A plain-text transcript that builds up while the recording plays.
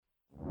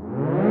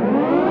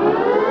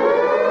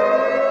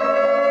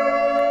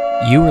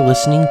You are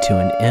listening to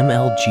an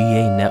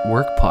MLGA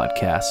Network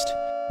podcast.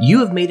 You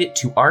have made it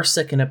to our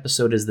second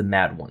episode as the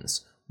Mad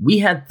Ones. We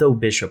had Tho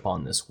Bishop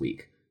on this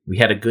week. We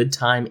had a good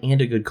time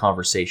and a good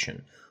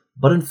conversation,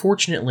 but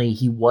unfortunately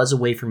he was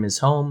away from his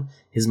home,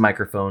 his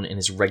microphone, and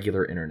his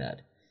regular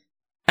internet.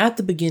 At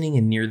the beginning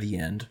and near the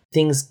end,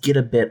 things get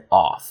a bit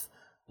off,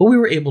 but we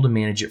were able to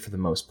manage it for the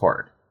most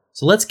part.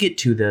 So let's get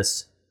to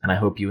this, and I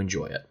hope you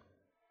enjoy it.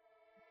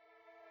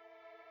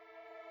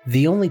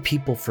 The only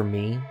people for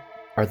me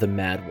are the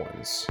mad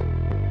ones.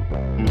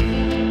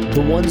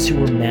 The ones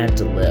who are mad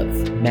to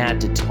live, mad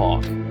to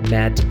talk,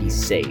 mad to be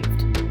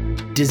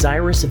saved,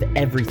 desirous of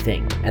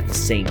everything at the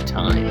same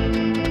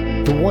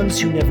time. The ones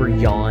who never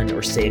yawn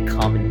or say a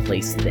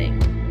commonplace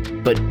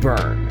thing, but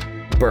burn,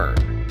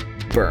 burn,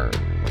 burn,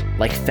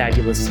 like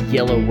fabulous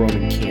yellow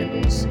Roman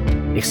candles,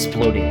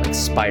 exploding like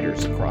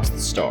spiders across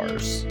the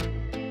stars.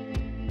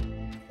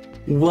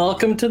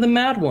 Welcome to the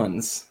Mad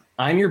Ones.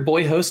 I'm your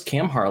boy host,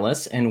 Cam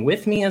Harless, and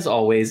with me, as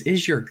always,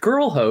 is your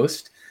girl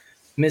host,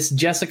 Miss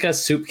Jessica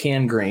Soup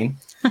Can Green.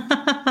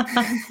 How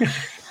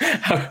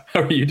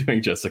are you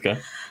doing, Jessica?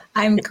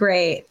 I'm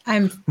great.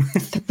 I'm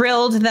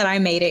thrilled that I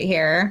made it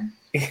here.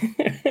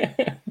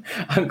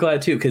 I'm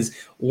glad, too, because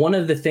one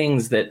of the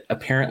things that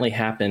apparently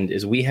happened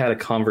is we had a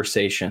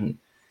conversation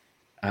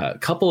a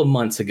couple of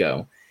months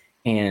ago,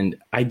 and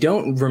I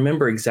don't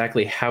remember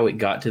exactly how it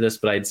got to this,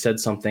 but I'd said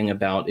something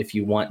about if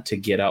you want to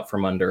get out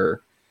from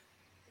under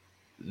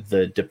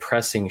the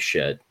depressing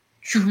shit,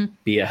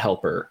 be a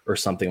helper or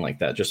something like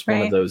that. Just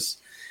one of those.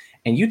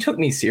 And you took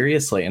me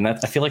seriously. And I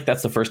feel like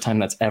that's the first time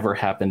that's ever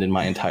happened in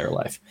my entire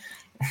life.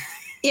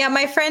 Yeah.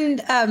 My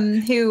friend,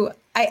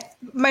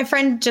 my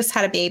friend just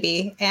had a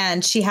baby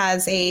and she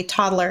has a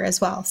toddler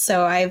as well.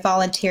 So I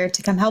volunteered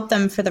to come help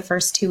them for the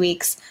first 2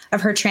 weeks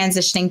of her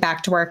transitioning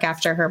back to work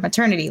after her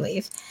maternity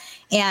leave.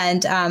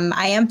 And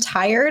I am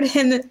tired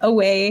in a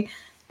way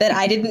that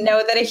I didn't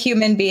know that a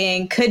human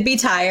being could be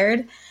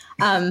tired.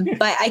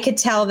 But I could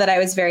tell that I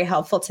was very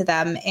helpful to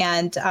them.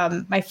 And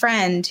my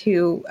friend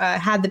who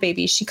had the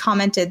baby, she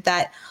commented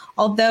that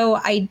although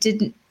I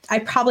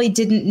probably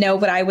didn't know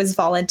what I was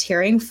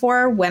volunteering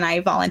for when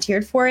I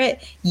volunteered for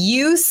it,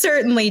 you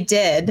certainly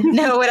did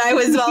know what I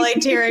was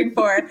volunteering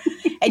for.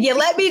 And you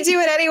let me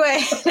do it anyway.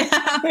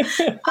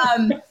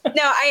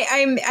 No,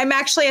 I'm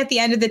actually at the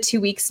end of the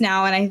 2 weeks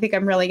now. And I think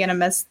I'm really going to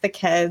miss the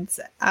kids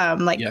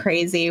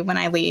crazy when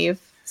I leave.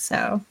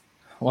 So.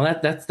 Well,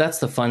 that's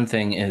the fun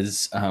thing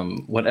is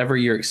whatever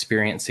you're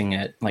experiencing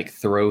it, like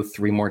throw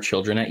 3 more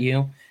children at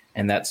you.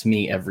 And that's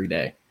me every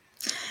day.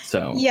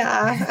 So,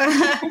 yeah.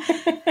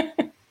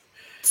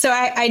 So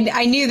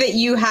I knew that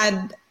you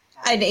had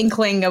an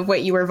inkling of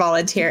what you were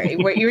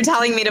volunteering, what you were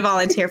telling me to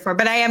volunteer for.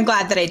 But I am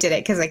glad that I did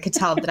it because I could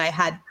tell that I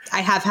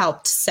have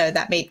helped. So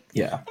that makes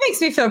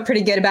me feel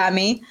pretty good about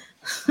me.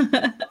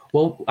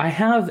 Well, I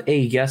have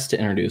a guest to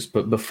introduce.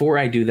 But before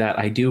I do that,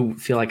 I do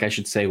feel like I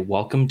should say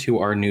welcome to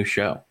our new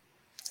show.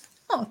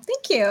 Oh,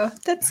 thank you.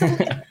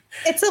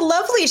 It's a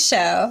lovely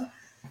show.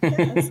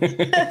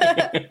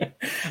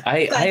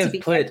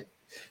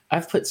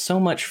 I've put so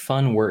much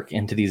fun work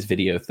into these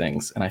video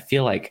things, and I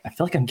feel like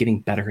I'm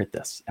getting better at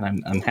this,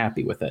 and I'm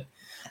happy with it.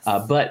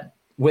 But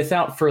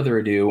without further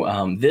ado,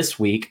 this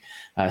week,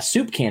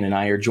 Soup Can and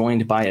I are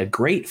joined by a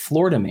great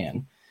Florida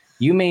man.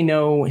 You may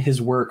know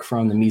his work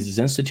from the Mises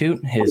Institute,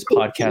 his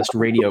podcast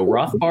Radio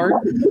Rothbard,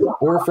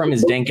 or from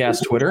his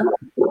dank-ass Twitter.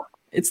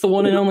 It's the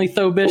one and only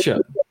Tho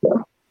Bishop.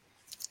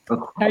 How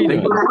are you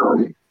doing?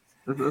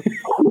 I'm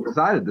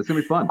excited. This is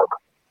going to be fun.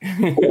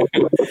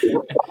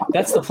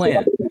 That's the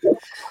plan.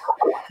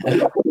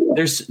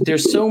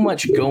 There's so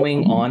much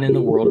going on in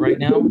the world right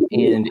now,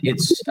 and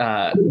it's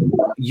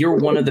you're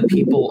one of the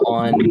people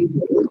on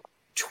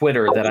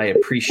Twitter that I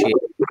appreciate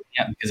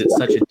because it's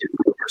such a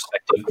different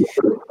perspective,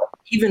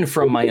 even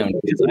from my own.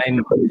 Because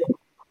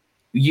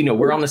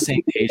we're on the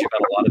same page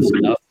about a lot of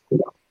stuff,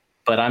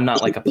 but I'm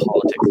not like a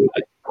politics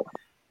guy.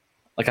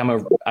 Like I'm a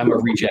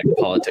reject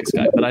politics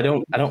guy, but I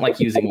don't like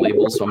using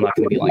labels, so I'm not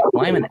going to be like,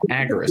 well, I'm an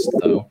agorist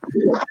though.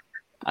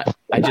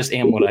 I just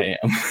am what I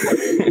am.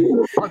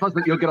 Plus,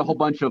 you'll get a whole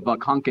bunch of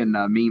Konkin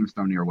memes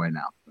thrown your way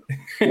now.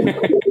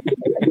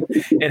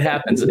 It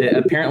happens.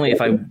 Apparently, if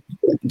I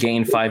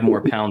gain 5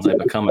 more pounds, I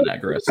become an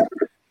agorist.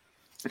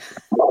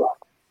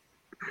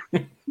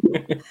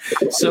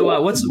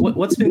 So,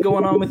 what's been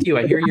going on with you?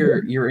 I hear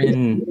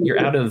you're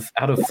out of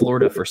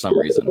Florida for some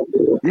reason.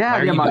 Yeah,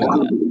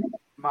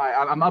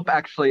 I'm up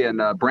actually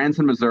in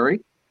Branson,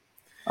 Missouri,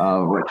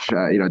 which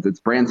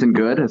it's Branson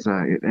good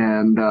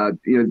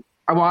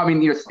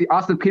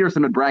Austin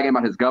Peterson been bragging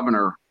about his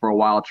governor for a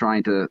while,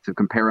 trying to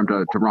compare him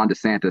to Ron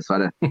DeSantis. So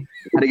I had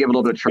to give it a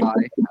little bit of a try.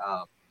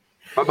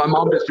 But my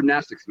mom does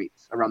gymnastics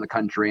meets around the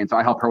country, and so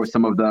I help her with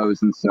some of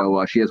those. And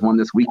so she has one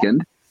this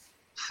weekend.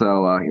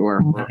 So we're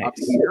up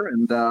here,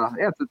 and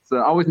it's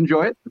always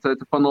enjoy it. It's a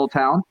fun little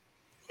town.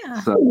 Yeah.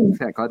 So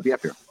glad to be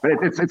up here. But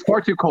it's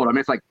far too cold. I mean,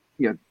 it's like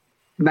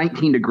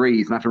 19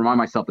 degrees, and I have to remind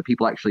myself that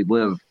people actually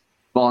live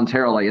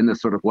voluntarily in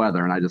this sort of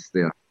weather, and I just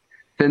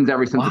thins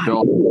every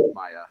sensibility of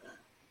my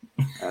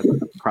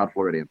proud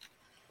Floridian.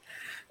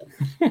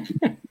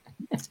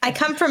 I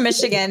come from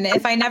Michigan.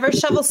 If I never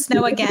shovel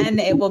snow again,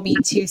 it will be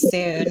too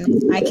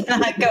soon. I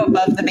cannot go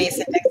above the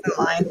Mason-Dixon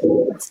line.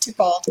 It's too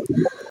cold.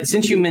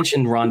 Since you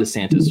mentioned Ron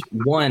DeSantis,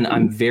 one,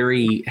 I'm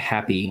very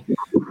happy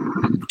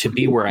to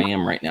be where I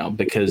am right now,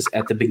 because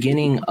at the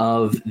beginning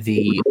of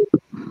the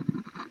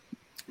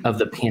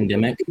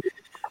pandemic,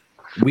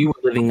 we were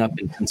living up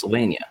in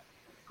Pennsylvania.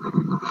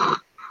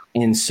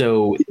 And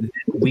so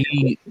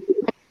we,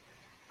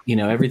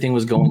 everything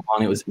was going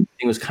on. Everything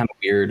was kind of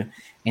weird.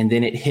 And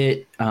then it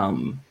hit,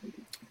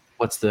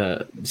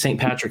 St.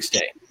 Patrick's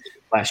Day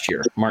last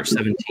year, March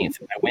 17th.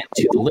 I went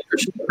to the liquor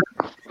store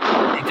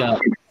to pick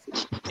up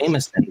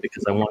Jameson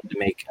because I wanted to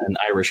make an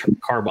Irish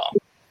car bomb.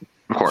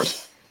 Of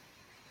course.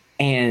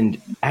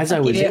 And as I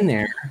was in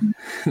there,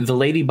 the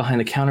lady behind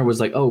the counter was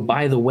like, "Oh,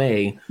 by the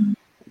way,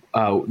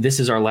 this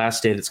is our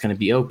last day that's going to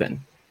be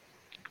open."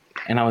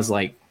 And I was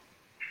like,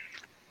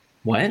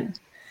 "What?"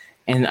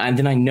 And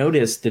then I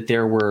noticed that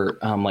there were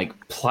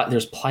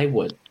there's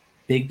plywood,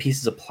 big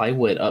pieces of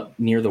plywood up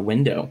near the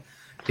window,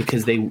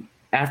 because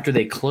after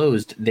they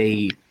closed,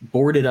 they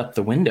boarded up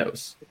the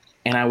windows.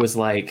 And I was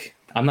like,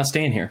 "I'm not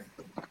staying here.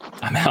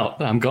 I'm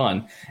out. I'm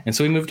gone." And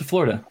so we moved to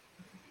Florida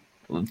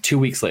 2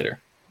 weeks later.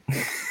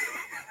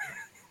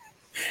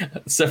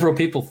 Several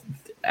people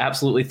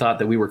absolutely thought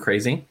that we were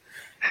crazy.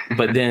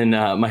 But then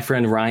my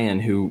friend Ryan,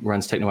 who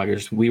runs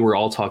Technowaggers, we were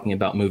all talking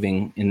about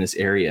moving in this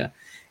area.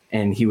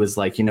 And he was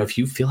like, if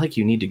you feel like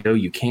you need to go,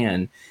 you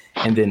can.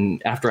 And then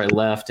after I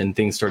left and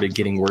things started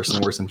getting worse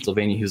and worse in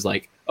Pennsylvania, he was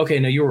like, "Okay,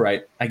 no, you were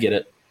right. I get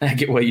it. I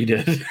get what you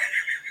did."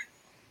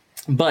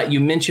 But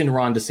you mentioned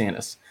Ron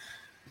DeSantis.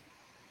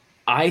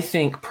 I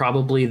think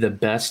probably the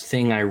best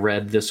thing I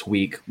read this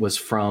week was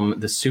from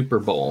the Super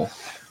Bowl,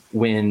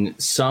 when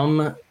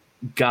some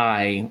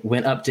guy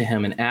went up to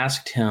him and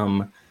asked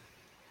him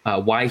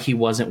why he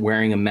wasn't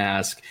wearing a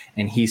mask.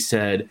 And he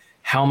said,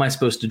 "How am I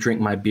supposed to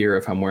drink my beer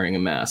if I'm wearing a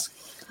mask?"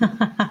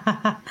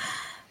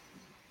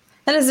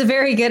 That is a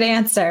very good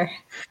answer,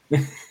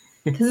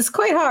 because it's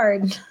quite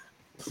hard.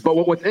 But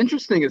what's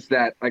interesting is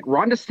that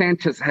Ron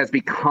DeSantis has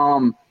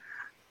become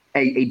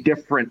a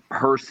different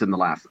person the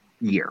last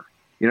year.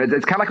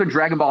 It's kind of like with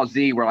Dragon Ball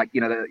Z, where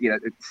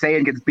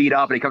Saiyan gets beat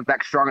up and he comes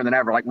back stronger than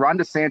ever. Ron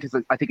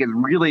DeSantis, I think, has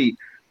really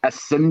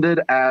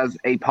ascended as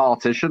a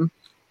politician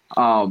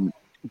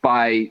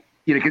by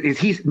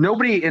he's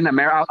nobody in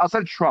America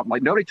outside of Trump.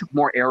 Nobody took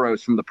more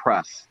arrows from the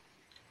press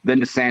than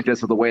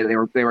DeSantis, with the way they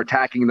were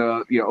attacking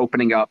the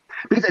opening up,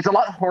 because it's a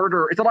lot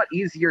harder. It's a lot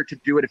easier to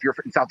do it if you're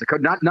in South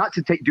Dakota, not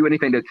to do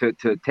anything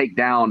to take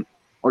down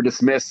or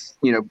dismiss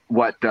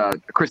what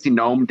Kristi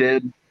Noem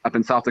did up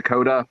in South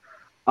Dakota.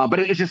 But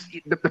it's just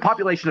the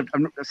population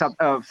of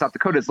South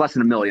Dakota is less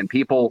than 1 million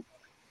people.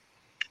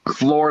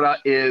 Florida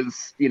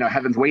is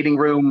heaven's waiting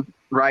room,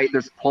 right?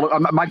 There's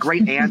my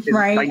great aunt is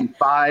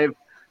 95.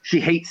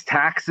 She hates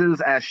taxes,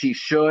 as she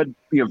should.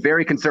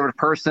 Very conservative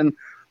person.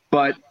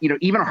 But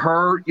even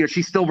her,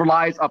 she still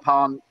relies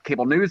upon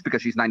cable news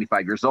because she's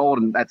 95 years old,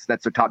 and that's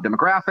her top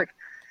demographic.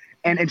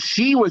 And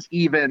she was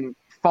even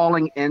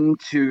falling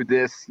into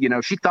this.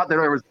 She thought that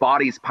there was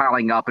bodies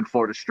piling up in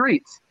Florida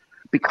streets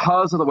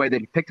because of the way they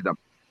depicted them.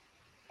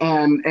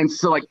 And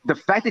so the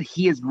fact that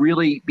he has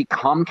really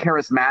become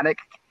charismatic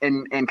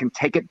and can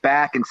take it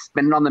back and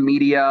spin it on the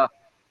media,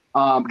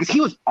 because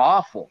he was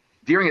awful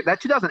during it.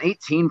 That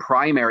 2018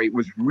 primary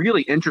was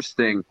really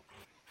interesting.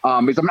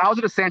 Because I was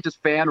a DeSantis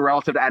fan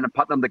relative to Adam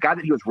Putnam. The guy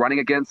that he was running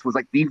against was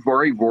the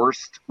very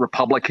worst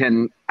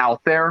Republican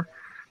out there.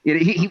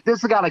 This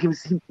is a guy he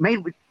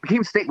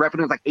became state rep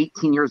when he was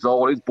 18 years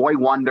old. He was boy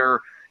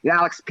wonder,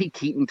 Alex P.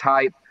 Keaton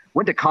type.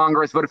 Went to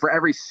Congress, voted for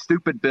every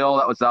stupid bill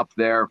that was up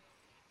there.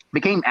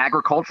 Became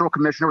agricultural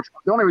commissioner, which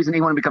the only reason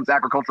anyone becomes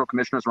agricultural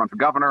commissioner is to run for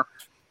governor.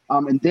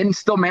 And then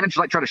still managed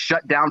to try to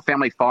shut down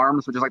family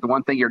farms, which is the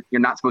one thing you're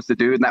not supposed to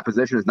do in that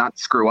position, is not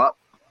screw up.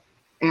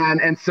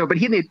 But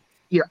he made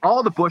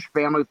all the Bush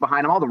family was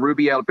behind him, all the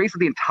Rubio,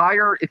 basically the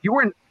entire. If you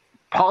were in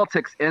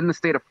politics in the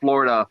state of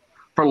Florida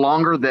for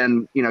longer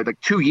than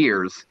 2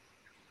 years,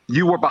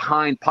 you were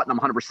behind Putnam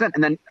 100%.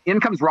 And then in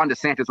comes Ron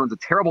DeSantis, runs a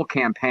terrible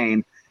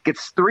campaign,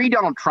 gets 3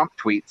 Donald Trump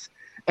tweets,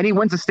 and he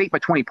wins the state by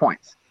 20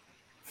 points.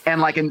 And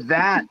in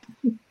that,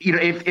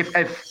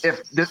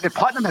 if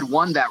Putnam had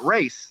won that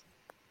race,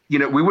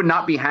 we would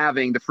not be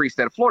having the free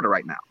state of Florida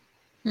right now.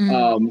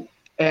 Mm-hmm.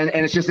 And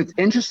it's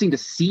interesting to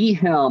see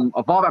him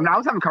evolve. I mean, I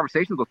was having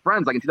conversations with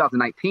friends in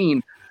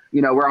 2019,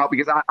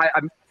 because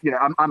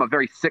I'm a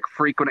very sick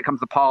freak when it comes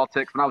to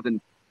politics. When I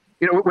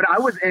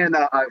was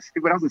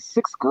in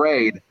sixth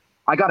grade,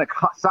 I got a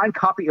signed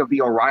copy of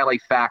the O'Reilly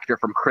Factor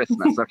from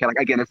Christmas. Okay,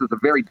 again, this is a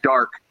very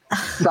dark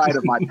side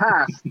of my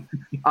past.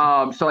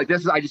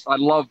 I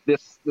love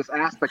this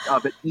aspect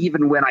of it,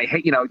 even when I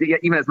hate,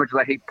 even as much as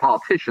I hate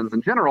politicians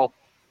in general.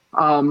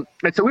 And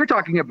so we were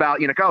talking about,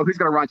 who's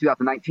going to run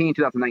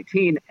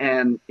 2019.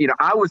 And,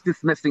 I was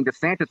dismissing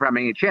DeSantis for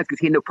having any chance because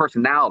he had no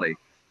personality.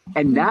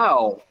 And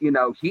now,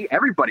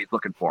 everybody's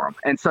looking for him.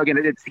 And so again,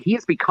 he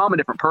has become a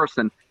different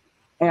person.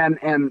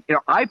 And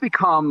I've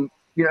become,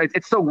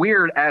 it's so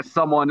weird as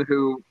someone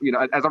who,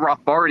 as a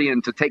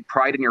Rothbardian, to take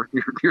pride in your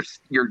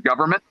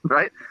government,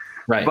 right?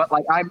 Right. But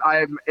like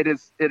it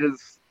is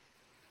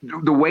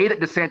the way that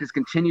DeSantis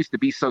continues to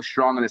be so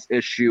strong on this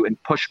issue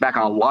and push back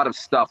on a lot of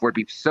stuff where it'd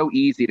be so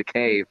easy to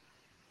cave.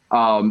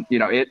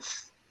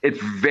 It's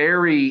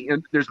very,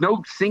 there's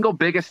no single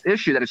biggest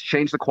issue that has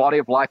changed the quality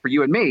of life for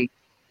you and me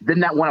than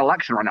that one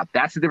election right now.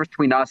 That's the difference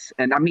between us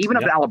and, I mean, even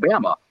up in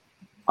Alabama.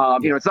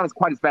 It's not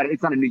quite as bad.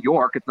 It's not in New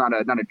York. It's not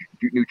a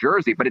New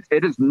Jersey, but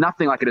it is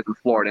nothing like it is in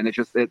Florida. And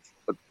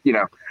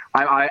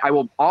I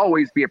will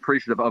always be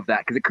appreciative of that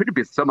because it could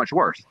be so much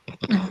worse.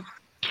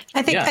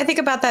 I think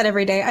about that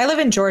every day. I live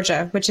in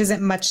Georgia, which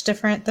isn't much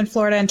different than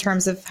Florida in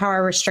terms of how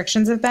our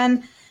restrictions have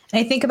been.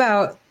 And I think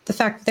about the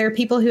fact that there are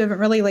people who haven't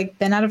really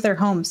been out of their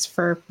homes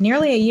for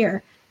nearly a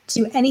year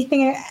to do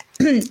anything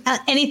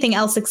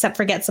else except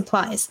for get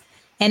supplies.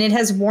 And it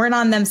has worn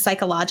on them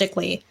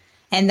psychologically.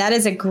 And that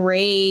is a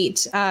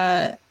great,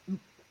 a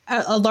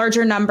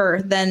larger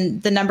number than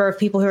the number of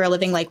people who are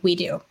living like we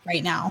do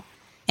right now.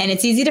 And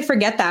it's easy to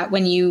forget that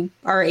when you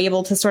are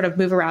able to sort of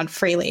move around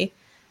freely.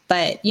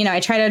 But,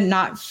 I try to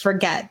not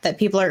forget that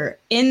people are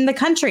in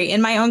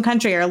my own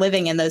country, are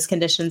living in those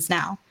conditions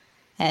now.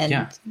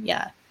 And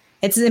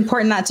it's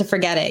important not to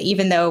forget it,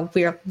 even though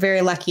we're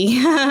very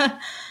lucky.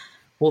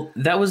 Well,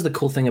 that was the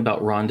cool thing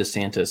about Ron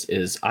DeSantis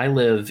is I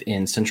live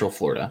in Central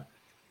Florida,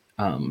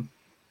 to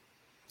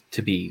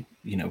be,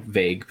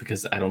 vague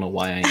because I don't know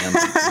why I am.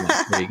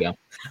 There you go.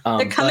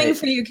 They're coming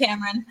for you,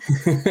 Cameron.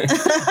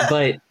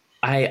 But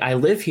I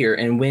live here.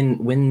 And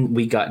when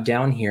we got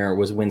down here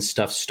was when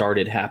stuff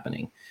started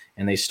happening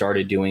and they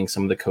started doing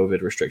some of the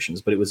COVID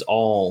restrictions, but it was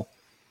all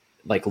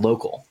like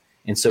local.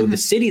 And so the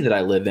city that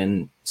I live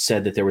in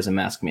said that there was a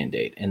mask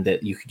mandate and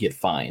that you could get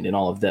fined and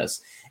all of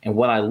this. And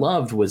what I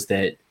loved was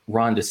that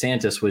Ron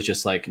DeSantis was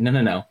just like,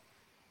 no,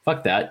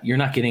 fuck that. You're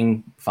not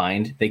getting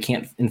fined. They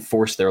can't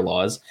enforce their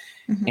laws.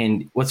 Mm-hmm.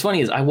 And what's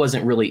funny is I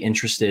wasn't really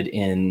interested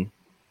in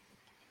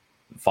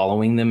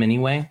following them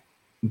anyway,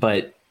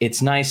 but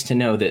it's nice to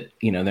know that,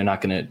 they're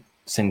not going to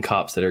send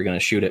cops that are going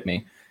to shoot at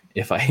me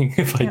if I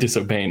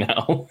disobey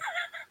now.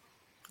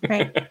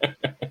 Right.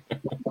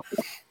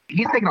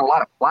 He's taken a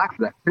lot of flack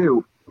for that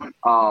too.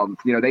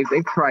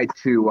 They've tried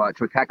to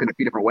attack him in a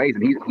few different ways,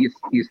 and he's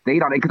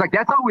stayed on it because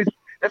that's kind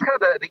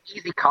of the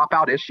easy cop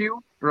out issue,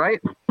 right?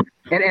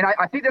 And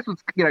I think this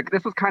was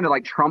kind of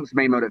like Trump's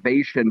main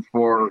motivation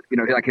for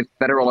like his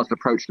federalist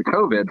approach to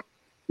COVID,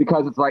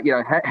 because it's like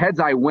heads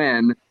I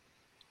win,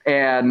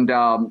 and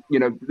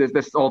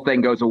this whole thing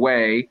goes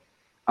away,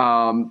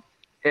 or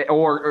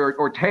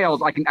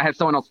tails I have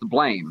someone else to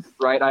blame,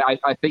 right?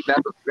 I think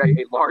that's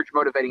a large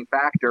motivating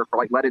factor for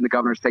like letting the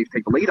governor states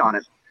take the lead on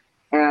it,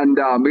 and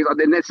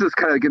this is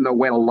kind of getting the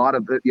way a lot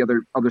of the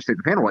other states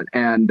have handled it,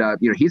 and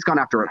he's gone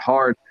after it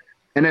hard.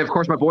 And then, of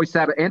course, my boy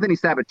Anthony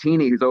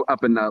Sabatini, who's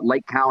up in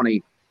Lake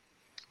County,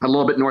 a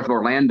little bit north of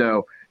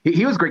Orlando.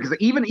 He was great because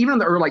even in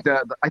the early,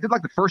 I think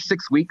the first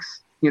 6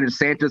 weeks,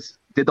 DeSantis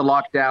did the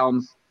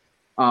lockdowns.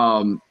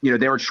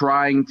 They were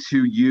trying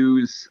to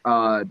use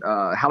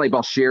Halle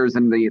Balshears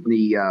and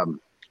the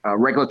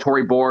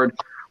regulatory board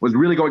was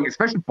really going,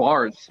 especially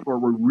bars were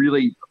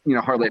really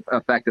hardly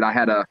affected. I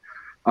had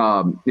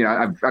I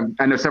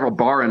know several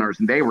bar owners,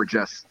 and they were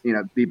just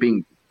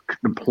being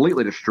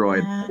completely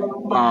destroyed.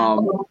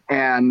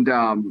 It's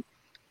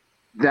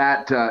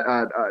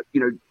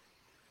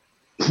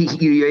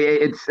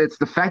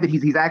the fact that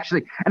he's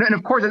actually, and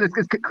of course it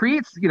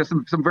creates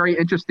some very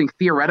interesting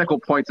theoretical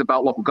points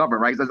about local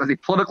government, right? As a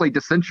politically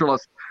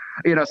decentralist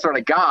sort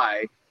of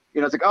guy,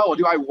 it's like, oh,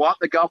 do I want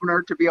the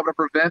governor to be able to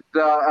prevent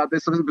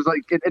this?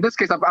 Like in this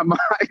case,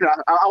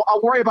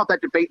 I'll worry about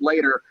that debate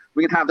later.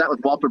 We can have that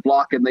with Walter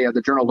Block in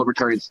the Journal of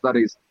Libertarian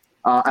Studies.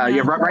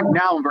 Right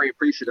now I'm very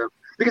appreciative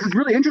because it's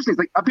really interesting. It's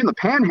like up in the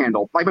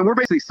Panhandle, we're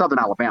basically Southern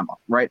Alabama,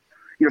 right?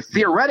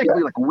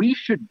 Theoretically, we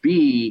should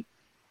be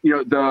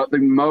the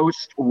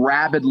most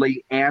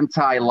rabidly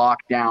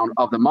anti-lockdown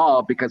of them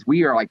all because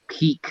we are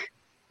peak.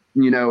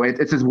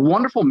 It's this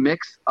wonderful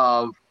mix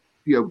of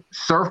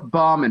surf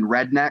bum and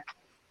redneck,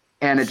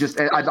 and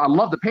I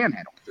love the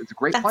Panhandle. It's a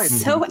great place.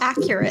 That's so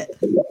accurate.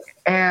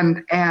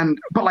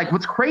 But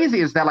what's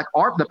crazy is that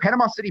the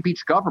Panama City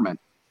Beach government,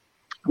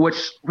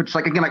 which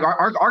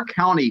our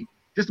county,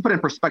 just to put it in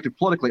perspective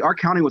politically, our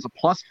county was a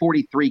plus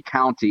 43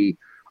 county.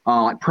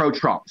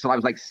 Pro-Trump. So I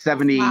was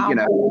 70,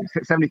 wow.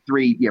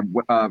 73,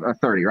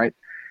 30, right?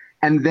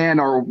 And then,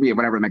 or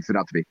whatever it makes it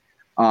out to be.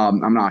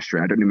 I'm not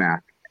Austrian. I don't do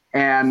math.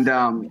 And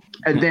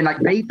then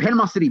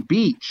Panama City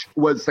Beach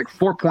was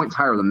 4 points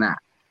higher than that.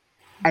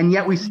 And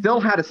yet we still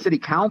had a city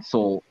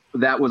council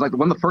that was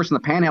one of the first in the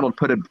Panhandle to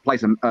put in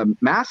place a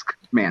mask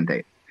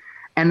mandate.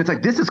 And it's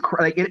this is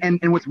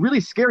and what's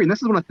really scary, and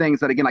this is one of the things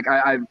that, again,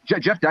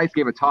 Jeff Dice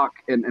gave a talk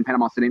in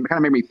Panama City, and it kind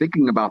of made me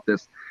thinking about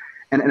this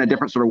in a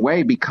different sort of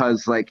way,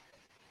 because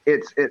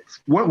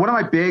it's one of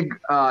my big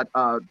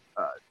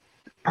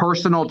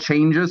personal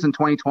changes in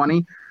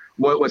 2020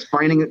 was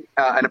finding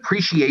an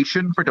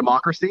appreciation for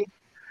democracy.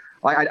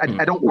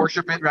 I don't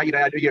worship it, right?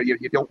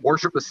 You don't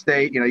worship the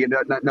state.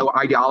 No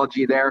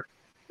ideology there.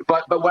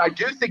 But what I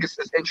do think is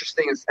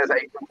interesting is as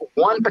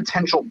one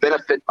potential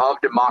benefit of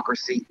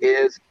democracy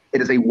is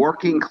it is a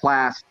working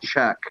class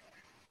check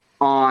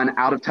on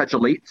out of touch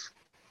elites,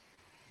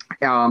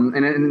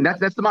 and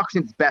that's democracy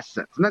in its best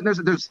sense. And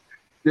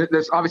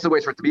there's obviously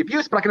ways for it to be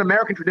abused, but like an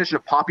American tradition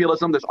of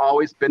populism, there's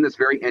always been this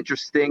very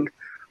interesting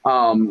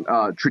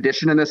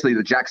tradition in this. The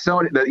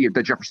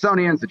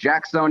Jeffersonians, the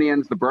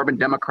Jacksonians, the Bourbon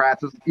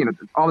Democrats,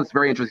 all this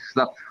very interesting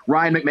stuff.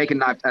 Ryan McMakin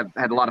and I have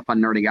had a lot of fun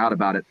nerding out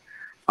about it.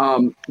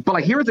 But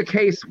like here's a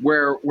case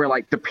where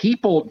like the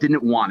people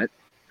didn't want it,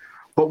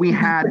 but we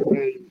had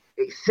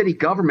a city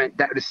government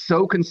that is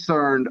so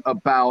concerned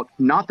about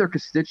not their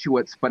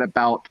constituents, but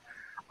about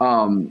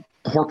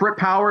corporate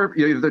power.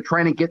 They're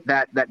trying to get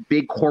that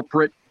big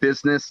corporate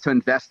business to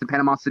invest in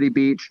Panama City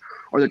Beach,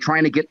 or they're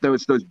trying to get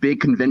those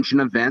big convention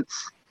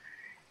events.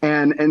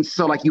 And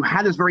so like you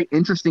had this very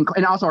interesting,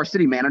 and also our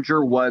city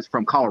manager was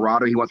from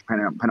Colorado. He was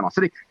from Panama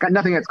City. Got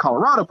nothing against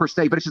Colorado per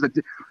se, but it's just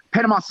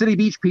Panama City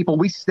Beach people,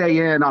 we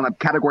stay in on a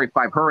Category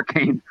 5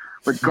 hurricane,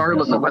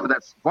 regardless of whether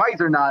that's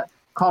wise or not.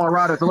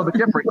 Colorado is a little bit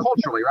different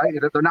culturally, right?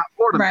 They're not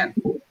Florida men.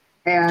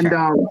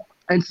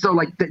 And so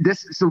like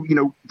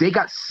they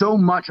got so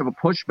much of a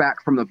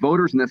pushback from the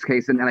voters in this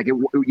case, and like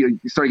you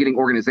started getting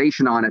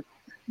organization on it,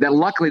 that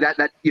luckily that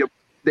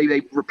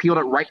they repealed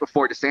it right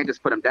before DeSantis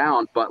put him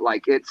down. But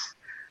like it's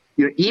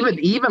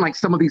even like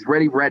some of these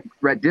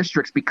red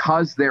districts,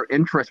 because their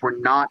interests were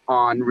not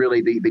on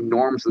really the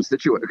norms of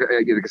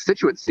the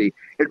constituency, it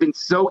had been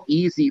so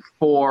easy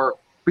for,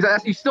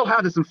 because you still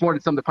have this in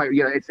Florida. Some of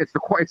the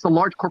it's the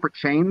large corporate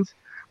chains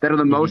that are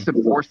the most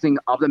enforcing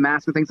of the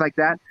mask and things like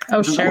that.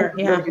 Oh, sure.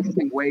 Yeah.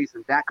 Interesting ways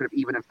that could have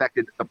even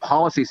affected the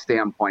policy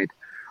standpoint.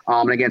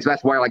 And again, so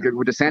that's why like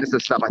with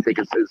DeSantis' stuff, I think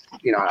is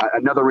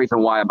another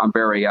reason why I'm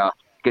very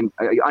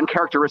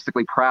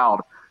uncharacteristically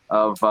proud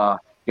of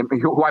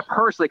who I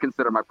personally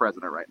consider my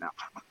president right now.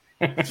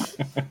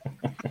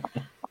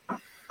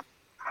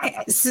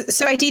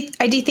 So I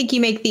do think you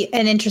make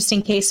an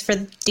interesting case for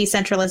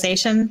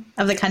decentralization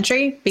of the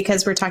country,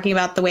 because we're talking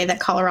about the way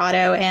that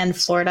Colorado and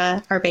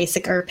Florida or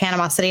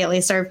Panama City at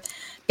least are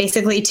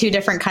basically two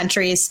different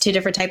countries, two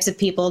different types of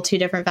people, two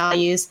different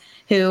values,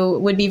 who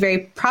would be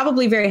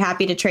probably very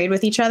happy to trade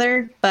with each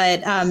other,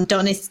 but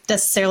don't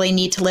necessarily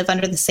need to live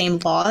under the same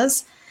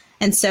laws.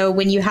 And so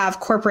when you have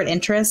corporate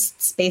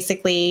interests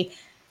basically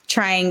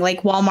trying,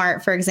 like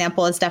Walmart, for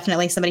example, is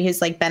definitely somebody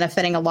who's like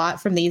benefiting a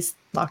lot from these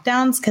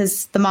lockdowns,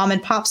 because the mom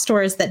and pop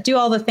stores that do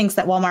all the things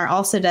that Walmart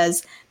also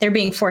does, they're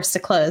being forced to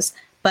close.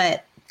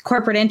 But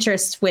corporate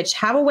interests, which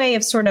have a way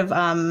of sort of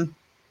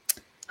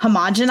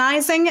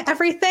homogenizing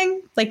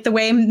everything, like the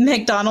way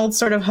McDonald's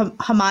sort of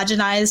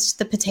homogenized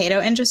the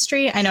potato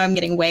industry. I know I'm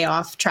getting way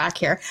off track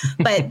here,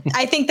 but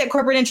I think that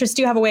corporate interests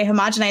do have a way of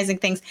homogenizing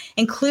things,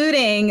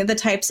 including the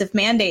types of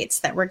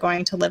mandates that we're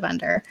going to live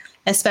under,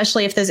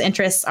 especially if those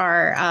interests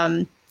are,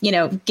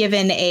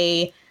 given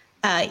a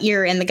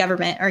ear in the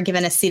government or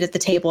given a seat at the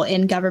table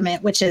in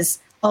government, which is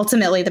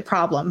ultimately the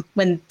problem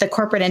when the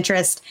corporate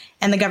interest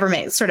and the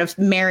government sort of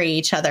marry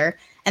each other.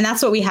 And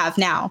that's what we have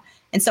now.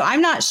 And so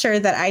I'm not sure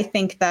that I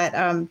think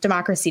that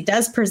democracy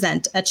does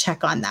present a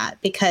check on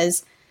that,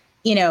 because,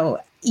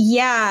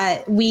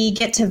 we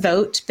get to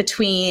vote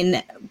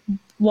between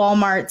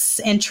Walmart's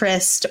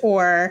interest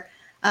or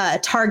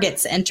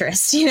Target's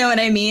interest. You know what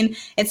I mean?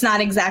 It's not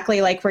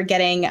exactly like we're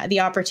getting the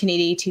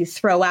opportunity to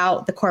throw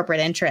out the corporate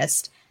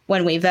interest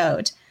when we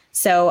vote.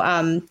 So,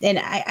 and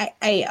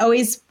I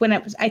always,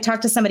 when I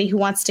talk to somebody who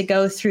wants to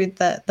go through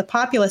the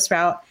populist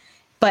route,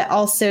 but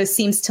also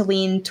seems to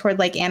lean toward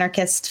like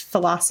anarchist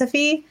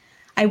philosophy,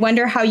 I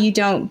wonder how you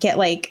don't get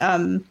like,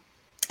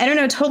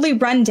 totally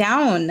run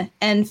down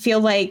and feel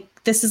like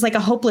this is like a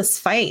hopeless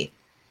fight.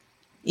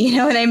 You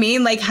know what I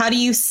mean? Like, how do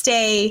you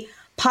stay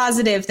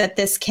positive that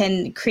this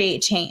can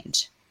create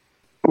change?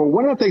 Well,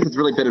 one of the things that's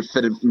really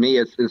benefited me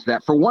is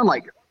that, for one,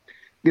 like,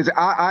 because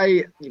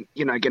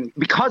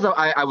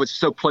I was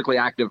so politically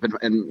active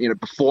and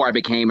before I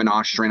became an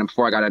Austrian and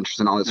before I got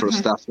interested in all this sort of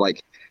stuff,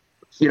 like,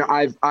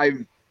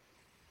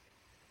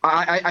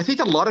 I think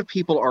a lot of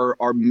people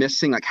are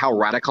missing like how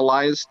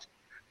radicalized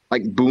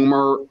like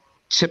boomer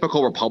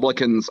typical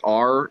Republicans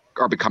are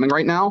becoming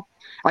right now.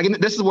 Like,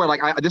 this is where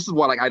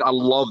I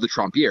love the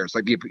Trump years.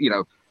 Like,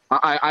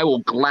 I will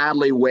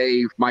gladly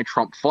wave my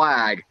Trump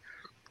flag,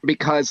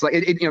 because like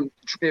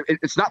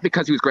it's not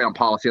because he was great on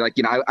policy. Like,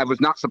 I was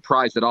not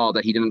surprised at all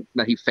that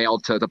he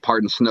failed to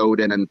pardon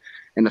Snowden and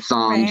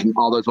Assange and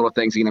all those little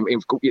things.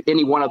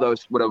 Any one of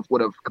those would have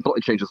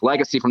completely changed his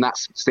legacy from that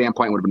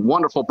standpoint. Would have been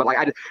wonderful. But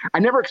like, I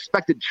never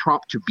expected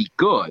Trump to be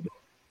good.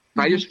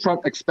 I just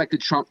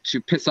expected Trump to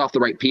piss off the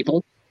right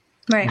people.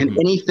 Right. And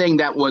anything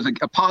that was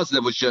a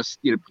positive was just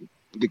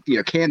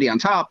candy on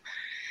top.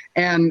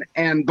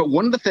 But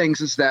one of the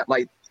things is that,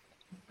 like,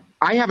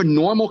 I have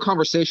normal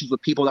conversations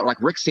with people that are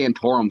like Rick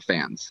Santorum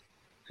fans,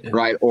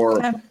 right? Or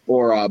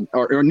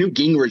Newt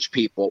Gingrich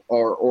people,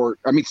 or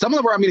I mean, some of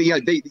them are,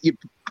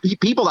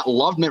 people that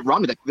love Mitt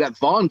Romney, that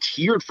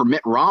volunteered for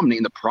Mitt Romney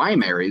in the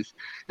primaries,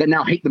 that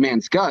now hate the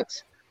man's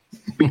guts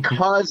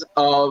because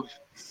of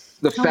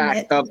the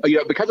fact of,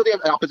 because of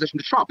the opposition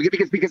to Trump,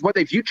 because what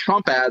they viewed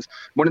Trump as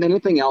more than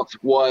anything else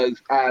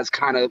was as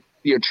kind of,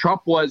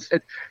 Trump was,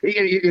 it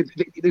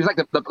was like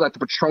the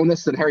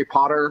Patronus in Harry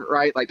Potter,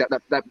 right? Like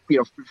that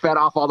fed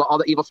off all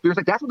the evil spirits.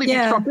 Like that's what they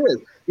view Trump is.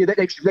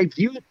 They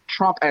view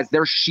Trump as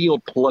their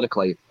shield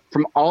politically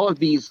from all of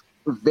these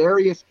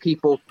various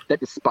people that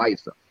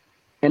despise them.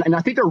 And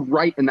I think they're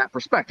right in that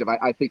perspective.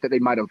 I think that they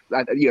might have,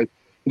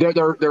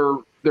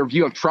 their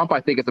view of Trump, I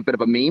think, is a bit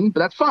of a meme,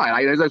 but that's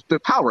fine. There's the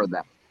power in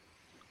that.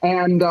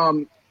 And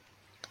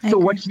so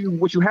what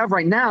you have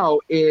right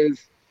now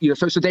is,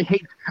 so they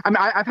hate. I mean,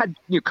 I've had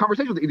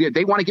conversations with them.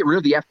 They want to get rid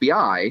of the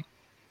FBI,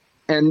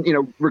 and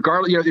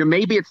regardless,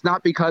 maybe it's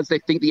not because they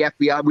think the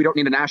FBI, we don't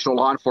need a national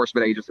law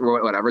enforcement agency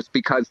or whatever. It's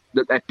because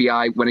the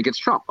FBI went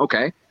against Trump.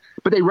 Okay,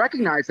 but they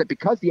recognize that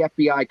because the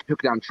FBI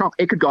took down Trump,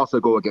 it could also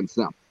go against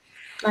them.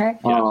 Right.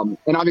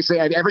 And obviously,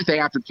 everything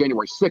after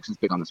January 6th is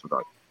big on this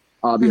regard.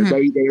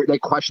 They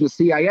question the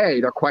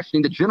CIA. They're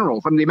questioning the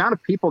generals. I mean, the amount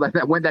of people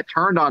that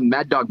turned on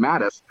Mad Dog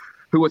Mattis,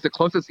 who was the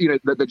closest,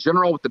 the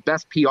general with the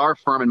best PR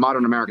firm in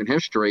modern American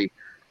history,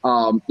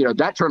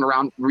 that turned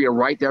around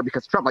right there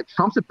because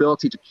Trump's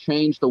ability to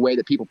change the way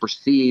that people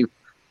perceive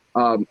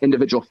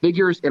individual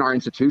figures in our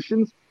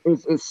institutions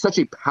is such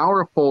a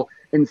powerful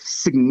and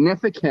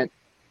significant.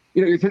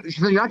 You're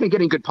not going to get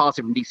any good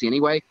policy from DC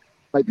anyway.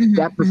 Like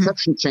that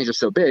perception change is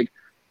so big,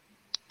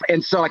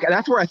 and so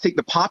that's where I think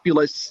the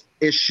populist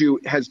issue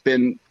has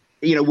been.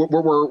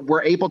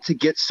 We're able to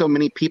get so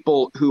many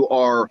people who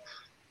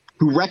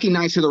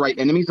recognize who the right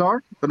enemies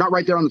are. They're not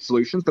right there on the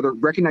solutions, but they're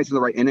recognizing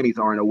the right enemies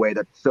are in a way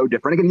that's so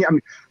different. Again, I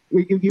mean,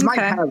 you might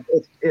have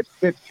if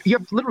you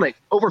have literally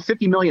over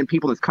 50 million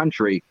people in this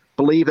country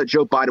believe that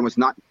Joe Biden was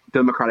not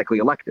democratically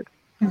elected.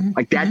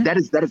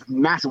 That is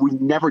massive. We've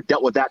never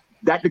dealt with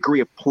that degree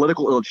of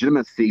political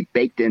illegitimacy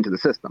baked into the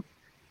system.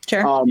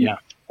 Sure.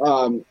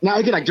 Now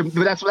again,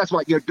 but that's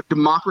why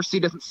democracy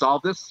doesn't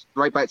solve this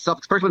right by itself,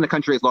 especially in a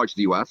country as large as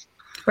the U.S.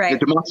 Right.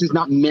 Democracy is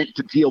not meant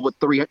to deal with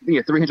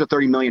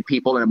 330 million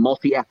people in a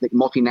multi-ethnic,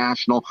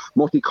 multinational,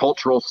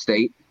 multicultural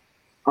state.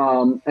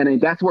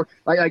 And that's where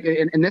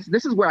and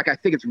this is where I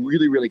think it's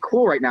really, really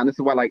cool right now. And this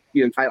is why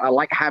I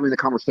like having the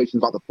conversations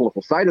about the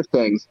political side of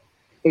things.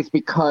 It's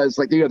because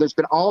there's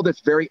been all this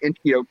very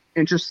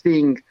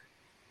interesting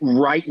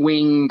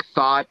right-wing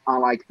thought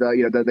on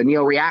the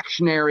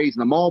neo-reactionaries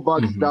and the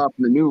Mulbug stuff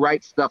and the new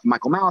right stuff,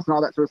 Michael Malice and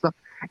all that sort of stuff.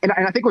 And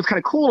I think what's kind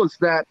of cool is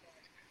that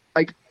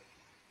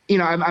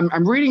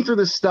I'm reading through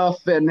this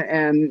stuff and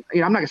I'm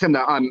not gonna say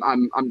that I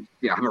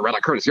haven't read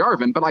like Curtis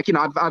Yarvin, but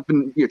I've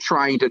been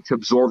trying to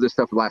absorb this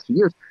stuff for the last few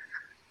years.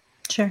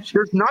 Sure.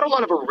 There's not a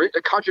lot of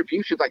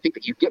contributions I think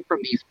that you get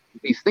from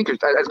these thinkers,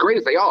 as great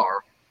as they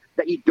are,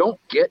 that you don't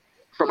get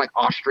from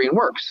Austrian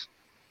works.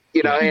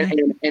 And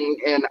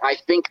I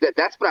think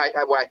that's what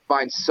I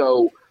find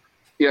so.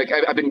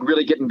 I've been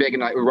really getting big in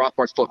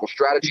Rothbard's political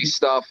strategy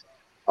stuff,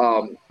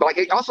 but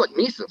also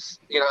Mises.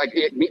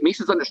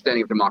 Mises'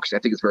 understanding of democracy, I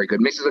think, is very good.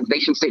 Mises'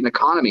 nation state and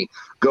economy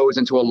goes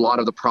into a lot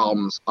of the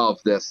problems of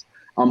this.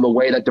 The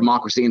way that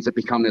democracy ends up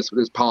becoming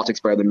this politics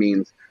by other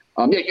means.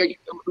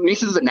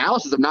 Mises'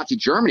 analysis of Nazi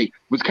Germany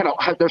was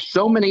there's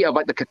so many of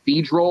the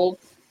cathedral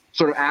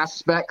sort of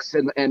aspects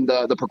and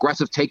the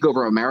progressive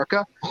takeover of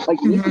America.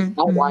 Mises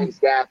outlines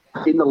that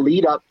in the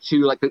lead up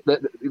to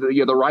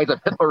the rise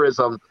of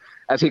Hitlerism,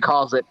 as he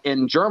calls it,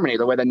 in Germany,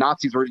 the way the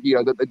Nazis were,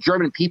 the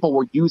German people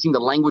were using the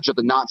language of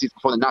the Nazis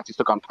before the Nazis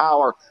took on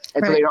power.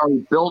 And so they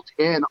already built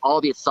in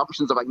all the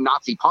assumptions of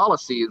Nazi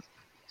policies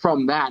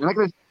from that.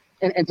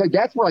 And so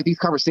that's where these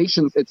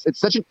conversations, it's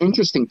such an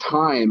interesting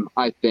time,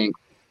 I think.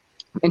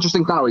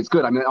 Interesting is not always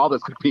good. I mean, all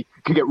this could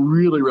get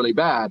really, really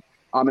bad.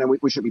 And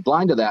we should be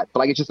blind to that.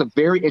 But it's just a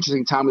very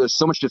interesting time where there's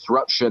so much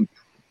disruption.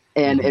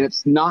 And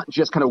it's not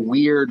just kind of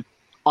weird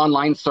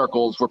online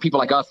circles where people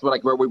like us,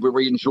 where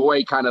we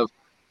enjoy kind of,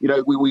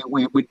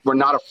 we're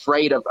not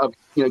afraid of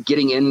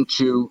getting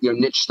into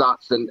niche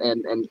thoughts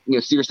and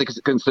seriously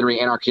considering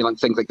anarchy and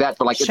things like that.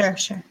 But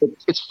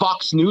it's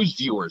Fox News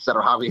viewers that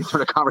are having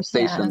sort of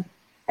conversation. Yeah.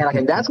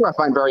 And that's what I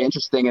find very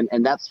interesting,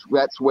 and that's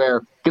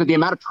where the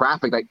amount of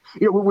traffic.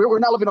 We're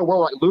now living in a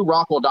world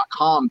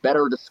LouRockwell.com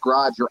better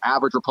describes your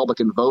average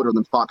Republican voter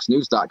than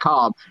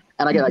FoxNews.com.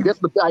 And again, I think this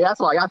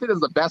is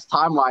the best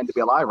timeline to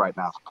be alive right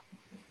now.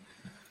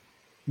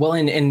 Well,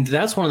 and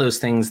that's one of those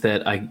things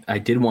that I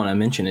did want to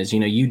mention is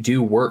you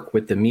do work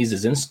with the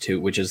Mises Institute,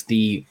 which is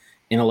the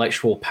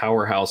intellectual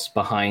powerhouse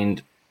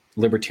behind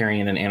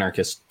libertarian and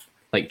anarchist,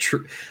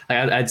 true.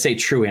 I'd say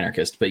true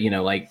anarchist, but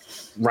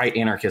right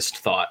anarchist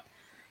thought.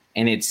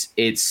 And it's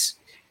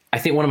I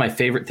think one of my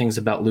favorite things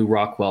about Lew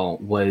Rockwell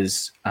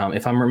was,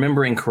 if I'm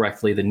remembering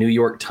correctly, the New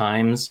York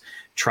Times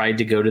tried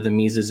to go to the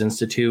Mises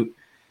Institute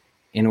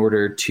in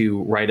order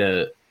to write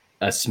a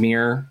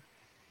smear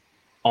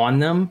on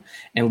them.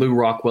 And Lew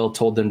Rockwell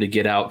told them to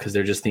get out because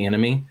they're just the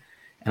enemy.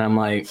 And I'm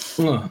like,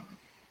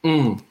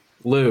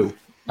 Lew,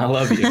 I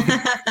love you.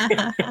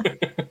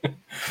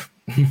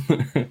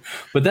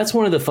 But that's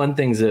one of the fun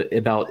things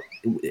about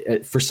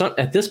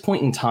at this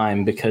point in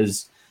time,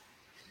 because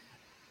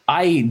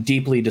I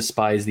deeply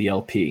despise the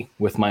LP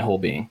with my whole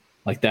being.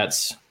 Like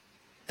that's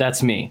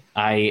me.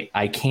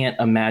 I can't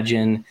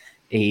imagine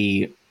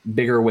a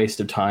bigger waste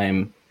of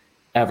time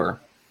ever.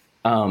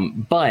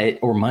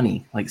 Or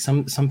money, like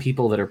some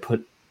people that are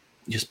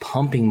just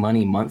pumping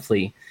money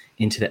monthly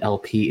into the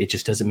LP, it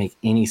just doesn't make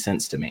any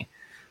sense to me.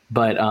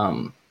 But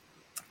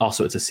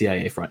also it's a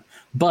CIA front.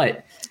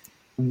 But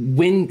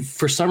when,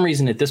 for some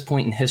reason at this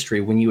point in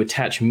history, when you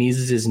attach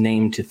Mises's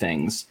name to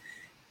things,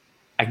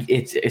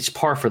 it's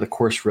par for the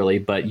course, really,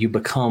 but you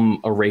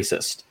become a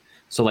racist.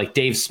 So like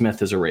Dave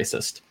Smith is a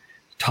racist.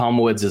 Tom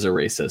Woods is a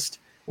racist.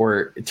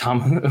 Or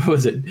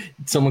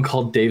someone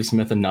called Dave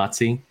Smith a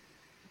Nazi?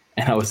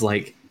 And I was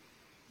like,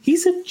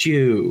 he's a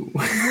Jew.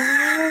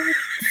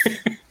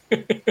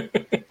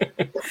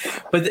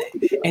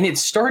 And it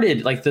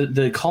started, like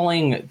the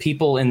calling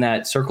people in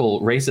that circle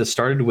racist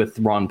started with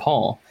Ron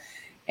Paul.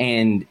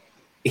 And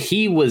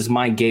he was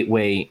my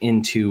gateway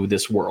into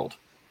this world.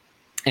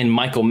 And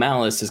Michael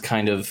Malice has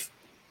kind of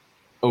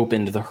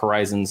opened the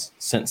horizons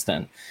since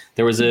then.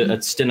 There was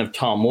a stint of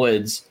Tom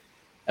Woods,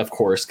 of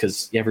course,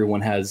 because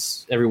everyone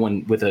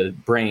with a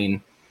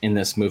brain in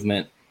this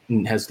movement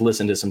has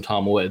listened to some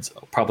Tom Woods,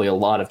 probably a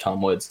lot of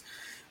Tom Woods.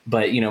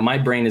 But, my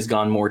brain has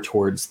gone more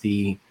towards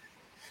the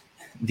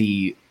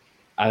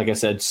like I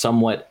said,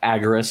 somewhat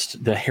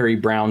agorist, the Harry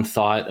Brown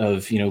thought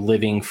of,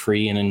 living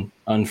free in an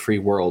unfree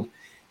world,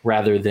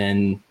 rather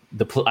than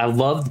I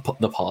love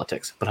the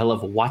politics, but I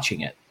love watching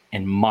it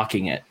and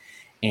mocking it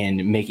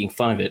and making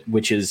fun of it,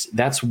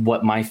 that's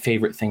what my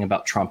favorite thing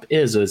about Trump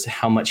is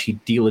how much he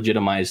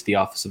delegitimized the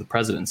office of the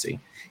presidency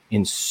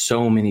in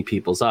so many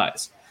people's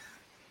eyes.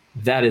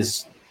 That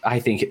is, I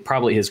think,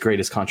 probably his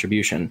greatest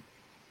contribution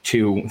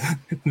to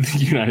the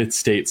United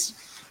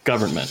States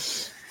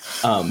government.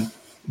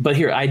 But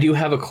here, I do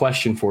have a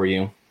question for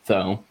you,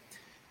 though.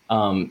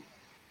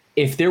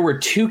 If there were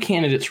two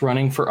candidates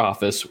running for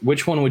office,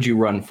 which one would you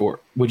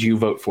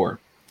vote for?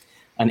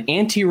 An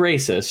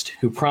anti-racist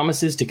who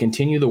promises to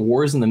continue the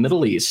wars in the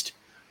Middle East,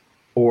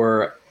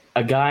 or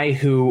a guy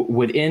who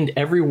would end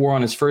every war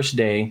on his first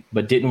day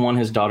but didn't want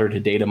his daughter to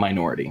date a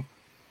minority?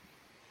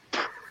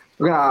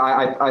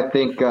 I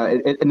think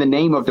in the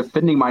name of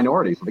defending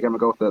minorities, I think I'm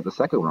going to go with the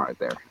second one right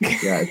there.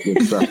 Yeah,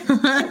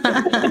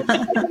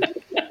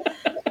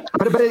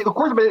 but of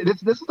course,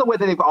 this is the way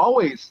that they've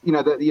always,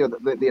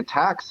 the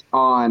attacks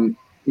on,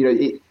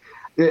 I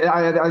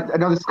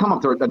know this has come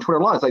up on Twitter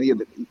a lot. It's like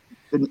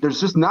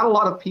there's just not a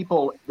lot of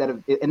people that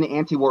have in the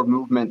anti-war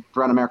movement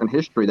throughout American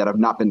history that have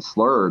not been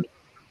slurred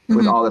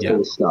with all this sort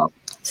of stuff.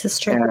 This is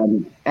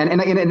true.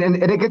 And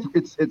it gets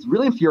it's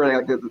really infuriating.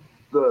 Like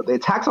the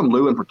attacks on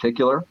Lou in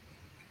particular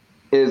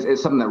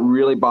is something that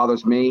really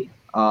bothers me.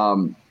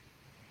 Like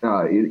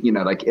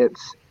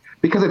it's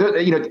because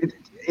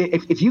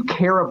if you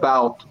care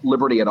about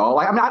liberty at all,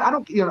 I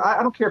don't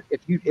care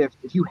if you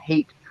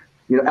hate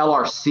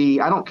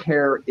LRC. I don't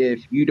care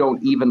if you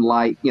don't even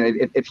like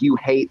if you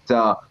hate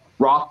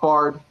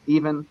Rothbard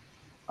even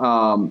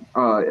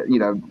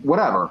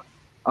whatever.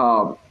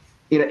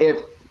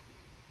 If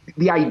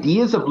the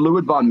ideas of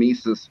Louis von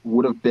Mises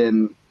would have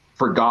been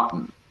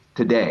forgotten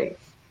today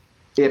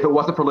if it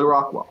wasn't for Lew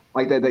Rockwell,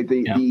 like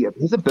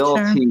his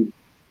ability.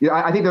 Sure.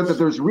 I think that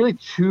there's really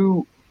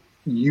two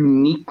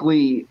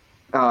uniquely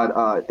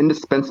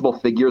indispensable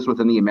figures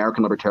within the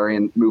American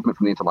libertarian movement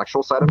from the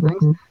intellectual side of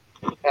things, and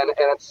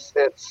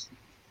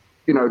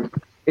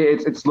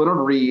it's Leonard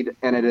Read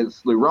and it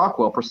is Lew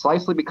Rockwell,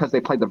 precisely because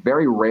they played the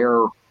very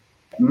rare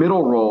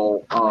middle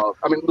role of.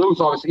 I mean,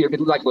 Lew's obviously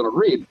like Leonard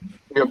Read.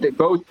 They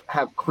both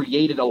have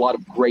created a lot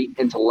of great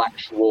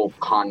intellectual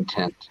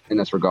content in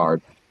this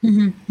regard.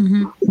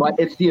 But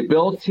it's the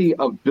ability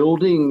of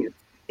building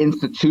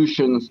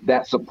institutions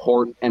that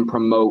support and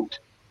promote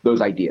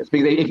those ideas,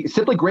 because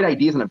simply great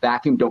ideas in a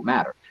vacuum don't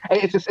matter.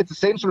 It's the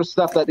same sort of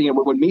stuff that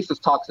when Mises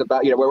talks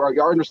about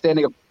where our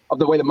understanding of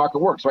the way the market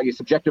works, right? Your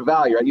subjective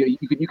value, right?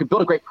 You can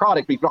build a great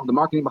product, but if you don't have the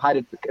marketing behind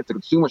it, if the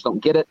consumers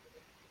don't get it,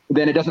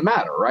 then it doesn't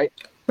matter, right?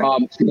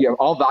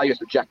 All value is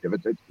subjective.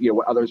 It's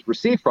what others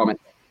receive from it,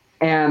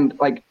 and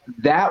like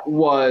that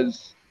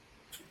was.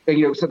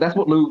 So that's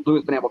what Lou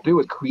has been able to do,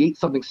 is create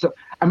something. So,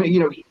 I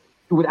mean,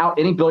 without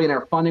any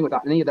billionaire funding,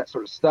 without any of that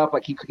sort of stuff,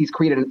 like he's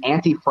created an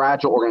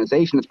anti-fragile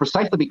organization. It's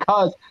precisely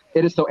because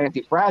it is so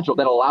anti-fragile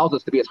that allows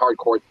us to be as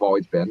hardcore as we've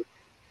always been,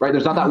 right?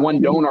 There's not that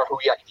one donor who,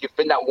 if you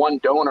offend that one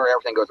donor,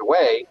 everything goes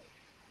away,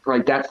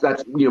 right?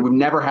 That's we've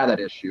never had that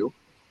issue,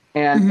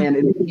 and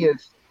he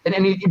is, and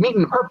you meet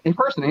him in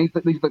person, and he's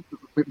the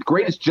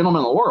greatest gentleman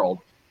in the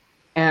world.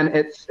 And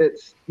it's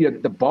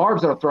the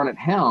barbs that are thrown at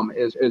him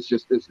is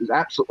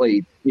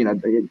absolutely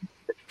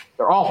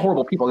they're all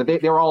horrible people.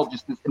 They're all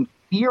just this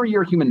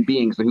inferior human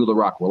beings to who Lew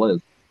Rockwell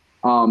is.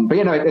 But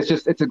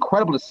it's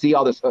incredible to see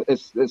all this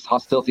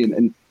hostility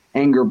and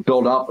anger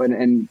build up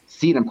and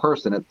see it in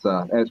person. It's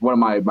one of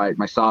my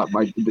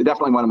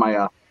definitely one of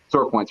my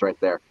sore points right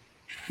there.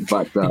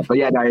 But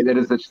yeah, it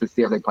is just to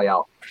see everything play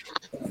out.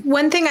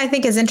 One thing I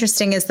think is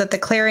interesting is that the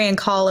clarion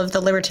call of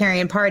the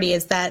Libertarian Party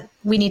is that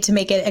we need to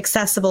make it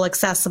accessible. And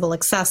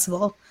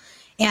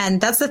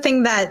that's the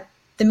thing that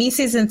the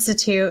Mises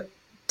Institute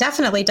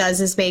definitely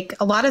does is make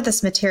a lot of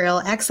this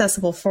material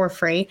accessible for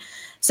free.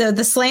 So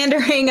the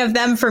slandering of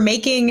them for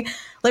making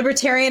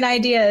libertarian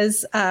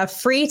ideas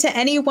free to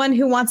anyone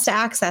who wants to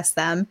access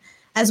them,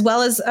 as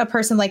well as a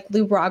person like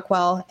Lou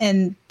Rockwell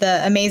and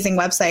the amazing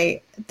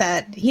website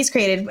that he's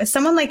created.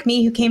 Someone like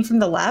me who came from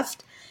the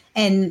left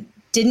and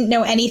didn't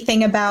know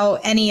anything about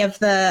any of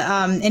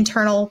the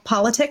internal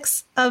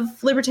politics of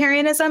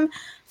libertarianism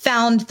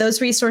found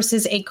those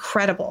resources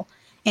incredible.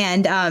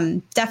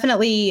 And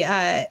definitely,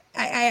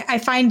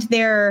 I find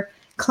their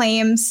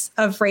claims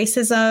of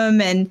racism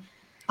and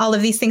all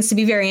of these things to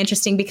be very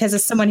interesting, because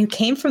as someone who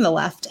came from the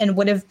left and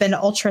would have been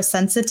ultra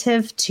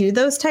sensitive to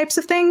those types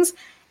of things,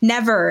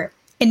 never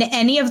in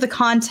any of the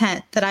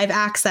content that I've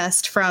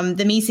accessed from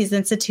the Mises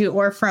Institute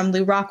or from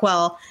Lou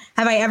Rockwell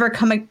have I ever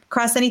come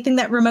across anything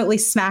that remotely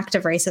smacked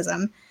of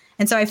racism.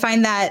 And so I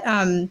find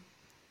that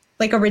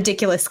like a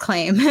ridiculous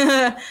claim,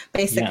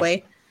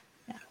 basically.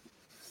 Yeah.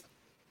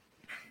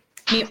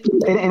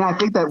 And I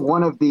think that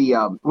one of the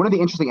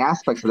interesting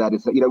aspects of that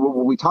is that, you know,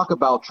 when we talk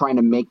about trying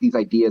to make these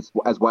ideas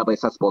as widely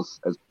accessible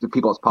as to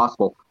people as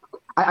possible,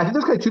 I think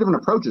there's kind of two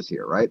different approaches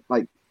here, right?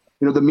 Like,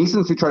 you know, the Mises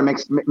Institute try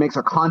to makes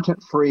our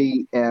content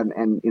free,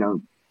 and you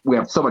know, we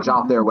have so much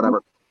out there,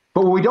 whatever.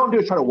 But what we don't do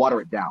is try to water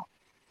it down,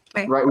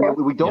 right?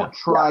 We don't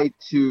try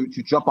to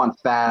jump on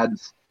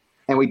fads,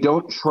 and we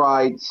don't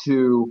try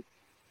to,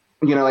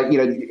 you know, like, you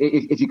know,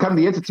 if you come to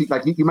the Institute,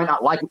 like you might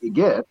not like what you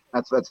get.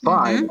 That's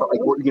fine. Mm-hmm. But like,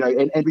 you know,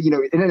 and you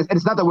know, and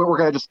it's not that we're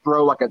going to just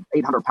throw like an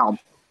 800-pound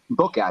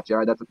book at you.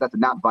 Right? That's a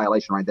not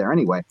violation right there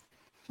anyway.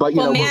 But you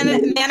know,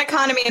 man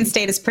economy and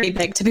state is pretty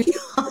big, to be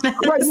honest.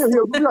 Right,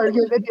 you can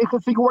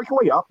work your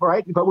way up,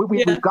 right? But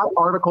we've got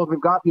articles,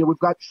 we've got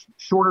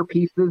shorter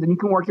pieces, and you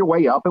can work your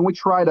way up. And we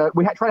try to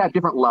have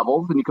different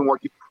levels, and you can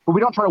work, but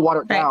we don't try to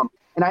water it down.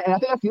 And I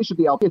think that's the issue of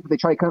the LP is that they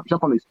try to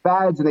jump on these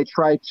fads, and they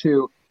try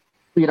to,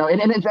 you know, and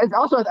it's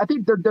also, I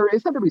think there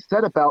is something to be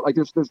said about, like,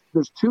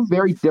 there's two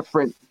very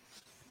different,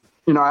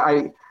 you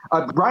know,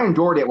 Brian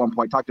Doherty at one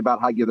point talked about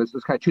how, you know, there's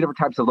kind of two different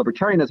types of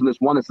libertarianism. There's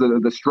one that's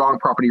the strong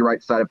property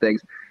rights side of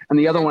things, and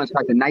the other one is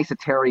like the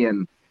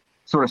nicetarian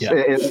sort of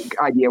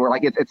idea, where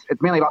like it's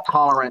mainly about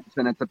tolerance,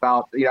 and it's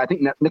about, you know, I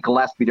think Nick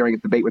Gillespie during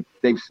his debate with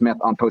Dave Smith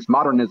on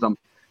postmodernism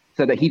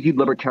said that he viewed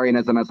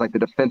libertarianism as like the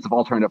defense of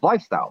alternative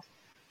lifestyles.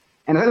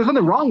 And there's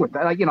nothing wrong with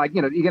that. Like, you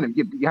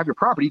have your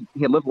property,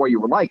 you can live where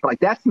you would like, but like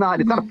it's not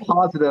a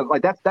positive,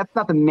 like that's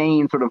not the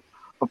main sort of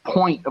a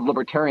point of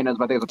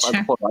libertarianism. I think it's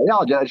a political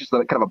ideology. It's just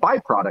a kind of a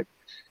byproduct.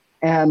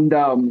 And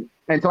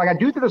so like I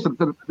do think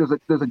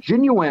there's a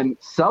genuine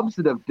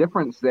substantive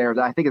difference there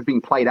that I think is being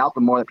played out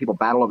the more that people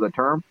battle over the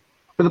term.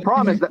 But the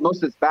problem is that most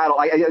of this battle,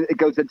 it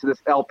goes into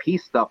this LP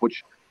stuff,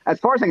 which, as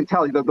far as I can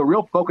tell, the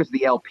real focus of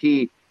the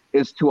LP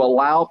is to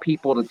allow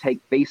people to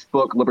take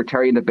Facebook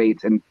libertarian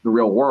debates in the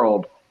real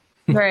world.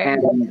 Right.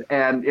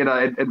 And you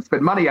know, and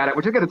spend money at it,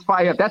 which again, it's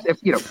fine. That's, if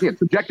you know,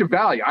 subjective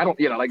value. I don't,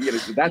 you know, like, you know,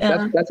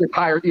 that's a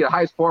higher, you know,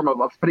 highest form of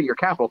spending your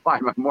capital.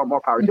 Fine,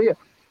 more power to you.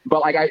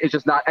 But like, it's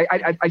just not.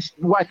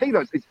 What I think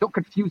though is don't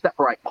confuse that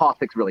for like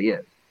politics really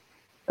is.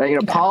 You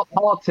know,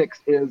 politics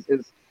is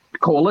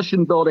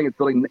coalition building. It's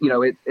building. You know,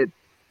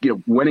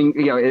 winning.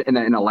 You know, in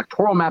an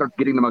electoral matter,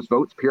 getting the most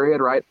votes.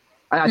 Period. Right.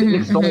 I think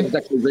Nick Stoll was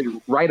actually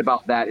really right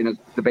about that in his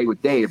debate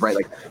with Dave. Right.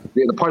 Like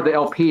the part of the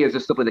LP is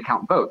just simply to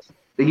count votes.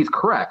 He's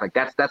correct. Like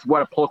that's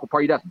what a political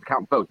party does, is to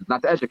count votes. It's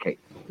not to educate.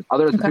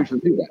 Other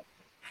institutions do that.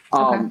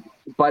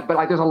 But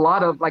like there's a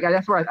lot of, like,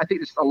 that's where I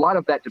think there's a lot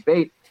of that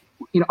debate.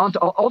 You know,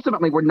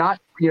 ultimately we're not,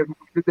 you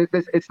know,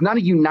 it's not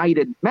a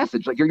united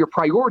message. Like your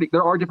priority,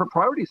 there are different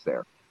priorities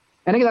there.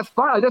 And again, that's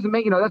fine. It doesn't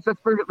make, you know, that's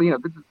perfectly, you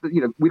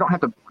know, we don't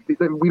have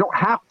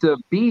to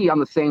be on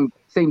the same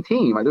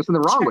team. Like, there's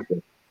something wrong with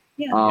it.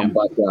 Yeah.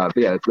 But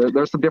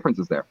there's some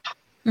differences there.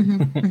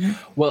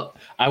 Well,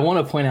 I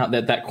want to point out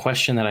that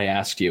question that I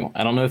asked you,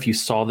 I don't know if you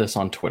saw this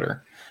on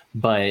Twitter,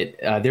 but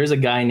there's a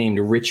guy named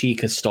Richie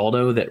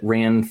Castaldo that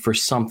ran for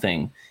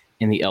something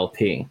in the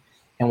LP.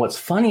 And what's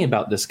funny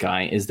about this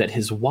guy is that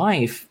his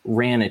wife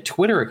ran a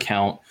Twitter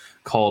account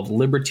called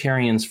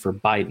Libertarians for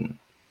Biden.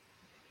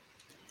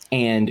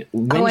 And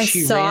when I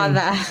saw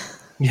that.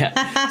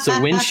 Yeah.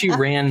 So when she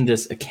ran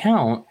this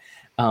account,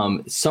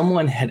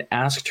 someone had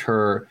asked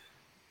her,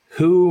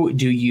 who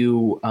do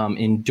you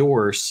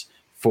endorse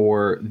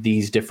for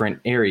these different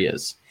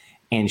areas?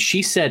 And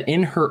she said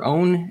in her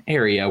own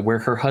area where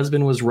her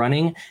husband was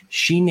running,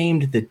 she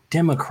named the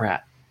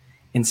Democrat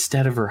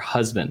instead of her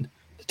husband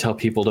to tell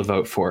people to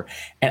vote for.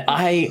 And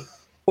I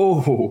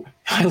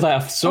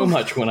laughed so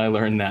much when I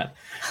learned that.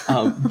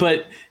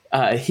 But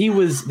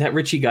that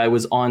Richie guy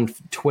was on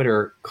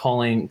Twitter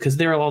calling, because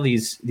there are all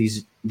these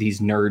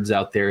nerds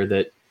out there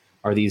that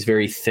are these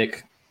very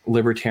thick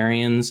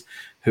libertarians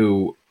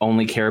who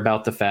only care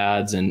about the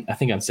fads. And I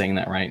think I'm saying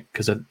that right,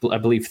 because I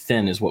believe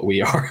thin is what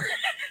we are.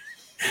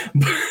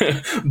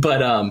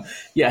 But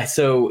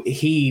so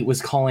he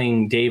was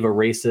calling Dave a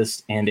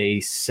racist and a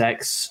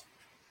sex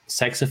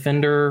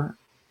offender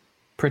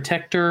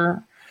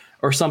protector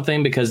or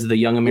something because of the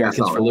Young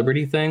Americans for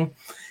Liberty thing.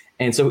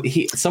 And so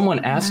someone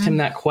asked him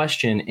that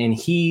question, and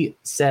he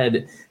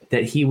said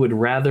that he would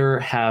rather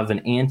have an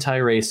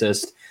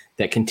anti-racist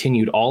that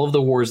continued all of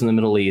the wars in the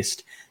Middle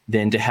East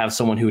than to have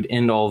someone who would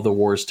end all of the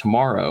wars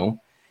tomorrow,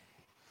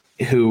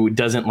 who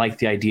doesn't like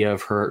the idea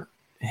of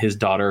his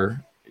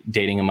daughter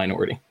dating a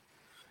minority.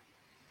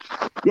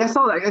 Yeah, I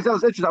saw that. That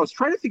was interesting. I was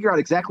trying to figure out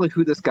exactly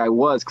who this guy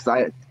was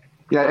because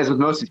as with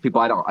most of these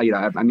people,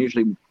 I'm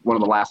usually one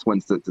of the last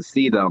ones to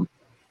see them.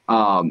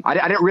 I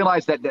didn't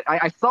realize that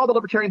I saw the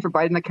Libertarians for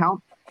Biden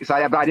account, but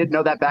I didn't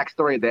know that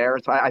backstory there.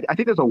 So I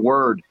think there's a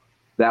word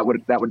that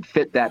would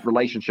fit that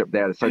relationship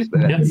there. That starts,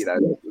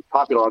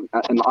 popular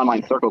in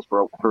online circles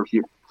for a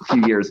few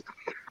years.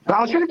 But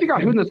I was trying to figure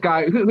out who in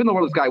the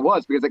world this guy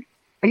was, because like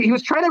he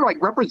was trying to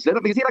like represent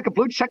him because he had like a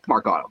blue check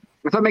mark on him.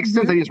 So it makes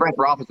sense that he's ran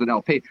for office in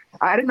LP.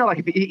 I didn't know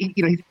like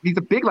he's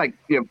a big like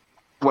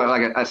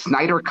like a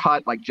Snyder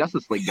cut like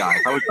Justice League guy.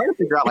 So I was trying to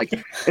figure out like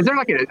is there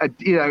like a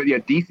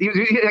DC?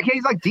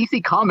 He's like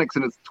DC Comics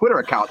in his Twitter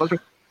account. So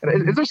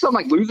is there some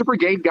like loser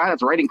brigade guy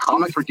that's writing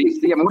comics for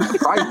DC? I mean, what's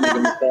surprising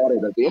in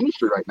the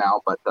industry right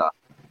now? But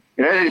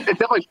it's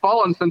definitely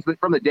fallen from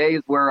the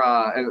days where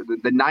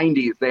the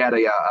 90s they had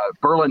a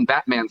Berlin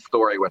Batman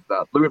story with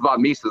Louis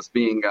von Mises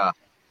being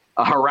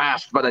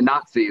harassed by the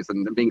Nazis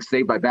and being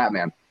saved by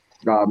Batman.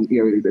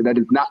 That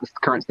is not the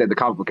current state of the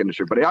comic book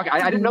industry. But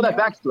I didn't know that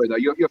backstory though.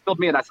 You filled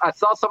me in. I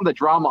saw some of the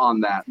drama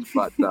on that,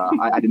 but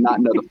I did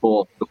not know the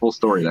full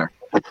story there.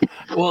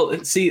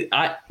 Well, see,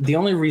 the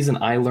only reason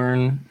I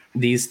learn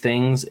these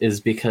things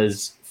is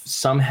because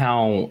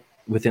somehow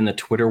within the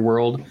Twitter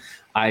world,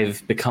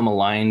 I've become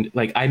aligned.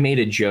 Like I made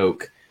a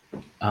joke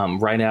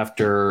right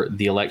after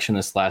the election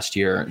this last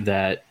year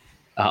that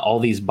all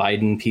these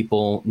Biden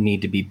people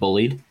need to be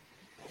bullied.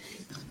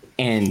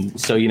 And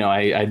so,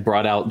 I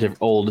brought out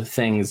old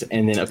things,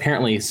 and then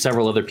apparently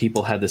several other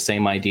people had the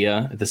same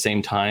idea at the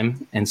same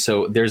time. And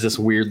so there's this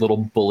weird little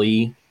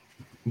bully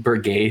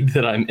brigade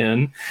that I'm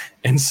in.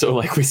 And so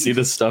like we see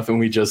this stuff and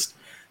we just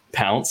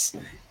pounce.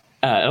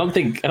 I don't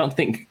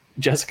think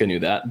Jessica knew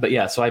that, but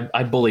yeah, so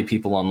I bully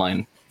people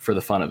online for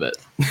the fun of it.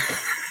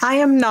 I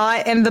am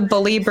not in the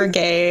bully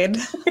brigade.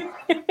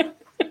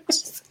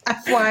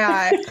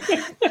 FYI.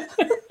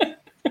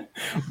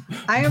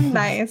 I am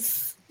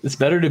nice. It's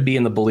better to be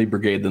in the bully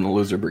brigade than the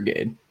loser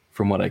brigade,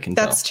 from what I can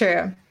tell. That's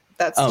true.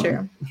 That's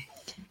true.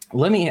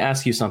 Let me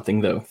ask you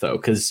something, though,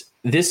 because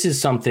this is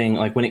something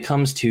like when it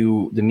comes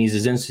to the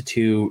Mises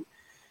Institute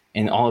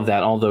and all of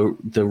that, although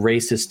the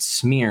racist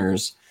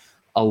smears,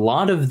 a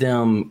lot of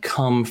them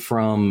come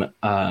from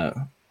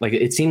like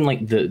it seemed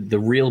like the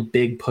real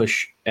big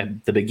push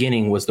at the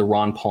beginning was the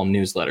Ron Paul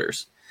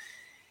newsletters.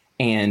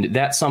 And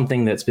that's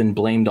something that's been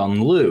blamed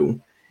on Lou.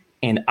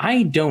 And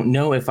I don't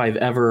know if I've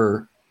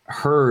ever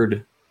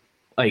heard,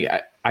 like,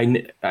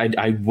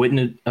 I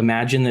wouldn't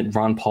imagine that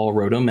Ron Paul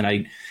wrote them.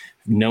 And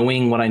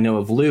knowing what I know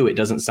of Lou, it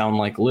doesn't sound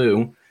like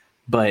Lou,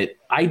 but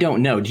I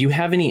don't know. Do you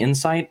have any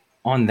insight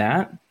on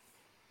that?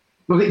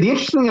 Well, the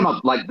interesting thing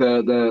about like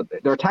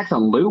their attacks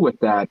on Lou with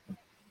that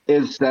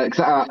is that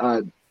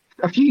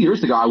a few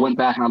years ago, I went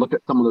back and I looked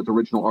at some of those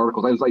original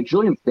articles. I was like,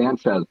 Julian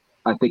Sanchez,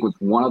 I think, was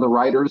one of the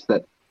writers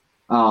that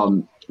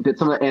did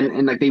some of that.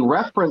 And like they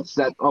referenced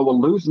that,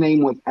 Lou's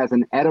name was as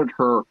an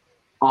editor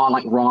on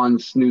like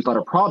Ron's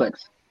newsletter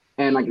products.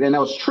 And like, and that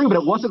was true, but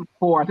it wasn't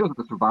for, I think it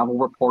was the Survival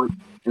Report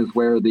is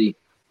where the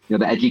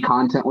edgy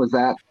content was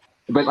at.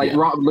 But like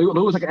Lou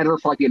was like an editor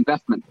for like the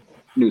investment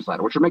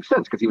newsletter, which would make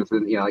sense because he was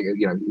in,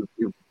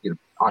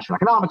 Austrian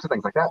economics and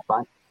things like that.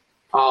 Fine.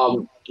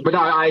 But no,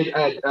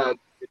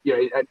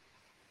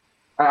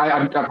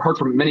 I've heard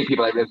from many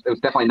people that it was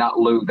definitely not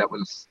Lou that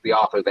was the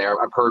author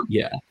there. I've heard,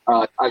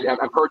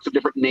 I've heard some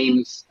different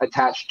names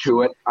attached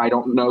to it. I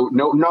don't know.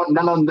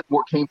 None of them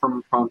came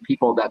from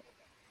people that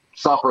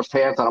saw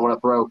firsthand. So I don't want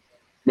to throw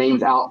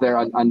names out there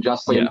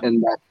unjustly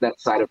in that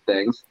side of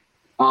things.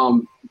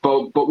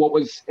 But what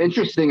was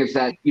interesting is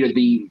that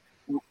the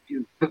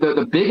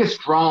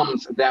biggest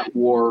drums that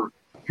were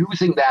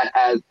using that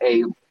as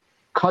a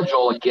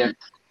cudgel against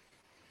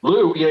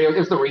Lou, it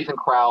was the Reason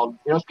crowd.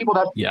 It's people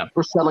that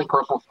were selling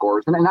personal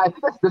scores, and I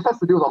think this has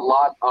to do with a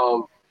lot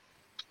of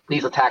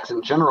these attacks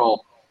in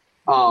general.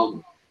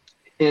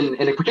 In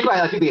particular,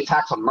 I think the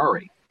attacks on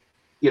Murray,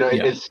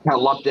 is kind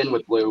of lumped in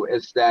with Lou.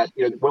 Is that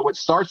what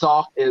starts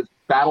off is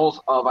battles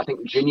of, I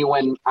think,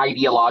 genuine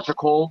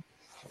ideological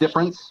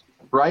difference,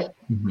 right?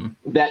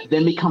 Mm-hmm. That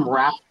then become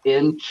wrapped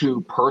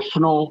into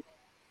personal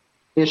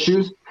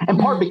issues, and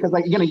part because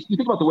you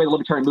think about the way the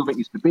libertarian movement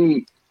used to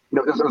be.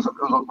 It was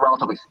a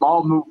relatively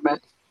small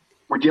movement.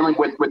 We're dealing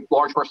with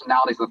large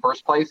personalities in the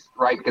first place,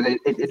 right? Because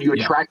if you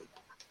attract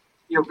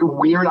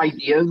weird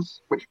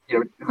ideas, which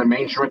in the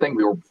mainstream thing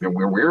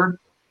we're weird.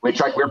 We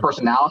attract weird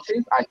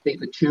personalities. I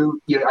think the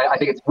two, I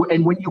think it's,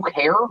 and when you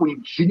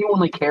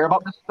genuinely care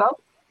about this stuff,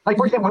 like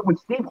for example, when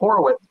Steve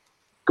Horowitz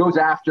goes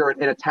after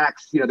and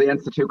attacks, the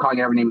Institute, calling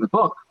every name in the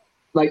book,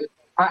 like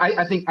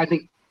I think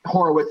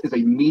Horowitz is a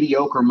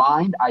mediocre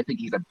mind. I think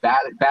he's a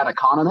bad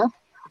economist.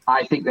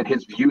 I think that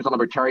his views on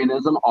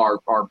libertarianism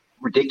are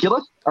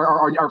ridiculous,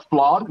 are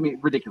flawed. I mean,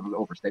 ridiculous is an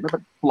overstatement,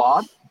 but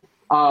flawed.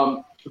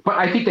 But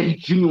I think that he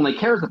genuinely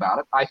cares about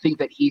it. I think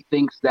that he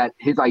thinks that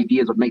his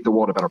ideas would make the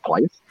world a better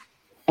place.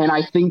 And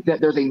I think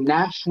that there's a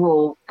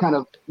natural kind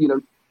of,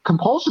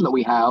 compulsion that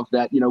we have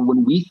that,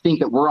 when we think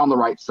that we're on the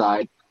right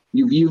side,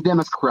 you view them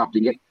as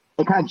corrupting it.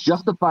 It kind of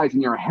justifies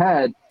in your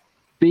head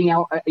being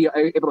able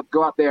to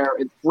go out there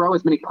and throw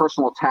as many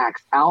personal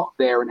attacks out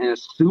there and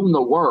assume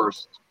the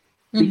worst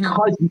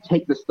because you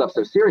take this stuff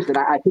so seriously. And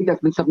I think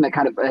that's been something that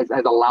kind of has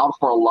allowed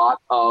for a lot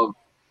of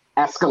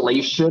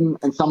escalation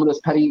and some of this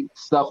petty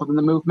stuff within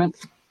the movement.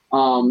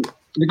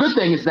 The good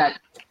thing is that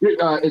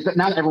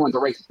not everyone's a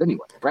racist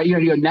anyway, right?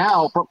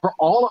 Now for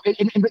all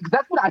and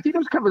that's what I think. It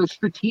was kind of a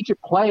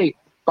strategic play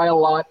by a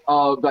lot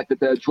of like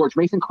the George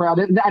Mason crowd.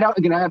 And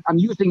I'm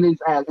using these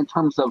as in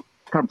terms of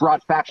kind of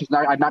broad factions.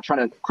 I'm not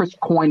trying to Chris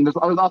coin. There's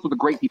also the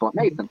great people at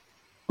Mason,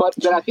 but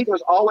I think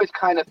there's always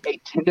kind of a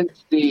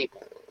tendency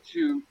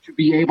to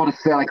be able to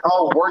say like,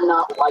 oh, we're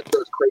not like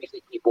those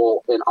crazy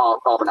people in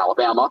Auburn,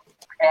 Alabama,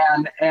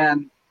 and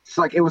it's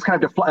like it was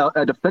kind of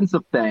a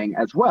defensive thing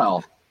as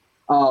well.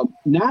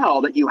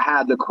 Now that you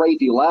have the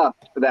crazy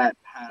left that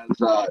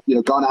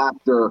has gone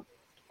after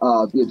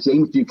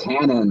James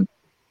Buchanan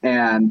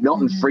and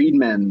Milton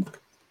Friedman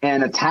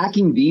and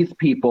attacking these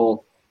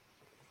people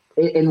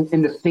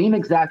in the same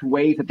exact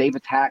ways that they've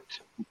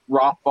attacked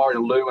Rothbard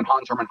and Lou and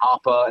Hans Hermann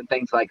Hoppe and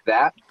things like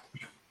that,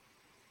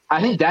 I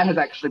think that has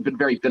actually been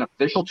very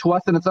beneficial to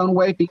us in its own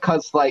way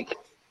because, like,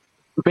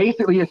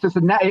 basically it's just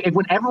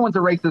when everyone's a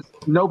racist,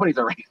 nobody's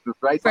a racist,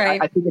 right? So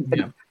right. I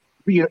think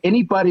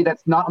anybody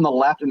that's not on the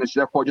left and is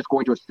therefore just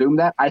going to assume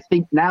that. I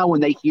think now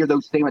when they hear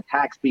those same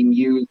attacks being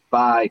used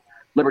by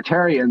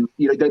libertarians,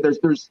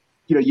 there's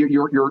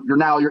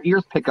your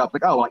ears pick up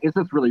like, oh, is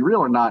this really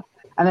real or not?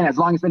 And then as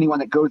long as anyone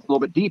that goes a little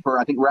bit deeper,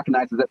 I think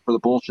recognizes it for the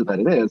bullshit that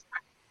it is.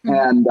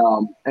 And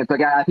so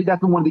again, I think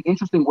that's been one of the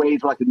interesting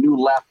ways where like the new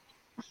left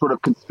sort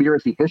of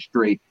conspiracy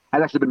history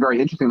has actually been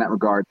very interesting in that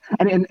regard.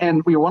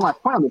 And one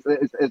last point on this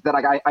is that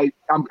like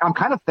I'm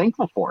kind of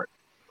thankful for it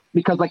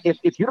because like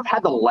if you'd have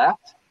had the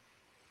left,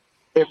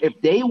 if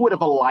they would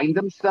have aligned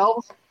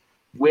themselves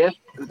with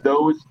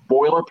those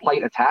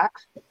boilerplate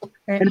attacks,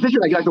 and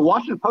especially like the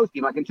Washington Post,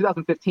 like in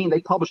 2015,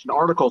 they published an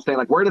article saying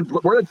like, where did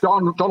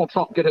Donald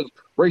Trump get his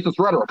racist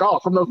rhetoric? Oh,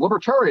 from those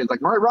libertarians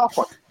like Murray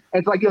Rothbard.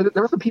 And it's like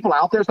there were some people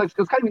out there, so it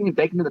was kind of being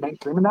baked into the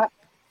mainstream in that.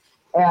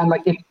 And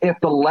like if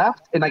the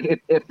left and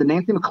like if the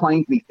Nancy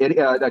McClain,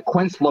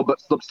 Quinn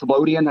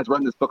Slobodian has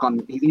written this book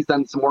on, he's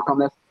done some work on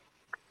this.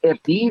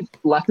 If these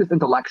leftist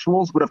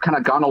intellectuals would have kind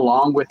of gone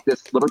along with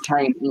this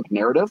libertarian Inc.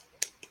 narrative,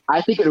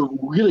 I think it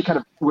really kind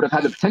of would have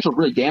had the potential of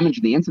really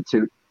damaging the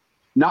Institute,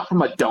 not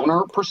from a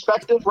donor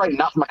perspective, right?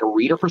 Not from like a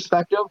reader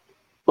perspective,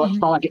 but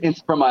from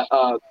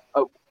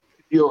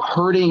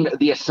hurting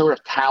the sort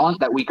of talent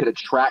that we could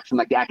attract from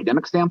like the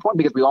academic standpoint,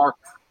 because we are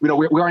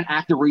an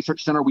active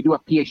research center. We do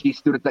have PhD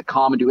students that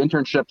come and do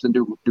internships and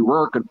do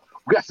work, and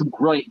we got some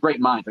great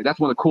minds. Like that's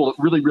one of the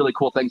really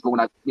cool things. But when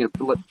I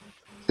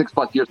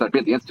 6+ years that I've been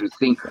at the Institute,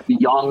 seeing the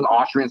young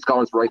Austrian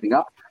scholars rising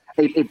up,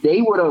 if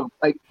they would have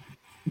like.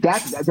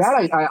 That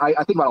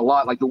I think about a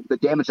lot, like the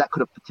damage that could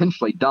have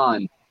potentially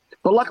done.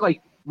 But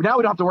luckily, now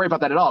we don't have to worry about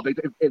that at all.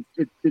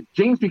 It's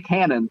James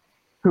Buchanan,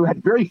 who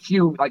had very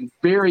few,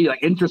 very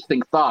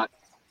interesting thoughts.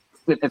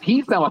 If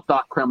he's now a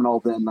thought criminal,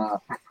 then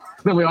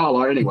we all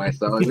are anyway.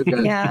 So we've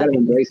got to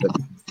embrace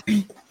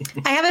it.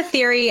 I have a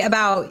theory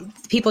about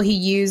people who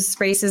use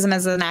racism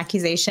as an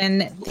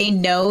accusation. They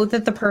know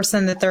that the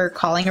person that they're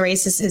calling a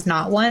racist is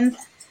not one.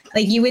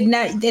 Like you would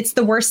know, it's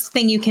the worst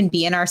thing you can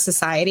be in our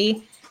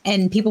society.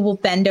 And people will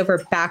bend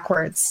over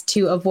backwards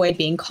to avoid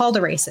being called a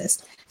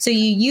racist. So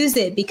you use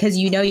it because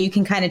you know you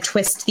can kind of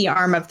twist the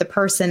arm of the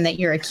person that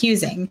you're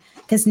accusing,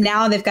 because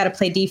now they've got to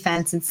play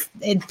defense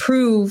and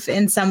prove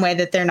in some way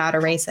that they're not a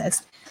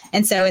racist.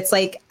 And so it's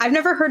like, I've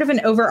never heard of an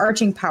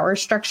overarching power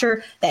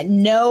structure that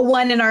no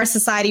one in our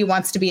society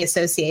wants to be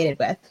associated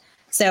with.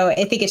 So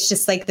I think it's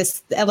just like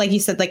this, like you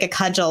said, like a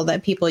cudgel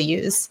that people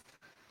use.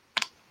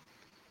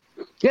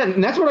 Yeah,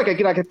 and that's where I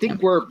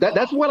think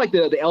that's why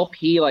the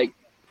LP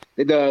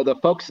the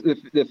folks,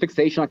 the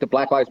fixation like the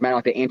Black Lives Matter,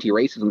 like the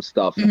anti-racism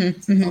stuff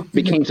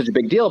became such a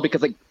big deal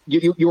because like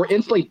you were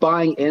instantly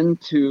buying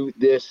into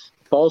this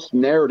false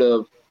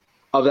narrative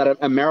of that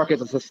America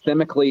is a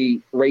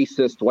systemically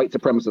racist, white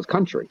supremacist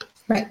country.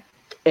 Right.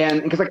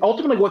 And because like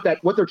ultimately what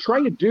they're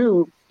trying to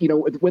do,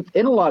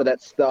 within a lot of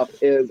that stuff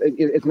is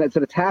it's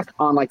an attack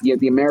on like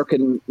the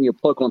American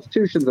political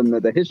institutions and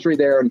the history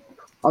there and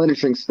all that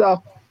interesting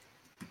stuff.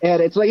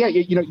 And it's like,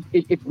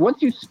 if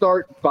once you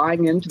start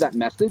buying into that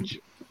message,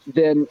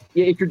 then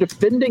if you're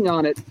defending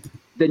on it,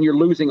 then you're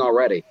losing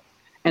already.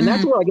 And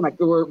that's where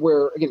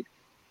again,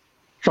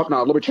 Trump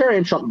not a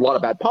libertarian, Trump a lot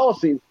of bad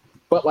policies,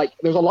 but like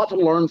there's a lot to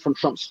learn from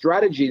Trump's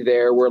strategy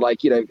there, where like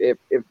if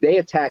they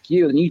attack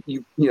you, then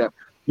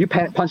you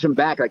punch them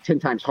back like 10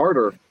 times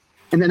harder,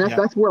 and then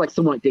that's where like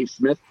someone like Dave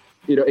Smith,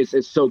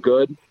 is so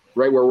good,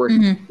 right? Where we're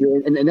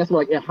and that's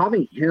where like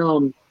having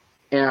him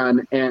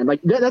and like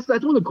that's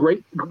one of the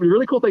great,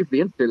 really cool things of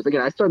the Institute is,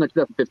 again, I started in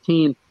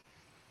 2015.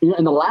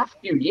 In the last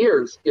few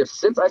years,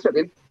 since I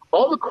started,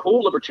 all the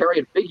cool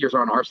libertarian figures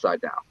are on our side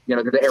now. You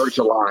know, the Eric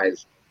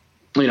July's,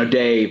 you know,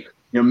 Dave,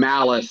 you know,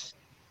 Malice.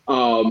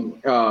 You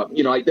know,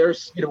 like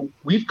there's, you know,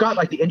 we've got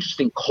like the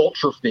interesting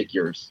culture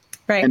figures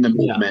in the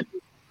movement.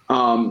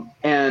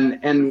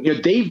 And you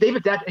know, they've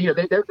adapted. You know,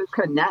 they've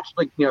kind of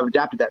naturally, you know,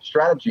 adapted that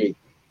strategy.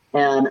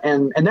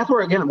 And that's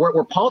where, again,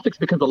 where politics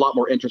becomes a lot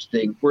more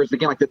interesting. Whereas,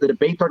 again, like the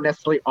debates aren't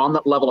necessarily on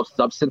that level of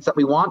substance that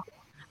we want.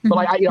 But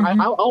like,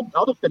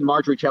 I'll defend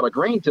Marjorie Taylor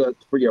Greene for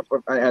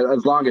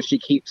as long as she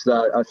keeps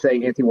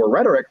saying anti-war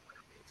rhetoric,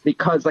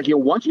 because like, you know,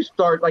 once you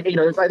start, like, you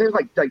know, there's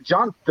like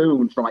John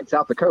Thune from like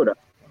South Dakota.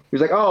 He's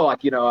like, oh,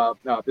 like, you know,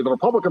 the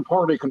Republican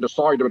Party can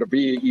decide to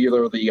be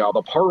either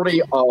the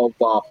party of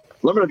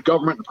limited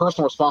government and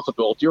personal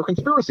responsibility or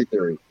conspiracy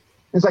theory. And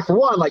it's like, for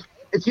one, like,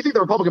 if you think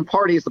the Republican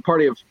Party is the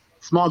party of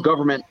small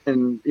government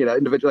and, you know,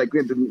 individual, like,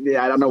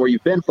 I don't know where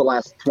you've been for the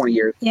last 20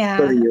 years,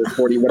 30 years,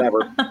 40,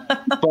 whatever.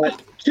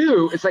 But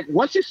two, it's like,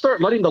 once you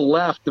start letting the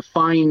left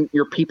define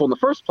your people in the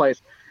first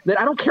place, then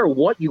I don't care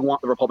what you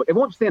want the Republic. It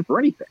won't stand for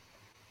anything.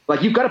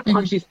 Like, you've got to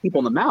punch these people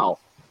in the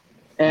mouth.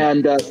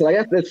 And so I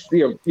guess that's,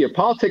 you know,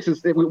 politics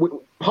is,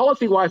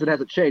 policy-wise, it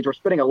hasn't changed. We're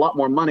spending a lot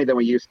more money than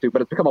we used to,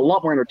 but it's become a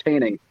lot more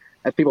entertaining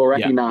as people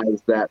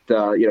recognize that,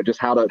 you know, just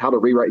how to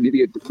rewrite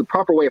the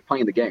proper way of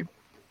playing the game.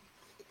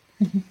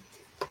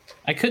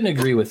 I couldn't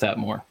agree with that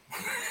more.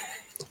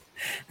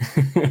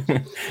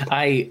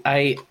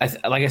 I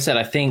like I said,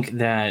 I think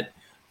that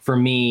for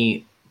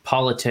me,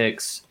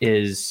 politics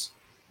is,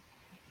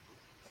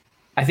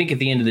 I think at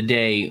the end of the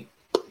day,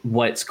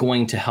 what's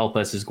going to help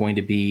us is going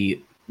to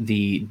be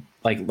the,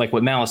 like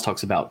what Malice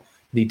talks about,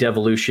 the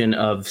devolution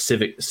of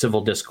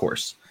civil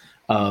discourse,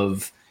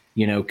 of,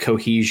 you know,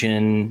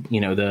 cohesion, you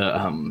know,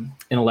 the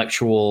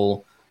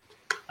intellectual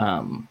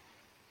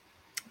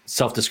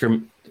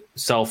self-segregation.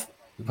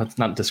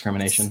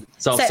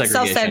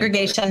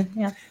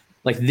 Yeah.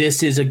 Like,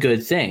 this is a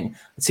good thing.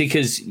 See,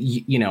 because,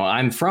 you know,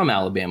 I'm from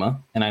Alabama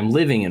and I'm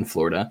living in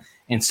Florida.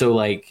 And so,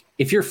 like,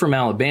 if you're from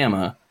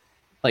Alabama,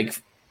 like,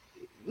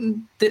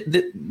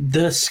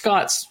 the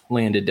Scots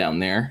landed down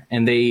there,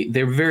 and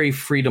they're very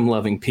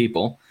freedom-loving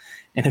people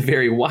and a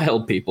very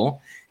wild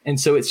people. And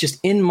so it's just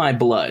in my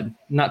blood,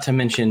 not to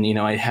mention, you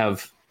know, I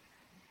have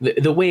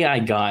the way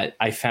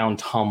I found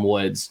Tom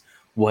Woods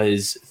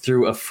was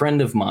through a friend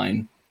of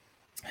mine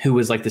who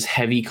was like this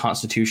heavy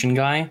Constitution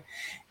guy.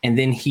 And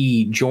then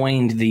he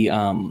joined the,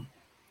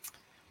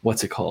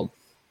 what's it called?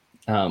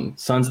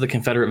 Sons of the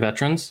Confederate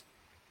Veterans.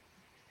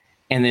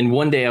 And then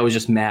one day I was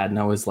just mad, and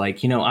I was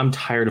like, you know, I'm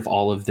tired of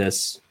all of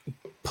this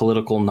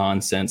political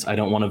nonsense. I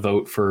don't want to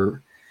vote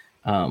for,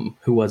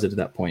 who was it at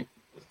that point?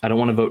 I don't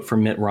want to vote for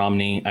Mitt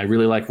Romney. I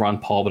really like Ron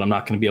Paul, but I'm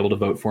not going to be able to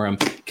vote for him.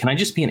 Can I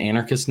just be an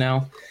anarchist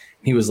now?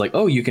 He was like,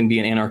 oh, you can be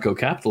an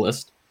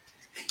anarcho-capitalist.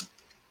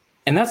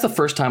 And that's the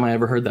first time I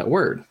ever heard that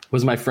word,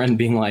 was my friend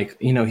being like,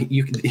 you know,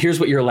 here's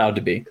what you're allowed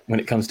to be when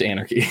it comes to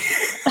anarchy.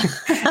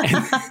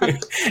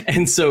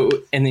 and so,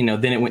 you know,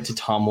 then it went to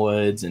Tom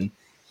Woods, and,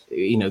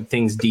 you know,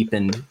 things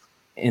deepened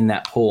in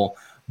that hole.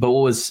 But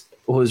what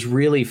was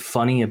really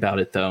funny about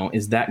it, though,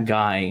 is that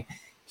guy,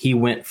 he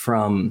went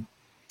from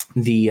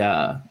the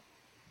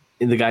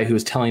guy who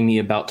was telling me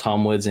about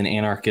Tom Woods and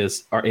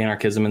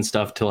anarchism and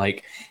stuff to,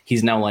 like,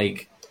 he's now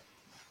like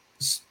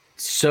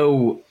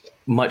so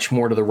much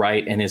more to the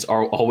right and is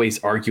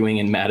always arguing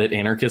and mad at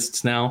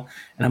anarchists now.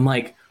 And I'm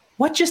like,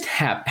 what just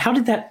happened? How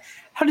did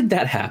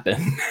that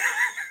happen?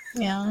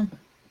 Yeah.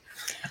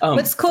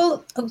 What's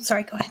cool? Oh,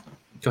 sorry. Go ahead.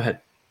 Go ahead.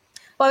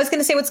 Well, I was going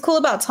to say, what's cool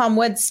about Tom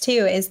Woods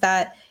too is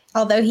that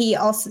although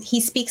he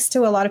speaks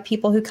to a lot of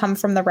people who come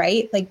from the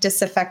right, like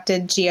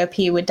disaffected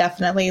GOP would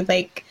definitely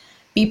like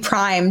be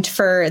primed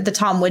for the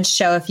Tom Woods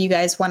show. If you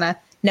guys want to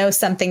know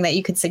something that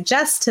you could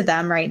suggest to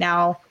them right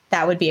now,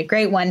 that would be a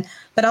great one.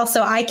 But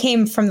also, I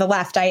came from the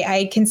left.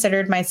 I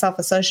considered myself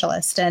a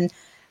socialist, and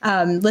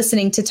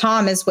listening to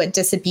Tom is what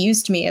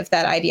disabused me of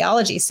that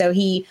ideology. So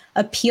he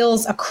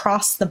appeals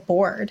across the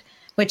board,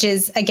 which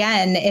is,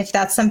 again, if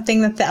that's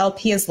something that the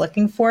LP is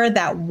looking for,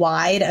 that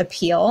wide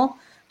appeal,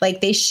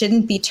 like, they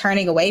shouldn't be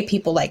turning away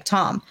people like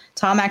Tom.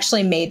 Tom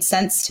actually made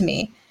sense to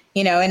me,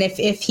 you know, and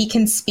if he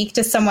can speak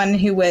to someone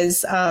who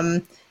was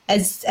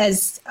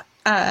as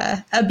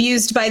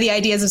abused by the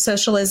ideas of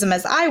socialism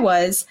as I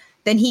was,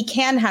 then he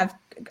can have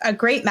a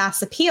great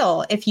mass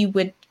appeal if you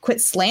would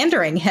quit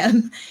slandering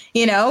him,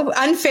 you know,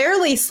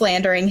 unfairly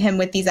slandering him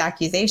with these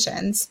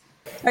accusations.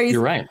 You're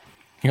right.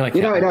 You're like,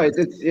 you know,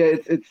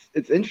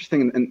 it's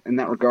interesting in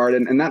that regard,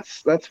 and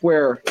that's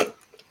where,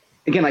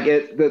 again, like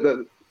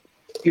the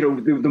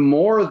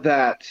more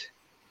that,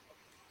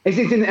 and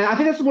I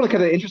think that's one of the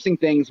kind of interesting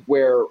things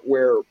where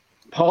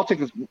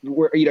politics is,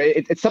 where, you know,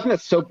 it's something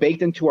that's so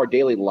baked into our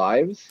daily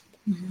lives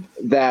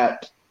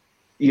that,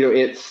 you know,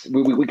 it's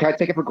we kind of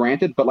take it for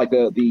granted, but like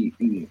the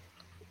you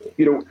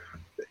know,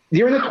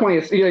 during the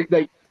 20th, you know,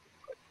 like,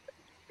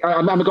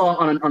 I'm gonna go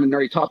on a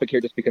nerdy topic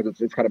here just because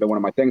it's kind of been one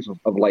of my things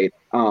of late.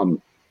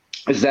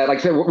 Is that, like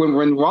I said,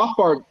 when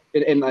Rothbard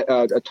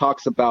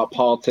talks about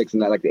politics in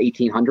that, like, the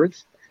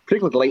 1800s,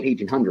 particularly the late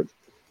 1800s,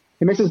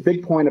 he makes this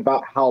big point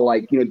about how,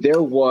 like,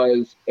 there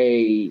was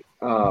a,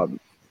 the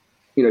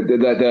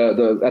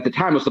at the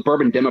time, the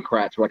suburban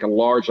Democrats were like a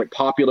large, like,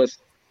 populist,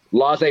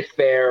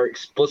 laissez-faire,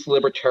 explicitly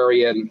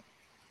libertarian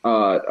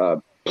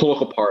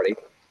political party.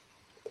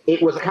 It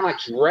was kind of like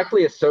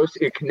directly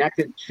associated,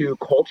 connected to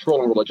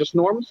cultural and religious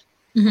norms.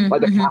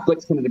 Like the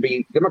Catholics tended to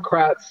be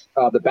Democrats,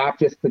 the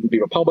Baptists tended to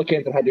be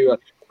Republicans, and had to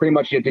pretty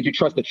much, did you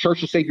trust the church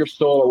to save your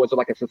soul, or was it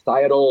like a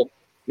societal,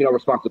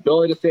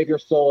 responsibility to save your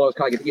soul? It was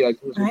kind of like,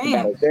 it was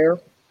battles there.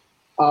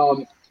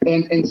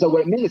 And so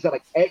what it means is that,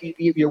 like,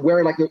 you're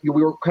wearing, like, we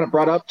were kind of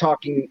brought up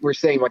talking, we're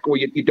saying, like, well,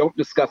 you don't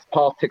discuss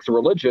politics or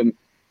religion.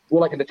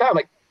 Well, like, at the time,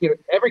 like,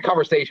 every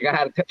conversation I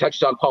had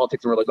touched on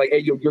politics and religion.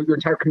 Like, your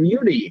entire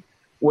community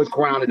was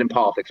grounded in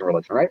politics and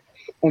religion, right?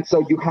 And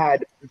so you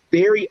had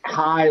very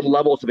high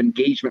levels of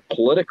engagement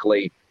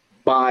politically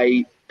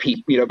by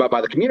people,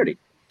 by the community.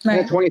 Right.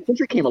 And the 20th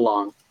century came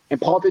along,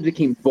 and politics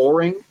became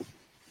boring,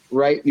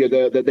 right?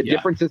 The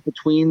differences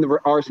between the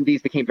R's and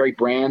D's became very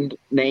brand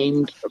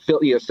named,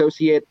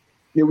 associate.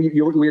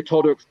 We were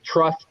told to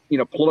trust,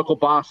 political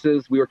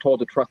bosses. We were told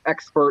to trust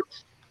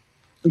experts.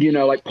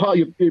 Like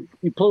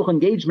political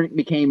engagement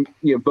became,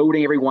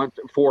 voting every once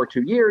for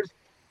 2 years.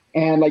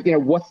 And, like,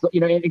 what's the,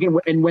 and again,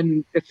 and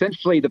when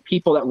essentially the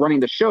people that running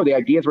the show, the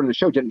ideas running the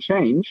show didn't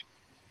change,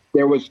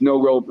 there was no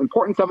real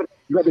importance of it.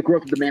 You had the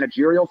growth of the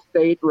managerial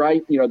state,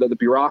 right? The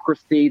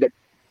bureaucracy, that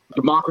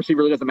democracy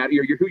really doesn't matter.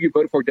 Who you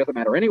voted for doesn't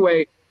matter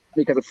anyway,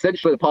 because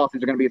essentially the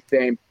policies are going to be the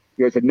same.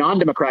 There's a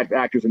non-democratic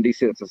actors in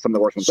D.C. that's some of the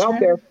worst ones out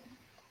there.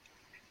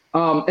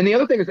 And the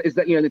other thing is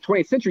that, in the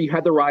 20th century, you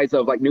had the rise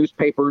of, like,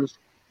 newspapers.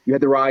 You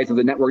had the rise of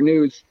the network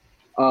news.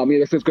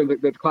 This is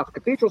the classic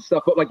cathedral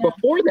stuff, but, like,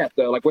 before that,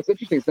 though, like, what's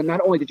interesting is that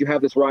not only did you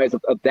have this rise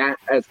of that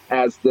as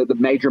the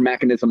major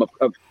mechanism of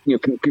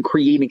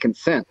creating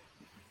consent,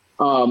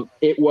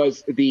 it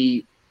was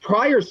the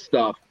prior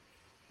stuff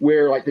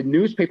where, like, the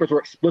newspapers were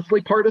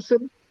explicitly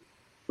partisan,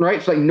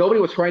 right? So, like, nobody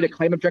was trying to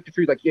claim objective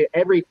truth. Like,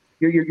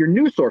 your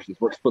news sources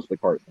were explicitly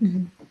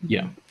partisan.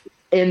 Yeah.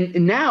 And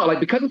now, like,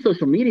 because of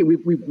social media,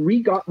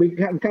 we've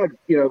kind of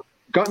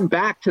gotten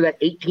back to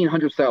that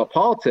 1800 style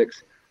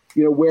politics.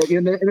 Where,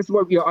 and this is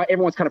where,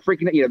 everyone's kind of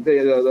freaking out,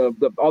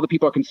 all the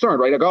people are concerned,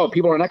 right? Like, oh,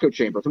 people are in echo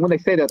chambers. And when they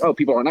say that, oh,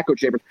 people are in echo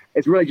chambers,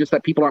 it's really just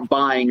that people aren't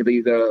buying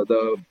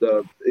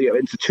the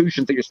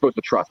institutions that you're supposed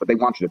to trust, but they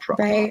want you to trust.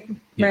 Right.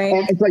 Right.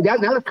 And it's like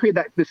that, now that's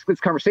created this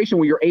conversation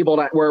where you're able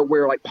to,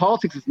 where like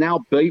politics is now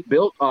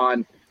built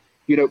on,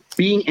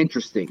 being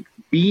interesting,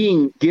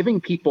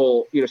 giving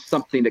people,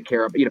 something to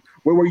care about,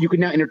 where you can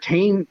now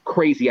entertain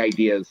crazy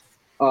ideas.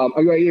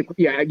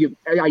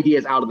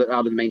 Ideas out of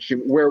the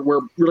mainstream, where we're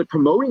really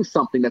promoting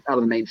something that's out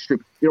of the mainstream.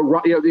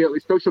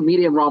 Social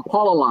media and Ron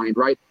Paul aligned,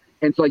 right?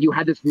 And so you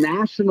had this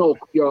national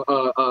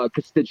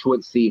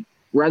constituency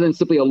rather than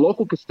simply a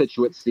local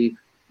constituency,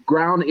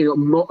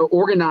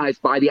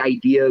 organized by the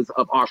ideas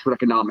of Austrian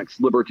economics,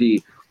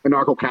 liberty,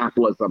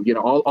 anarcho-capitalism.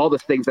 All the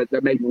things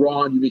that made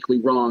Ron uniquely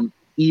wrong,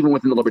 even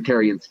within the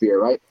libertarian sphere,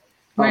 right?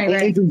 Right.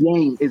 Andrew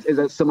Yang is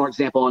a similar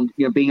example on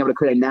being able to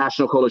create a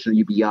national coalition of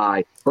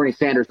UBI, Bernie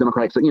Sanders,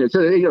 Democratic. So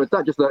it's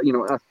not just a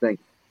us thing.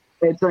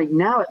 It's like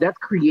now that's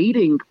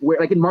creating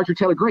where, like, in Marjorie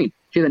Taylor Greene,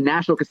 she's a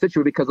national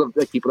constituent because of,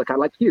 like, people that kind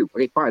of like you.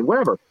 Okay, fine,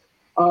 whatever.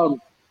 And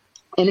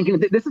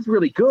again, this is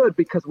really good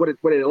because what it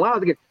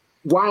allows, again,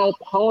 while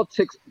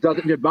politics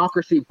doesn't,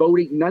 democracy,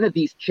 voting, none of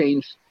these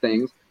change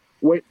things.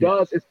 What it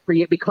does is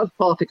create, because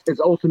politics is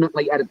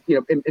ultimately at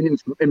in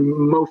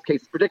most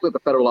cases, particularly at the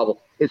federal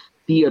level, is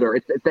theater.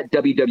 It's that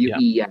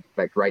WWE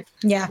aspect, right?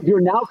 Yeah. You're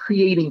now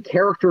creating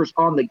characters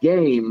on the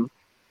game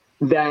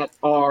that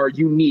are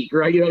unique,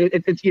 right?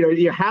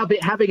 You're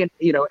having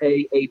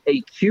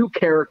a Q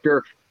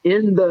character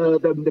in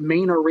the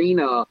main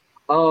arena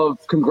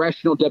of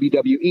congressional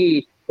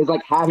WWE is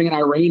like having an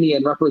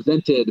Iranian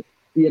represented,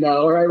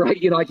 right?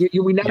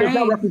 There's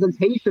no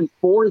representation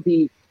for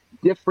the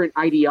different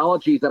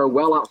ideologies that are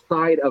well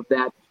outside of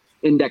that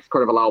index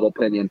card of allowable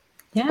opinion.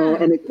 Yeah.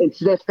 And it's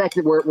the fact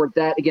that where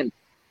that, again,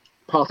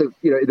 politics,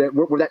 where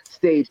that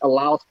stage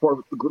allows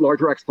for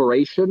larger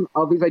exploration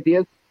of these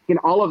ideas.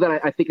 All of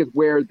that, I think, is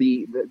where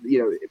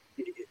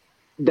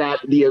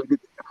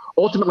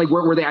ultimately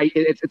where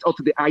it's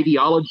ultimately the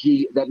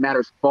ideology that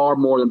matters far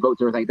more than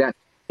votes and everything like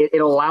that.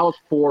 It allows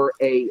for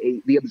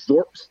the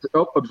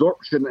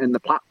absorption and the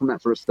platform,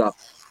 that sort of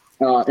stuff.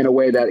 In a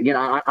way that, again,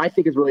 I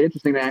think is really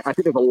interesting. I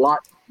think there's a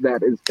lot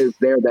that is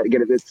there that,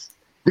 again, this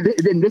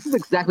is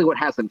exactly what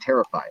has them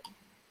terrified,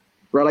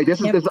 right? Like this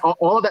is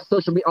all of that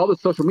social media, all the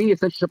social media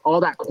censorship, all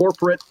that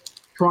corporate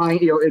trying,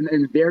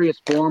 in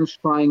various forms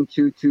trying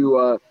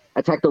to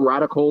attack the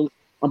radicals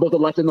on both the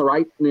left and the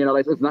right.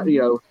 It's not,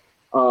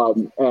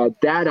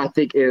 that I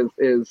think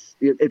it's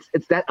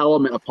that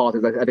element of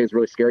politics I think is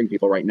really scaring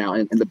people right now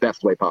in the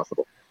best way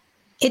possible.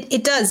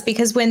 It does,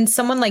 because when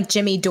someone like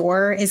Jimmy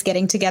Dore is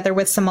getting together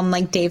with someone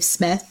like Dave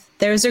Smith,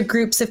 those are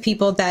groups of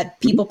people that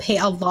people pay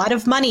a lot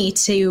of money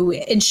to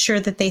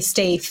ensure that they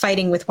stay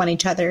fighting with one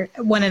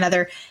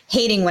another,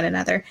 hating one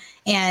another.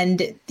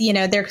 And,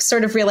 they're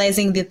sort of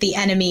realizing that the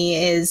enemy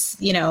is,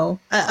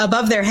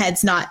 above their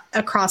heads, not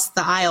across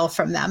the aisle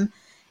from them.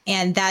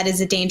 And that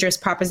is a dangerous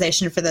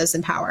proposition for those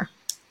in power.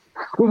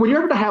 Well, when you're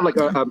able to have like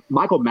a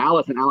Michael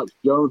Malice and Alex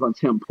Jones on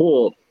Tim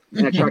Pool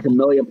and attract 1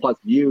 million plus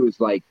views,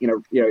 like,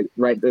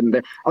 right then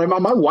there. I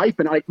mean, my wife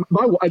and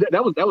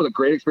that was a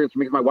great experience for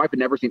me because my wife had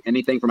never seen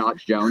anything from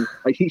Alex Jones.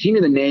 Like she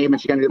knew the name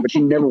and she kind of, but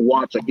she never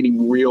watched like any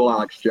real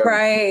Alex Jones.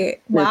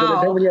 Right. Wow. So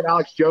then when you had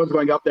Alex Jones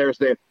going up there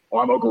saying, "Oh,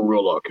 I'm a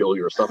gorilla, I'll kill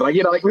you," or something.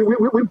 Like,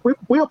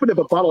 we opened up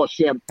a bottle of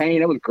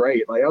champagne. It was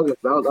great. Like that was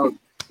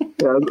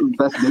the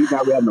best date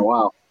night we had in a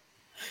while.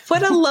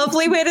 What a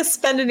lovely way to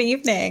spend an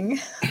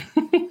evening.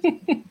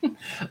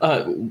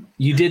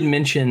 You did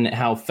mention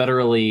how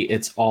federally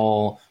it's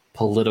all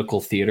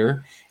political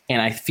theater.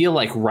 And I feel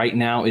like right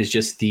now is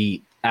just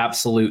the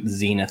absolute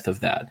zenith of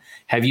that.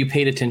 Have you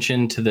paid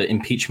attention to the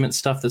impeachment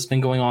stuff that's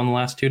been going on the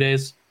last 2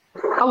 days?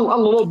 A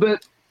little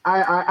bit.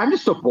 I'm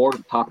just so bored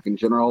with the topic in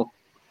general.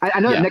 I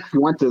know that Nick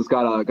Fuente's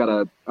got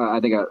a I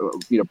think a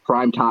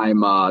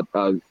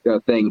primetime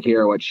thing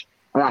here, which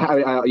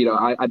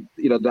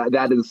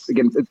that is,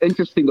 again, it's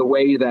interesting the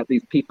way that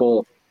these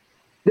people.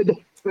 I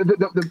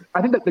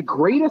think that the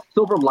greatest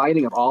silver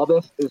lining of all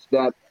this is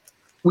that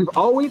we've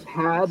always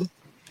had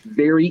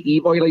very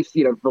evil, at least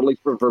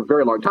for a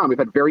very long time, we've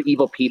had very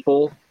evil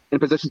people in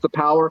positions of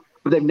power,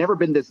 but they've never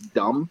been this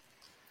dumb.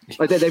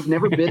 Like they've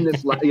never been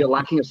this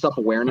lacking of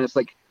self-awareness.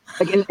 And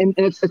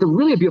it's a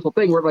really beautiful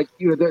thing where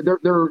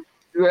they're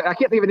I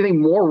can't think of anything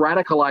more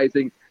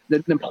radicalizing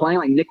than playing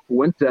like Nick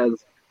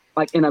Fuentes,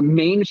 like in a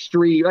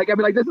mainstream,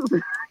 this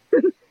is.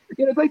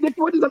 It's like Nick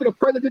Fuentes having a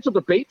presidential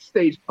debate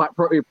stage pro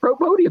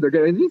podium. They're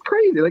getting, he's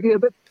crazy. Like, I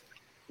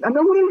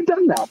no one ever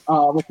done that.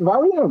 If I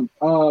were him,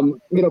 but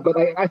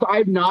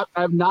I've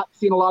not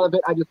seen a lot of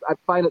it. I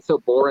find it so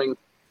boring.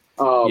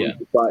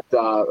 But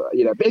because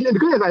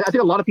I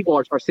think a lot of people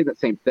are saying the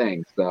same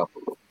thing. So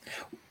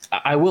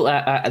I will.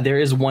 There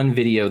is one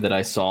video that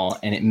I saw,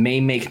 and it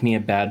may make me a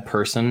bad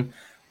person,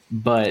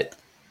 but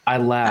I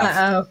laughed.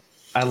 Uh-oh.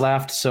 I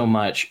laughed so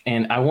much,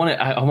 and I want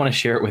to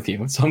share it with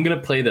you. So I'm going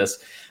to play this.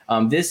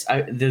 This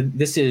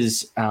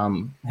is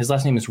his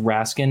last name is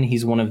Raskin.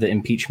 He's one of the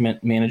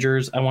impeachment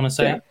managers, I want to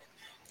say.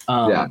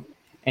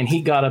 And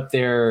he got up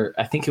there.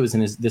 I think it was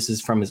this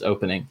is from his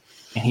opening,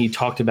 and he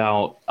talked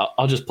about.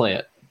 I'll just play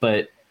it,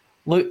 but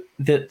look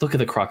at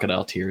the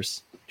crocodile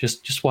tears.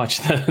 Just watch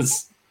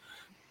this.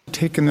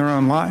 Taking their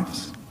own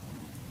lives.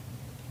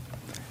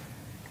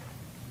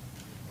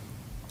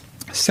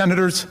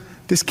 Senators,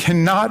 this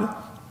cannot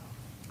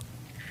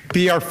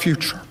be our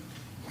future.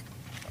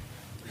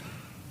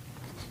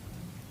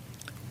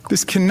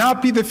 This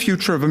cannot be the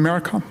future of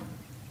America.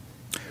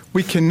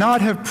 We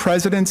cannot have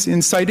presidents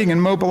inciting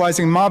and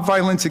mobilizing mob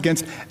violence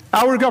against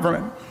our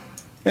government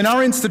and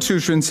our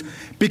institutions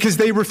because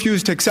they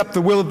refuse to accept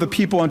the will of the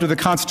people under the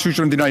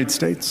Constitution of the United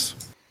States.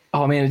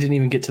 Oh man, I didn't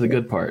even get to the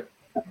good part.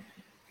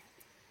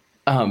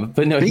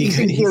 But no, he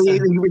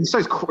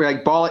starts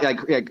like bawling,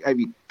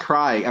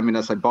 crying. I mean,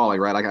 that's like bawling,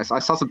 right? Like I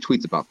saw some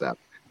tweets about that.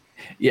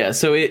 Yeah,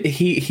 so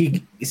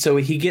he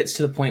gets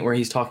to the point where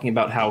he's talking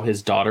about how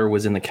his daughter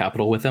was in the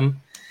Capitol with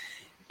him,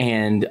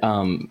 and they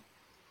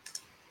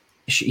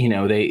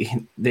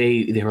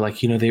were like,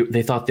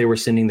 they thought they were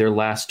sending their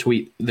last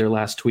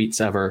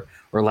tweets ever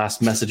or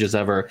last messages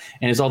ever,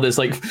 and it's all this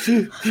like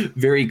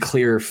very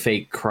clear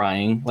fake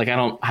crying. Like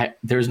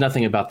there's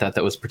nothing about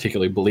that was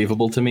particularly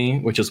believable to me,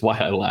 which is why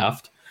I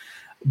laughed.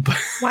 But,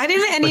 why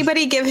didn't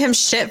anybody give him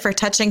shit for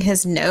touching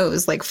his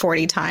nose like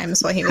 40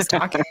 times while he was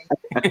talking?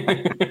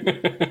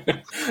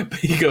 But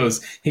he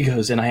goes,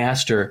 and I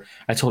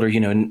told her,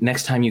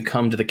 next time you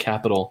come to the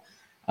Capitol,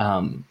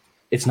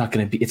 it's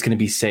going to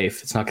be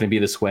safe. It's not going to be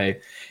this way.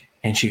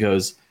 And she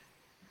goes,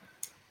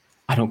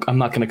 I'm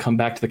not going to come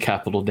back to the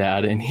Capitol,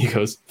 Dad. And he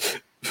goes,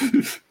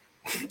 and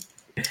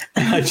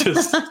I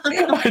just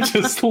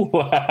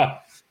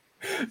laugh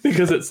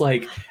because it's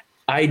like,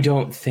 I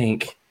don't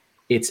think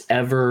it's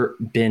ever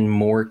been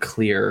more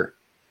clear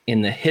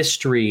in the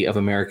history of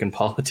American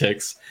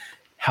politics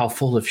how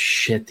full of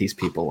shit these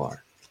people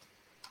are.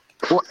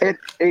 Well,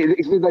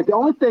 it's like the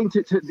only thing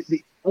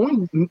the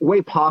only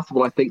way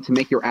possible, I think, to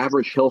make your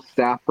average Hill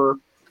staffer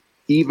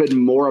even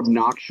more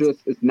obnoxious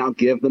is now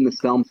give them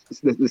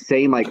the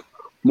same like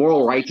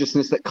moral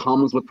righteousness that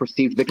comes with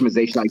perceived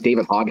victimization, like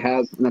David Hogg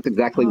has, and that's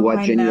exactly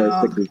what January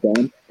 6th has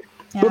done.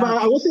 Yeah. But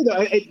I will say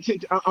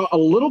that a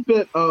little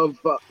bit of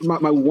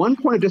my one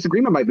point of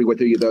disagreement might be with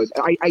you, though.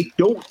 I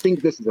don't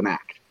think this is an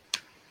act.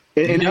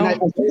 And I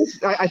think this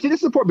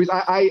is important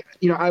because I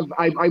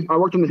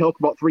worked on the Hill for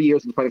about 3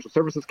 years in the Financial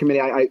Services Committee.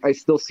 I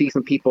still see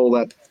some people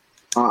that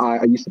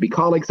I used to be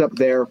colleagues up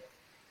there.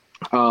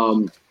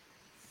 I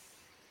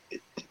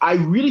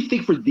really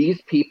think for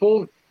these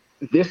people,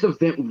 this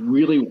event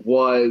really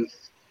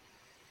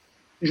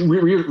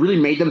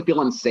made them feel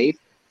unsafe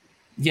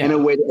in a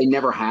way that they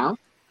never have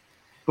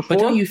before.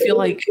 But don't you feel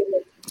like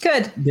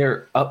Good.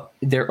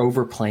 They're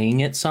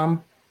overplaying it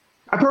some.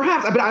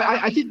 Perhaps, but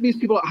I think these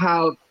people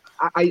have.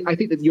 I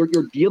think that you're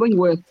dealing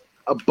with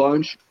a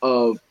bunch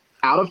of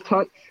out of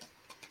touch,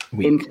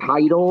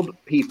 entitled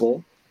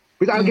people.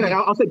 Because again,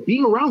 I'll say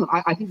being around them,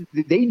 I think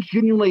they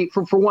genuinely,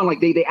 for one, like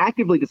they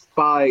actively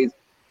despise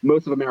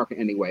most of America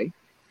anyway.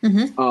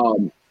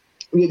 Mm-hmm.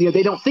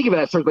 They don't think of it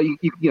as sort of,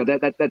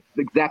 but that's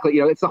exactly,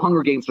 it's the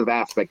Hunger Games sort of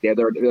aspect there.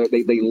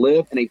 They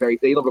live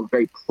a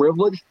very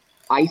privileged,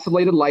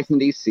 isolated life in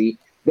DC.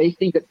 They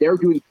think that they're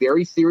doing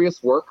very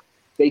serious work.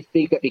 They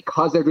think that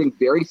because they're doing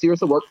very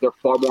serious work, they're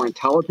far more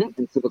intelligent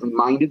and civically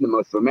minded than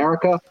most of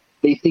America.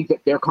 They think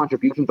that their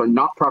contributions are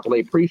not properly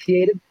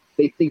appreciated.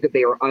 They think that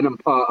they are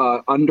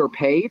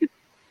underpaid.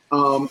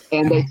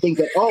 And they think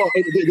that,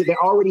 they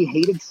already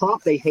hated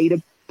Trump. They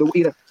hated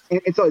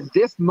and so at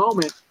this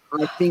moment,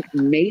 I think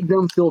made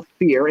them feel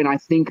fear. And I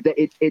think that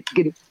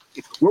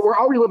we're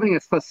already living in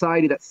a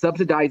society that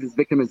subsidizes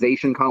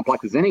victimization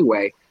complexes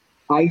anyway.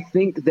 I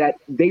think that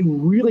they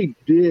really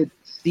did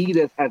see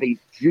this as a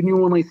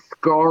genuinely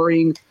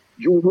scarring.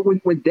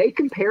 When they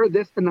compare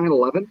this to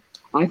 9/11,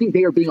 I think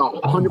they are being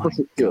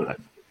 100% good.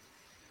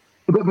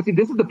 But see,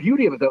 this is the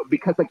beauty of it, though,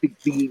 because like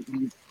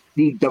the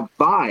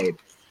divide,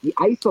 the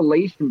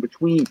isolation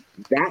between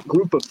that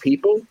group of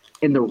people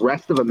and the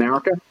rest of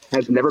America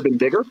has never been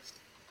bigger.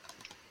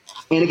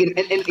 And again,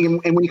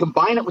 and when you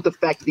combine it with the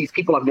fact that these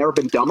people have never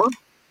been dumber,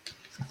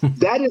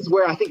 that is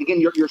where I think again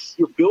you're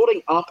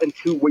building up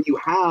into where you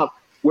have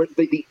where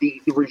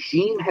the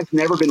regime has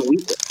never been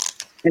weaker.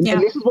 And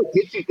this is what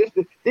gets you.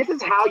 This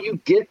is how you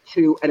get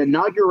to an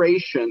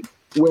inauguration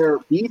where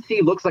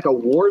DC looks like a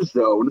war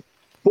zone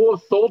full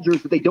of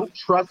soldiers that they don't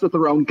trust with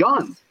their own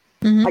guns.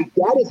 Mm-hmm. Like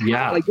that is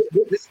how, like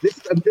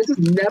this is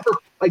never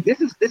like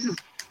this is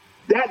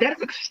that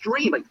is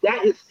extreme. Like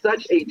that is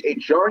such a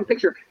jarring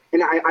picture.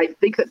 And I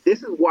think that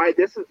this is why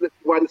this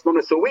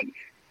moment is so weak.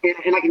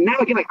 And I can now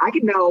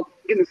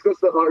this goes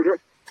to the larger,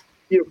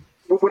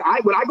 when I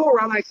go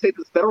around and I say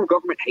the federal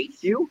government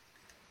hates you,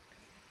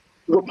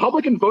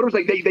 Republican voters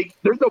like they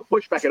there's no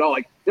pushback at all.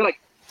 Like they're like,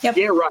 yep.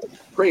 Yeah, right,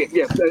 great,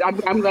 yes.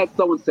 I'm glad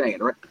someone's saying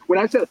it, right. When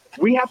I said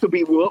we have to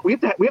be willing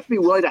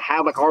to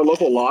have like our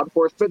local law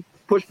enforcement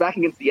push back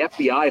against the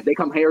FBI if they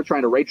come here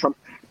trying to raid Trump,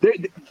 they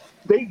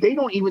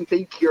don't even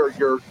think you're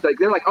like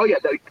they're like, oh yeah,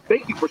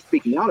 thank you for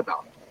speaking out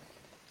about it.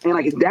 And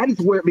like that is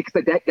where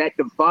because that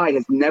divide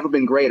has never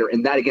been greater,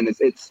 and that again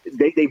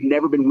they've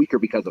never been weaker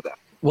because of that.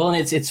 Well,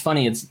 and it's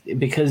funny, it's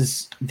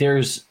because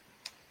there's,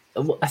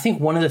 I think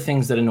one of the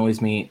things that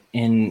annoys me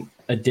in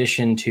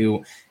addition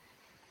to,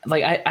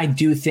 like I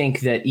do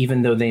think that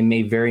even though they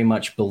may very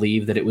much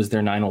believe that it was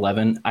their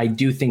 9/11, I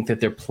do think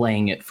that they're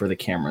playing it for the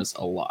cameras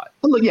a lot.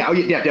 Well, yeah. I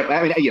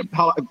mean,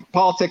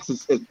 politics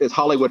is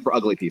Hollywood for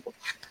ugly people.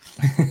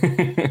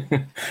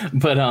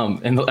 But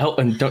and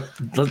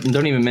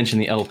don't even mention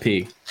the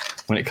LP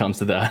when it comes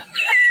to that.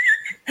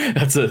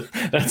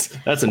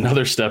 that's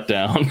another step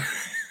down.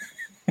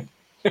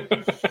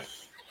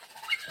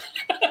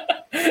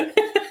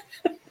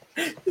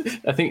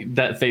 I think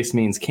that face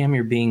means, Cam,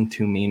 you're being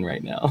too mean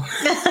right now.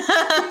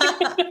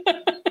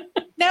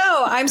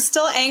 No, I'm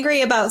still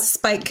angry about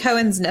Spike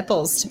Cohen's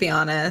nipples, to be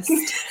honest.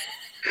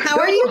 How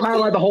are you?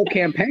 Highlight the whole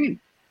campaign.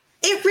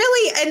 It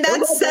really, and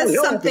that says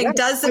something,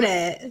 doesn't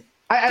it?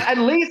 At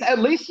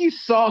least you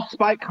saw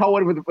Spike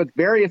Cohen with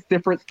various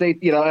different states.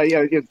 I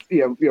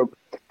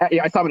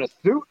saw him in a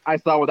suit. I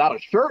saw him without a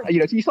shirt.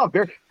 You saw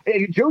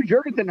Joe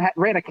Jurgensen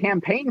ran a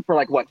campaign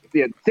for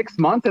 6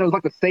 months, and it was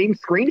like the same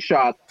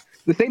screenshot,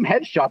 the same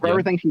headshot for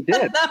everything she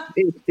did.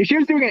 She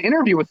was doing an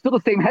interview with still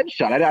the same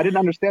headshot. I didn't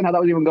understand how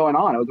that was even going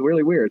on. It was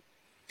really weird.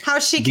 How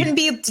she can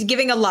be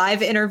giving a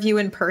live interview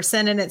in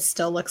person and it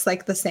still looks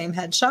like the same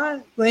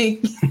headshot.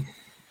 Like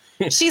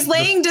she's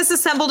laying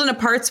disassembled in a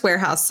parts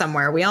warehouse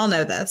somewhere. We all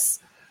know this.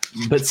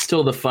 But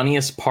still, the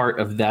funniest part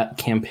of that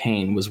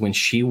campaign was when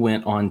she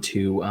went on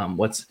to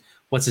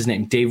what's his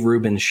name, Dave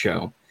Rubin's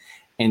show,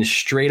 and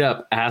straight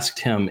up asked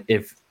him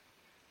if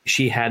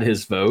she had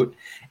his vote,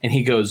 and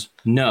he goes,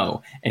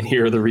 no, and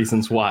here are the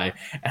reasons why.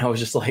 And I was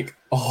just like,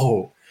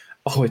 oh,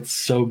 it's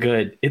so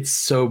good. It's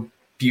so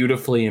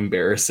beautifully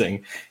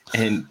embarrassing.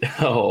 And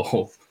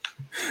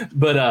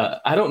but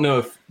I don't know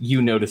if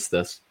you noticed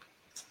this,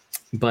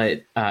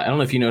 but I don't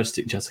know if you noticed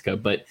it, Jessica,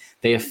 but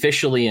they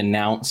officially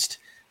announced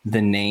the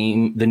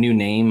new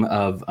name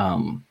of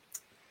Aunt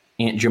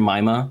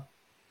Jemima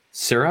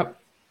syrup.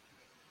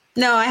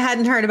 No, I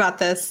hadn't heard about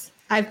this.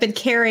 I've been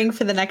caring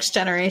for the next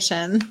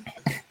generation.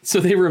 So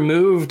they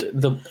removed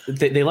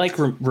they like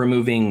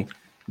removing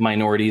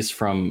minorities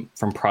from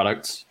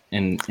products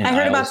in I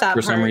heard about that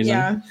for some reason.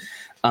 Yeah.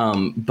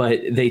 But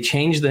they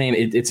changed the name.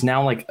 It's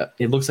now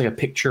it looks like a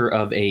picture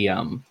of a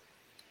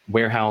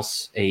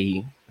warehouse,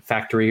 a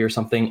factory or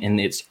something, and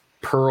it's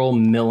Pearl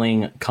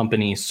Milling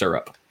Company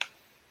syrup.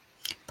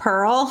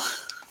 Pearl?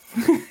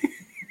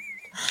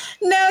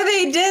 No,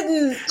 they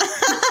didn't.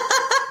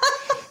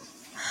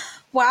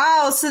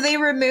 Wow, so they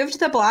removed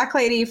the black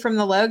lady from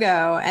the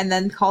logo and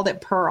then called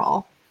it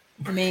Pearl.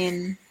 I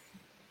mean,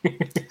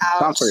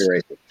 sounds pretty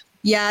racist.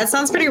 Yeah, it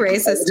sounds pretty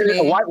racist to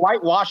me.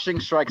 Whitewashing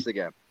strikes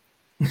again.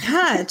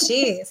 Ah,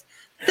 jeez.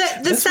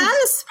 The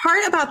saddest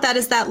part about that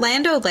is that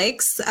Land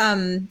O'Lakes,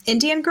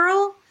 Indian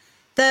girl,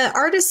 the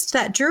artist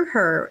that drew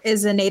her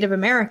is a Native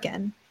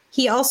American.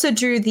 He also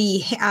drew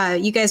the,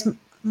 you guys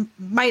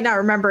might not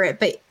remember it,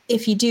 but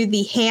if you do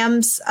the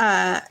Hamm's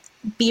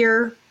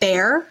beer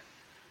bear,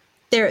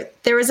 there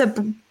was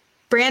a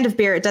brand of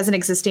beer, it doesn't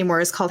exist anymore,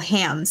 it's called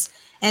Hamm's.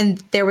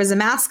 And there was a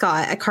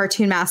mascot, a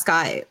cartoon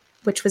mascot,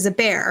 which was a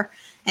bear.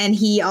 And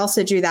he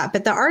also drew that.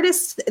 But the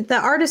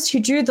artist who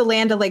drew the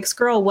Land O'Lakes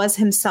girl was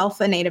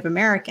himself a Native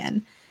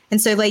American.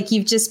 And so like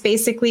you've just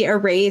basically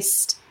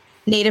erased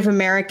Native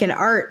American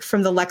art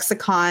from the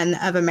lexicon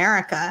of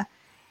America.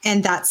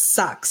 And that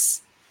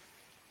sucks.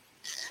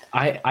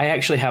 I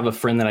actually have a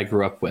friend that I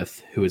grew up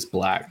with who is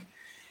Black.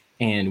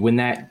 And when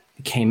that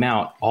came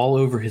out all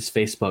over his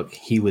Facebook,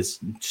 he was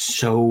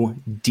so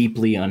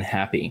deeply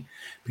unhappy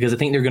because I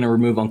think they're going to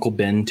remove Uncle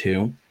Ben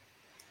too.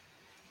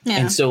 Yeah.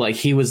 And so like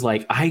he was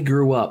like, I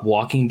grew up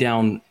walking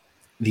down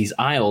these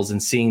aisles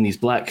and seeing these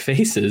Black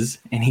faces.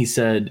 And he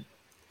said,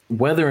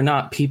 whether or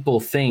not people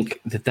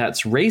think that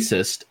that's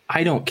racist,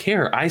 I don't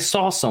care. I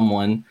saw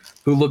someone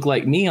who looked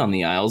like me on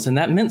the aisles and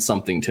that meant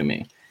something to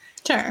me.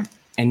 Sure.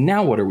 And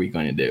now what are we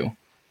going to do?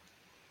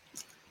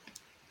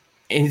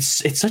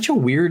 It's such a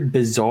weird,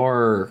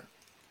 bizarre.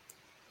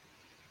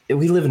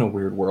 We live in a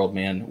weird world,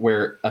 man,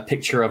 where a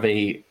picture of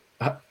a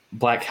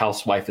Black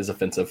housewife is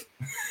offensive.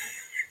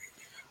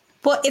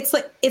 Well, it's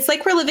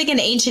like we're living in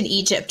ancient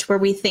Egypt where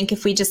we think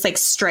if we just like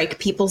strike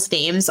people's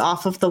names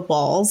off of the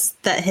walls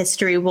that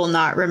history will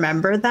not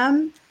remember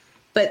them.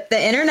 But the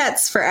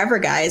internet's forever,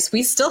 guys.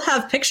 We still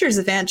have pictures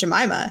of Aunt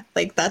Jemima.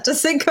 Like that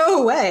doesn't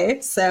go away.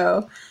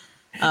 So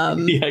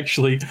he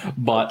actually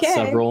bought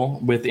several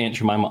with Aunt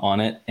Jemima on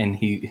it, and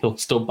he'll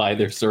still buy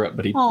their syrup,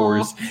 but he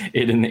pours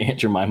it in the Aunt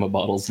Jemima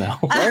bottles now.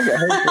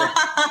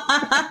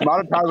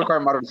 Modern times require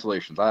modern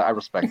solutions. I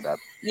respect that.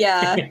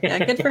 Yeah,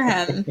 good for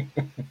him.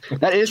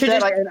 That is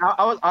that. Like,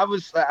 I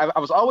was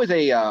always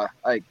the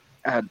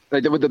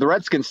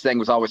Redskins thing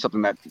was always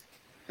something that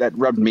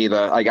rubbed me.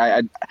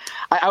 I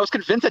was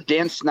convinced that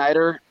Dan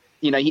Snyder,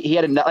 he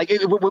had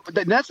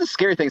that's the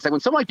scary thing. It's like when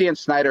someone like Dan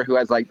Snyder, who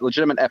has like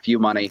legitimate FU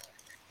money,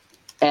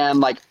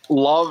 and like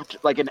loved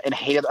and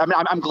hated. I mean,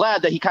 I'm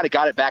glad that he kind of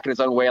got it back in his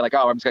own way. Like,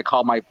 oh, I'm just gonna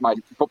call my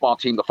football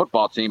team the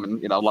football team,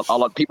 and I'll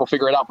let people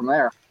figure it out from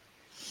there.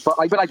 But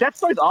that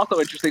story's also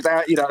interesting.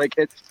 That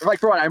it's like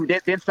for one, I mean,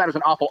 Dan Snyder's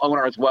an awful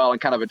owner as well, and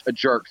kind of a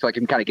jerk, so I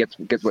can kind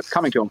of get what's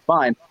coming to him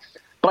fine.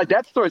 But like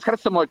that story is kind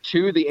of similar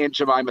to the Aunt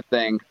Jemima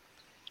thing,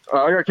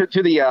 or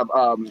to the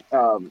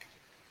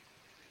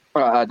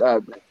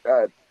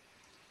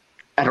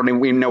I don't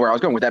even know where I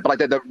was going with that, but like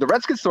the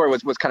Redskins story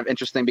was kind of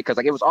interesting because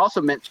like it was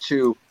also meant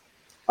to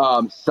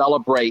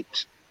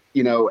celebrate,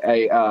 it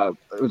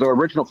was an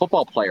original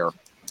football player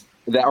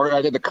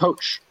or the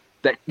coach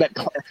that.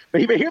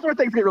 But here's where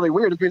things get really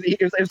weird.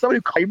 It was someone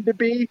who claimed to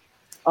be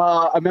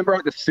a member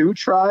of the Sioux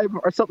tribe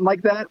or something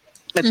like that,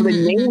 and so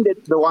they named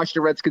it the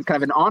Washington Redskins kind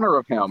of in honor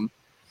of him.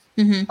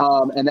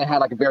 Mm-hmm. And they had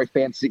like a very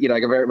fancy,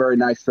 like a very very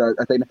nice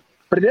thing.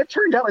 But it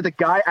turned out like the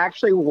guy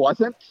actually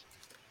wasn't.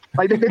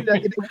 Like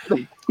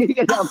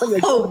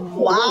oh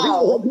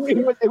wow!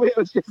 It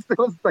was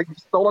like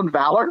stolen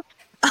valor.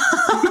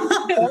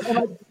 and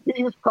like,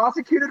 he was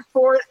prosecuted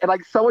for it, and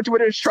like someone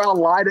went in his trial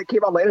lie that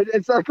came out later.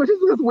 It's like which is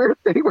this weird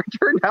thing where it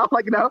turned out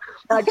like and and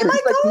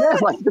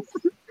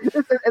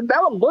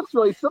that one looks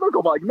really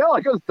cynical, but like no,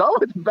 like it was done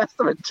with the best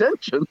of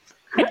intentions.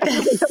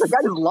 The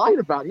guy just lied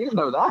about it. You didn't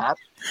know that.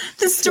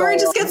 The story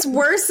just gets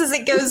worse as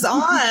it goes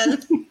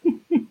on.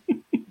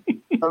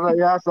 So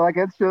like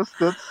it's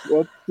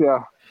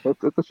yeah.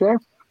 It's a shame.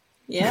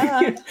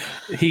 Yeah.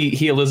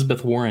 he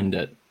Elizabeth Warrened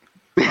it.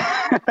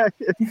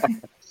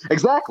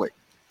 Exactly.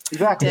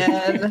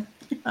 Dead.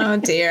 Oh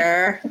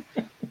dear.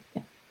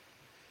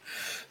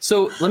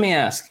 So let me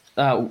ask.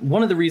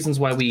 One of the reasons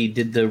why we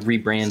did the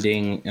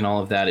rebranding and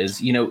all of that is,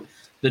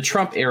 the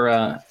Trump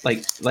era,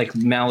 like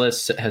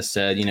Malice has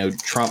said,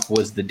 Trump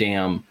was the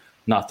dam,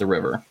 not the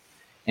river.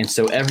 And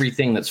so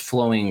everything that's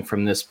flowing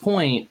from this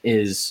point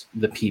is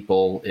the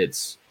people.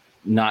 It's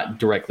not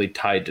directly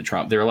tied to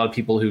Trump. There are a lot of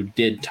people who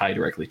did tie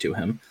directly to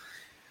him.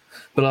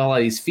 But all of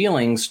these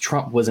feelings,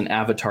 Trump was an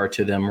avatar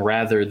to them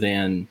rather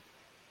than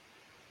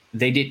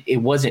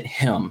it wasn't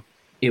him.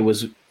 It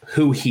was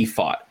who he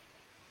fought.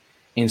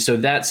 And so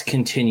that's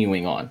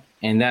continuing on.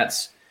 And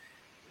that's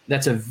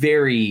a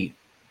very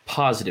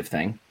positive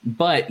thing.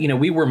 But,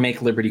 we were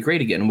Make Liberty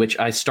Great Again, which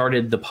I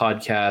started the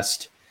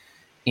podcast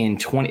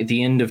at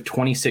the end of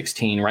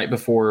 2016, right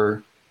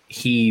before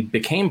he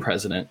became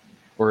president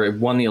or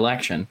won the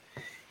election.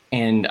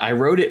 And I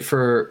wrote it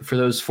for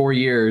those 4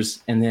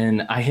 years, and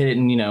then I hit it,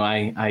 and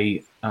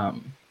I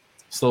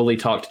slowly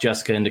talked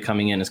Jessica into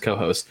coming in as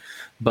co-host.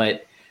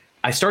 But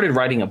I started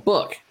writing a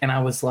book, and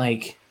I was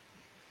like,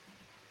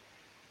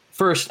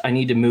 first, I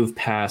need to move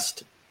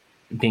past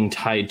being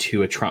tied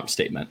to a Trump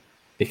statement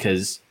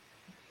because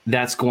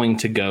that's going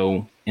to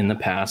go in the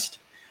past.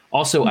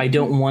 Also, I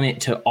don't want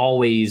it to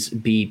always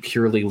be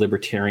purely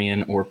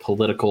libertarian or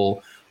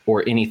political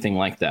or anything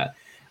like that.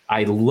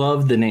 I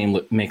love the name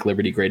Make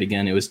Liberty Great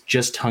Again. It was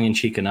just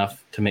tongue-in-cheek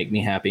enough to make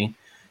me happy.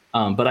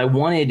 But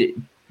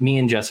me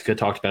and Jessica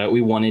talked about it.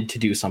 We wanted to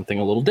do something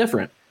a little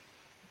different.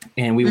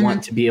 And we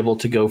want to be able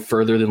to go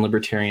further than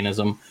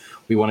libertarianism.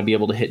 We want to be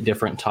able to hit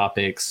different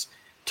topics,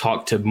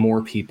 talk to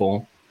more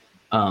people.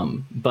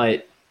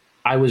 But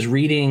I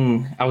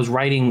decided I was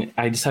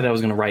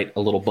going to write a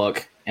little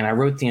book, and I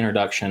wrote the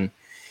introduction,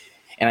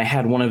 and I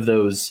had one of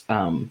those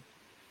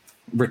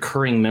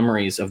recurring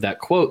memories of that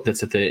quote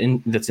that's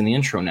in the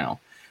intro now,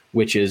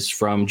 which is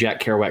from Jack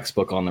Kerouac's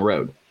book On the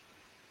Road.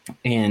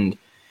 And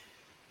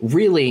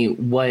really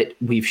what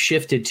we've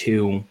shifted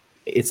to,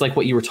 it's like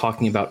what you were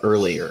talking about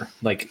earlier.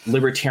 Like,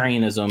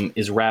 libertarianism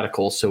is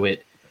radical, so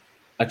it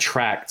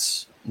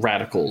attracts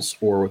radicals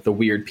or the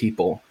weird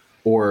people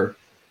or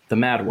the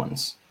mad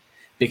ones.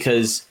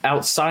 Because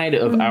outside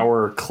of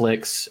our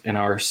cliques and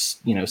our,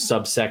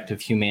 subsect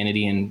of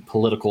humanity and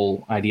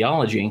political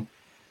ideology,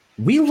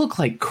 we look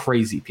like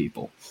crazy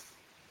people.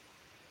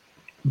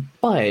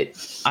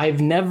 But I've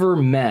never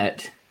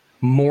met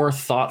more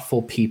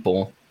thoughtful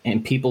people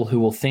and people who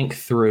will think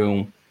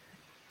through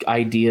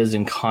ideas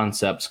and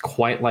concepts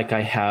quite like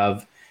I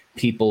have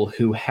people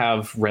who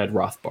have read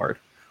Rothbard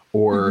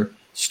or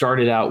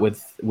started out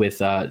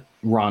with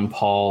Ron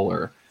Paul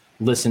or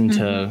listened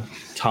to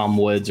Tom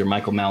Woods or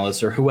Michael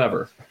Malice or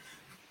whoever.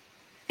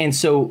 And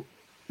so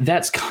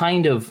that's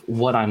kind of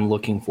what I'm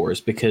looking for,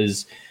 is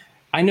because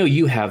I know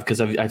you have, because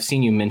I've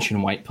seen you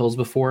mention white pills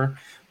before,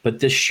 but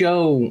the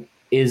show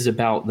is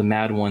about the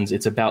mad ones.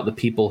 It's about the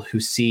people who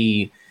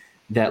see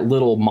that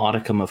little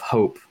modicum of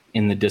hope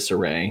in the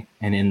disarray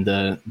and in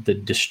the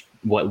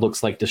what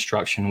looks like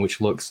destruction,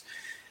 which looks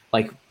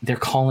like they're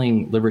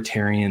calling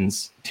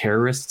libertarians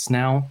terrorists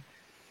now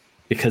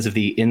because of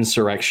the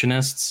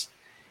insurrectionists.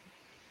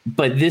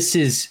 But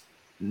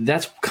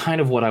that's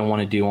kind of what I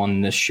want to do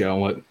on this show.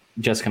 What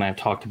Jessica and I have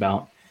talked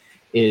about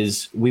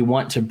is we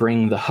want to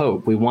bring the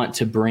hope. We want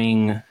to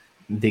bring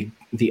the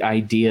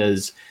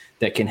ideas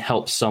that can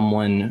help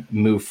someone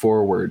move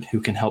forward, who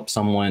can help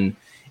someone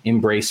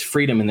embrace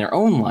freedom in their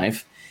own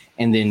life,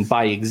 and then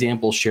by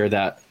example share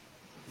that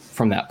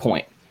from that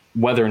point,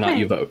 whether or not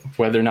you vote,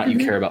 whether or not you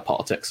care about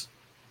politics.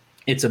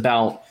 It's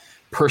about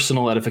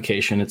personal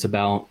edification. It's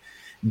about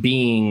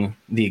being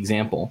the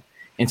example.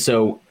 And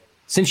so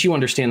since you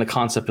understand the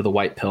concept of the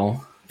white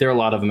pill, there are a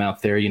lot of them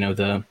out there,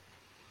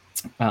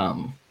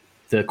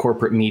 the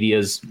corporate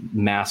media's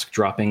mask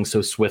dropping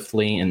so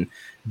swiftly and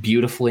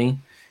beautifully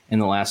in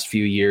the last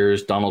few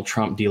years, Donald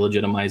Trump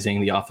delegitimizing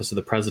the office of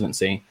the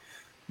presidency.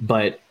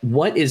 But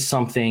what is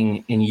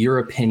something, in your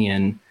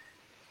opinion,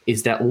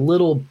 is that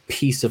little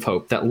piece of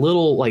hope, that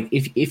little, like,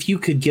 if you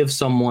could give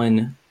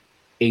someone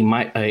a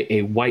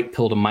white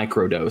pill to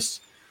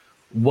microdose,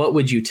 what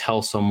would you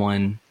tell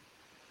someone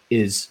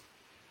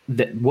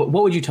what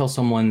would you tell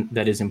someone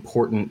that is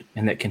important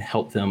and that can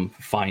help them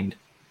find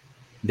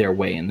their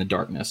way in the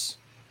darkness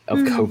of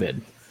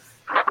COVID,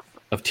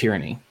 of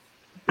tyranny?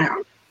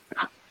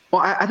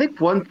 Well, I think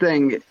one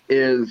thing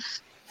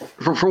is,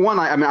 for one,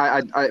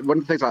 I one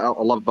of the things I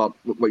love about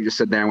what you just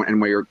said there and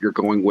where you're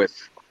going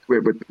with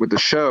the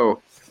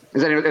show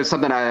is that it's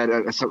something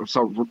I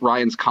saw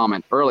Ryan's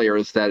comment earlier,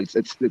 is that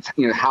it's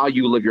how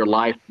you live your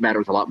life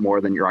matters a lot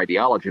more than your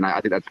ideology, and I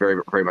think that's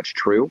very, very much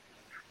true.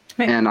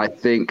 Right. And I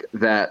think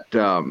that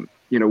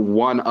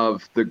one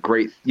of the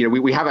great,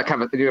 we have a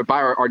kind of,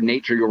 by our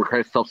nature, we're kind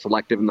of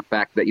self-selective in the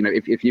fact that,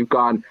 if you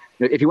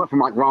went from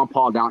like Ron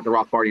Paul down to the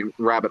Rothbardian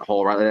rabbit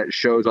hole, right, that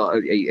shows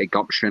a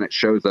gumption, it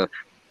shows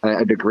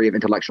a degree of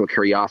intellectual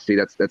curiosity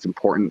that's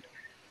important.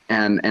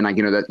 And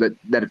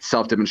that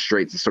itself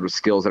demonstrates the sort of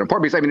skills that are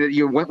important. Because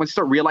once you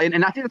start realizing,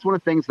 and I think that's one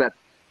of the things that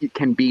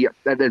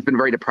has been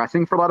very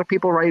depressing for a lot of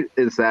people, right,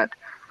 is that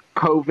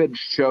COVID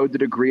showed the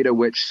degree to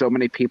which so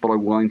many people are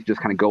willing to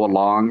just kind of go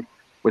along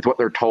with what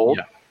they're told.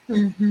 Yeah.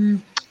 Mm-hmm.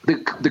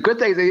 The good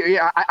thing is,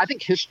 I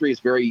think history is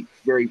very,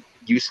 very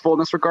useful in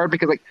this regard,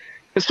 because like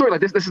history,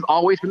 like this has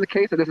always been the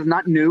case. This is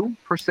not new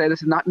per se.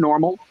 This is not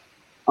normal.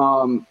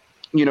 It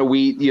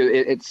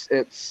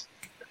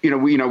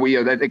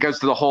goes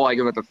to the whole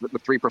the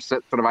 3%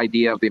 sort of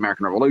idea of the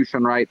American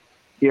Revolution, right?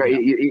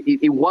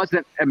 It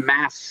wasn't a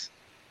mass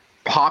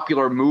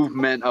popular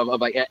movement of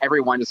like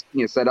everyone just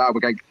said, we're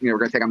gonna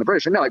take on the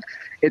British. And no, like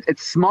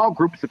it's small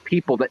groups of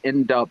people that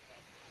end up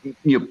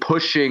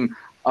pushing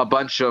a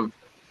bunch of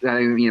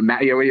when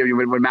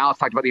Malice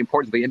talked about the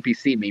importance of the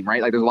NPC meme,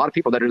 right? Like there's a lot of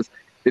people that are just,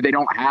 they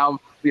don't have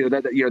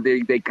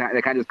they kind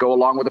of just go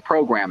along with the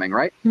programming,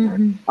 right?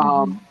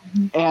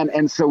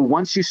 And so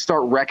once you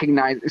start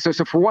recognizing, so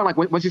for one, like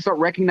once you start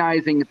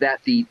recognizing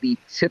that the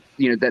tip,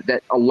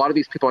 that a lot of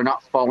these people are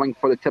not falling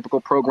for the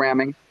typical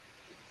programming,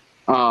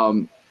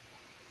 that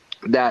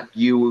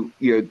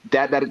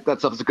that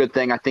stuff is a good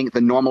thing. I think the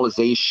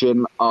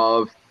normalization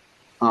of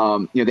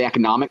the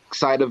economic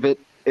side of it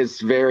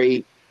is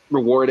very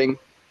rewarding.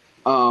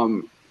 There's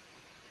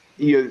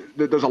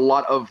a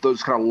lot of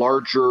those kind of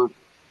larger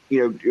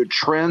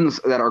trends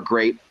that are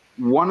great,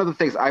 one of the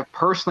things I've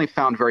personally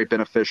found very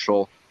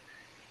beneficial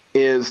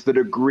is the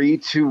degree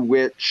to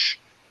which,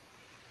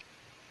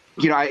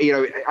 one of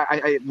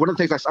the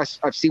things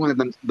I've seen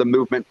within the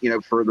movement,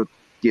 for the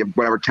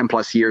whatever 10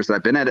 plus years that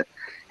I've been at it,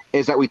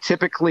 is that we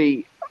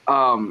typically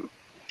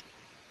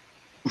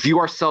view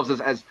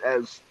ourselves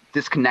as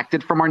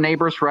disconnected from our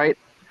neighbors, right?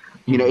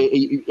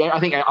 I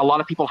think a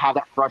lot of people have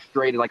that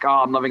frustrated, like, oh,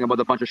 I'm living with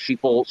a bunch of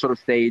sheeple sort of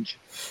stage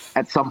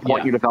at some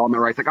point in your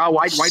development, right? It's like, oh,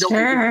 why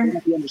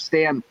don't we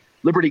understand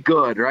liberty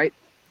good, right?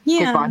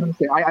 Yeah. Okay, fine.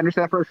 I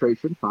understand that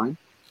frustration, fine.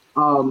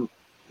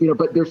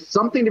 But there's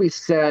something to be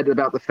said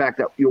about the fact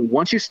that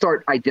once you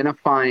start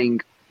identifying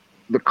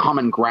the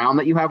common ground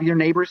that you have with your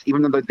neighbors,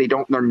 even though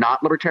they're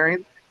not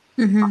libertarian,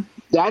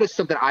 that is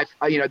something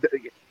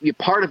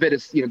part of it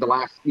is the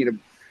last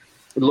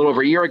a little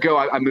over a year ago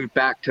I moved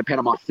back to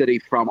Panama City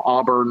from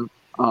Auburn,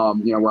 where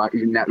I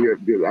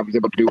was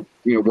able to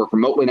do work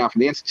remotely now from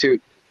the Institute.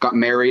 Got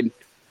married.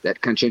 That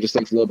kind of changes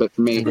things a little bit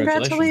for me.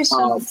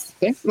 Congratulations.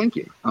 Thank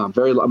you. I'm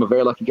a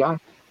very lucky guy.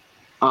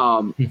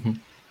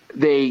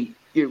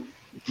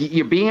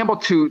 You're being able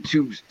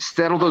to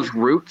settle those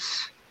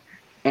roots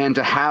and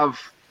to have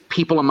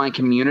people in my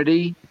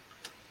community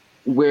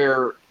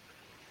where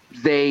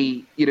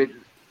they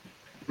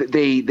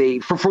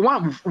for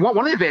one of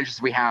the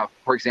advantages we have,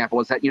 for example,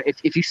 is that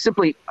if you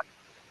simply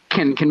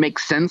can make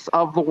sense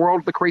of the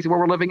world, the crazy world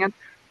we're living in,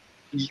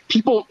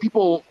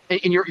 people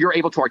and you're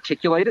able to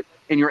articulate it,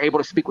 and you're able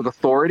to speak with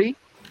authority,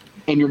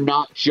 and you're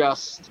not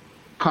just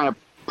kind of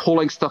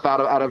pulling stuff out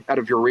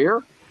of your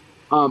rear.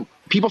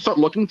 People start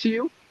looking to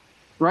you,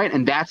 right?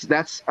 And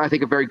that's I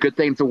think a very good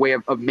thing. It's a way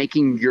of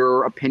making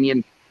your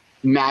opinion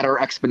matter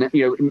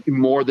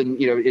more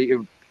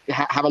than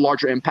have a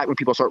larger impact when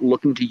people start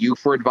looking to you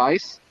for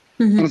advice.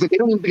 And it's like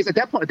because at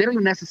that point they don't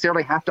even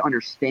necessarily have to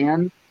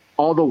understand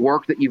all the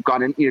work that you've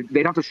gone in.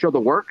 They don't have to show the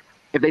work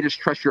if they just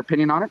trust your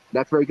opinion on it.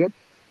 That's very good.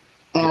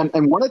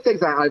 And one of the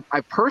things that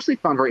I've personally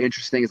found very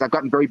interesting is I've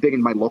gotten very big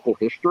in my local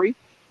history.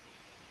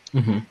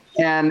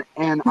 And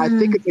I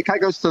think it kind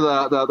of goes to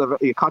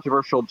the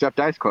controversial Jeff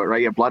Dice quote, right?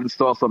 You have blood and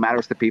soil, so it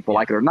matters to people,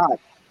 like it or not.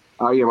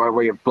 Where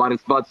you have blood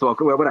and blood, soil,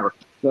 whatever.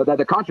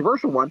 The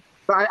controversial one.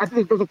 But I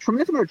think there's a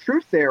tremendous amount of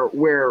truth there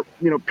where,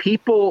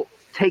 people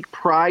take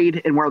pride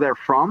in where they're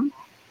from.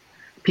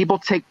 People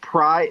take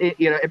pride,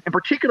 and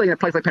particularly in a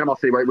place like Panama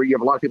City, right, where you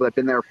have a lot of people that have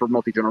been there for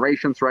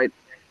multi-generations, right?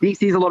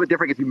 DC is a little bit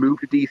different if you move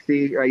to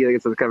DC, right?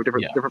 It's a kind of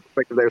different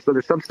perspective there. So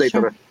there's some states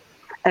of it.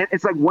 And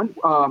it's like one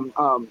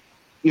of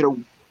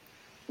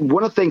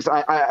the things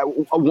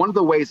one of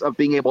the ways of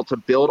being able to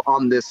build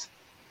on this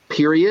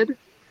period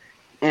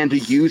and to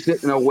use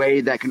it in a way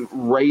that can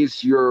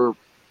raise the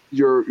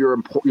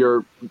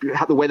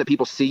way that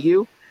people see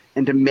you,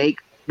 and to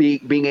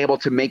being able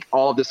to make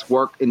all of this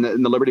work in the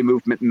liberty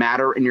movement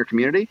matter in your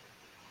community.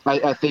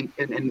 I think,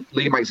 and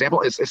leading by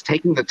example, is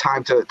taking the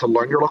time to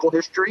learn your local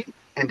history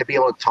and to be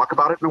able to talk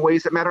about it in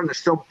ways that matter. And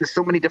there's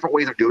so many different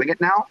ways of doing it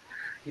now.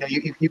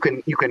 You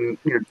can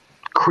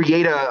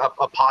create a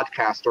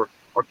podcast or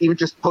even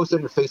just post it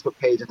on your Facebook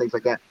page and things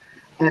like that.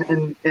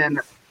 And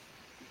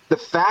the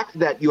fact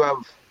that you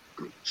have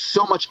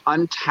so much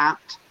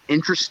untapped,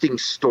 interesting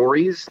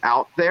stories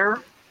out there,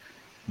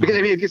 because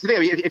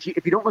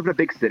if you don't live in a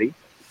big city,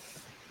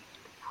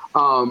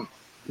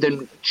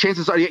 then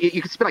chances are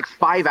you could spend like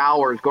 5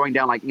 hours going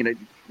down the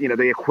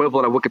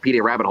equivalent of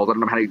Wikipedia rabbit holes. I don't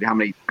know how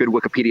many good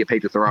Wikipedia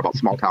pages there are about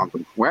small towns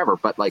and wherever,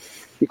 but like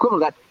the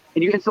equivalent of that,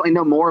 and you instantly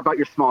know more about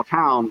your small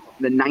town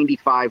than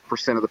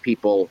 95% of the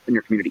people in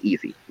your community.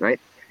 Easy, right?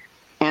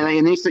 And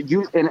then you start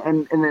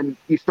and then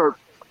you start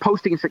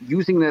posting and start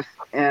using this,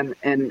 and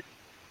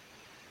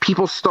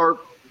people start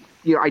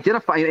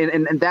identifying,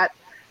 and that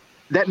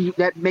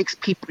makes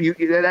people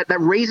that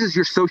raises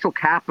your social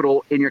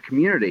capital in your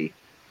community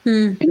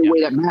in a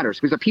way that matters,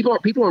 because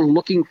people are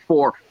looking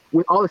for,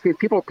 with all this,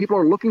 people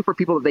are looking for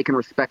people that they can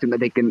respect and that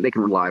they can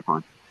rely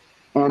upon.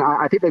 And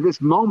I think that this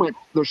moment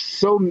there's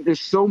so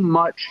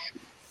much.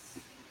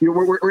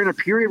 We're in a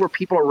period where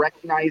people are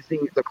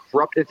recognizing the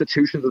corrupt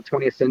institutions of the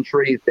 20th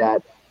century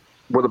that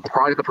were the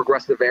product of the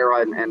progressive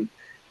era and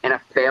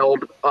have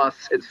failed us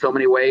in so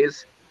many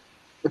ways.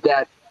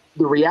 That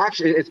the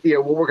reaction is,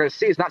 what we're going to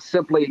see is not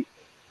simply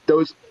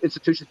those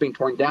institutions being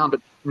torn down,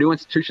 but new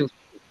institutions,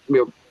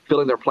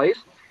 filling their place.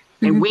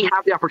 And we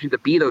have the opportunity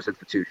to be those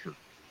institutions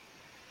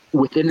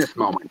within this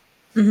moment.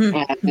 And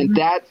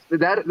that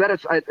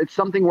is, it's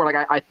something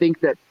where I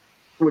think that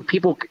when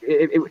people,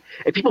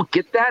 if people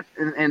get that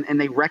and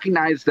they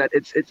recognize that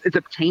it's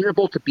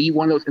obtainable to be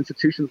one of those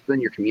institutions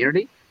within your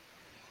community,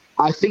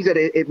 I think that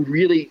it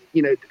really,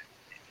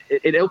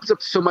 it opens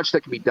up so much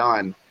that can be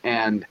done.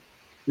 And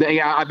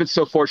I've been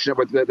so fortunate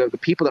with the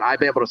people that I've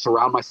been able to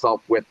surround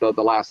myself with the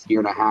last year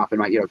and a half,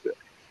 and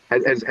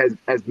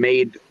has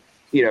made,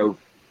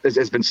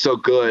 has been so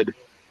good.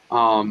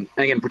 And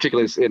again,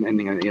 particularly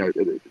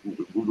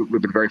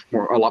we've been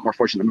a lot more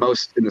fortunate than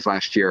most in this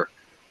last year.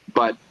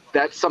 But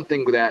that's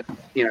something that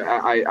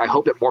I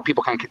hope that more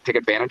people kind of take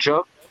advantage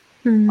of,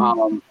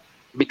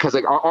 because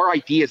like our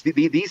ideas,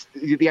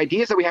 the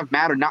ideas that we have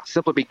matter not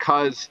simply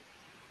because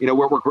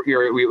where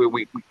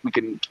we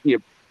can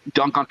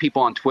dunk on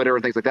people on Twitter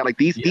and things like that. Like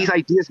these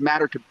ideas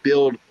matter to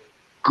build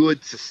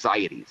good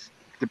societies,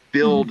 to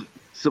build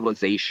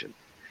civilization.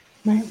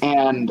 Right.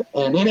 And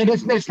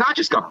it's not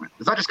just government.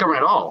 It's not just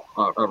government at all,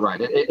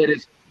 right?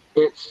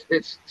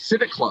 It's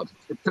civic clubs,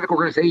 it's civic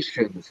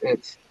organizations,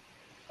 it's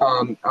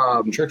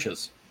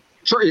churches.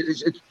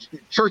 It's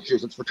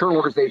churches, it's fraternal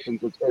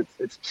organizations,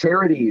 it's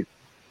charities,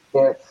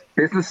 it's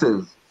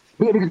businesses.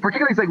 Because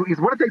particularly, because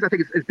one of the things I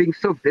think is being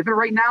so vivid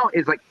right now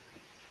is like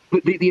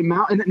the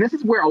amount, and this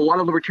is where a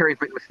lot of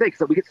libertarians make mistakes.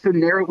 So we get so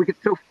narrow, we get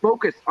so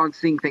focused on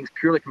seeing things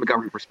purely from a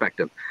government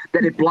perspective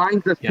that it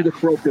blinds us to the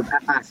corruptive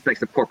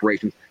aspects of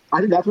corporations. I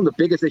think that's one of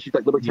the biggest issues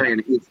like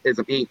libertarianism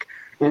Inc.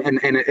 And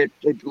it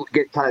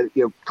kind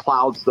of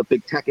clouds the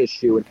big tech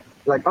issue. And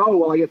like, oh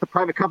well, it's a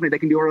private company; they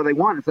can do whatever they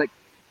want. It's like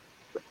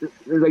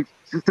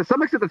to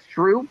some extent that's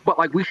true, but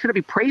like we shouldn't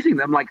be praising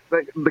them. Like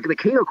the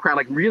Cato crowd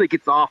like really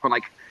gets off on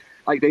like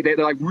they're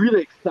like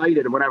really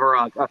excited whenever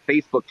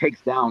Facebook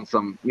takes down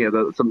some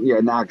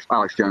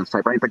Alex Jones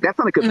type, right? It's like that's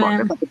not a good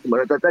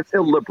look. That's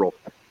illiberal.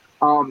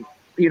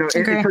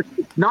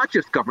 It's not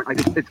just government.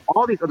 Like it's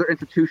all these other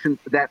institutions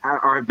that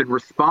have been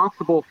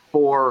responsible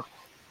for.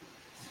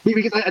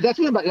 Because that's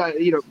what about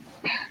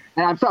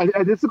and I'm sorry.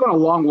 This is going a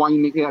long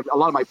winding. A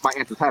lot of my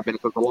answers have been.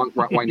 It's a long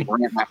winding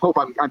rant. I hope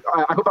I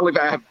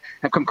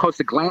have come close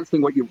to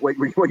glancing what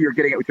you're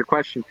getting at with your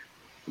question.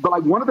 But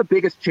like one of the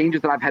biggest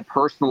changes that I've had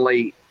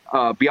personally,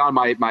 beyond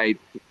my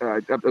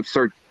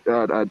absurd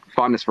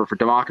fondness for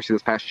democracy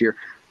this past year,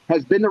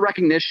 has been the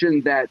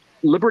recognition that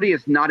liberty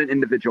is not an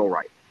individual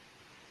right.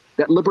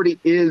 That liberty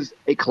is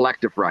a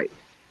collective right.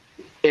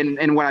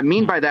 And what I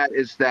mean by that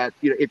is that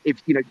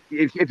if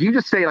you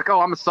just say like,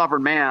 oh, I'm a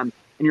sovereign man,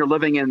 and you're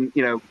living in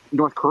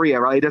North Korea,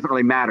 right? It doesn't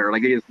really matter.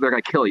 Like they're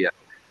going to kill you.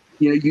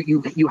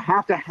 You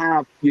have to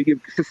have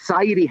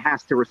society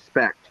has to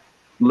respect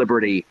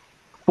liberty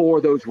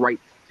for those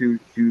rights to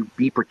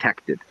be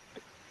protected.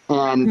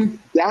 And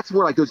that's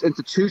where like those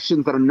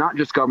institutions that are not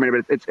just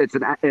government, but it's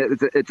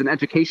an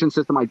education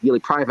system, ideally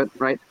private,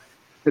 right?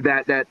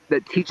 That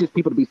teaches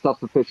people to be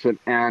self-sufficient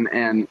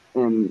and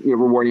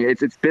rewarding.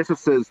 It's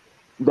businesses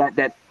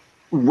that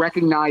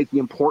recognize the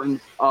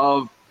importance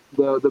of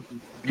the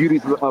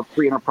beauties of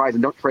free enterprise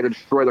and don't try to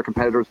destroy their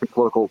competitors for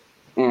political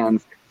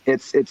ends.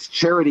 It's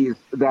charities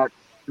that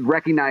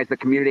recognize the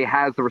community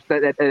has the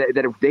respect that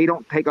if they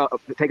don't take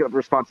up the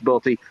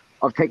responsibility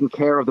of taking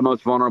care of the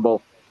most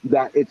vulnerable,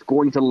 that it's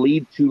going to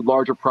lead to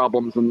larger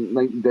problems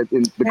and that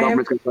the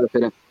government's going to try to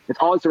fit in. It's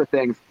all these sort of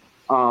things.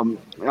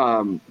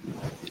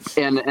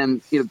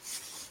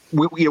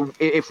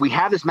 If we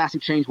have this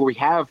massive change where we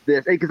have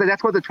this, because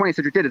that's what the 20th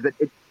century did, is that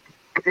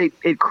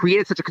it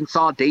created such a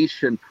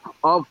consolidation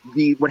of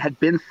what had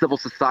been civil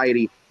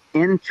society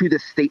into the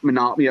state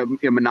monopoly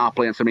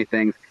on so many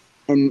things.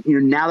 And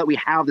now that we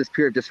have this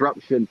period of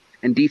disruption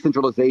and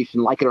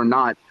decentralization, like it or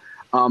not,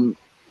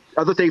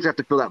 other things have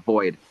to fill that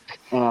void.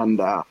 And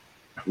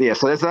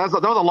so that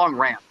was a long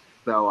rant.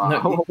 So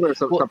hopefully there's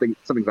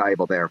something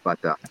valuable there. But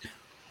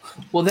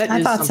well, that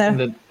is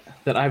something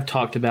that I've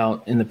talked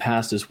about in the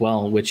past as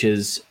well, which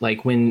is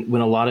like when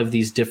a lot of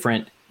these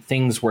different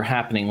things were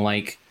happening,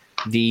 like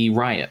the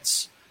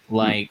riots,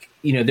 like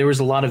there was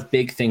a lot of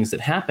big things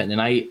that happened,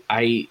 and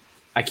I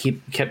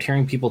kept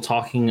hearing people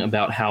talking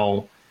about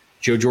how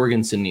Joe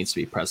Jorgensen needs to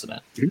be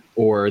president,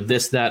 or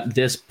this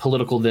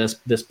political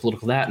this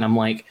political that, and I'm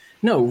like,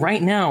 no,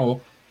 right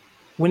now,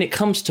 when it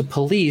comes to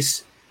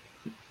police,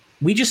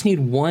 we just need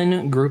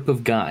one group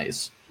of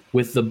guys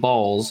with the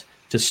balls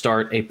to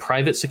start a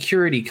private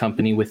security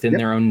company within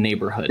their own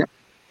neighborhood.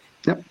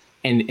 Yep.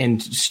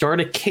 And start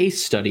a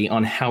case study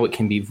on how it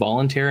can be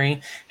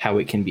voluntary, how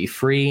it can be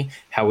free,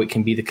 how it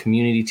can be the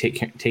community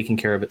taking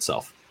care of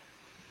itself.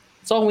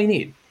 That's all we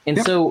need.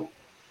 And so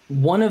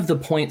one of the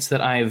points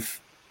that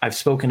I've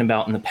spoken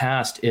about in the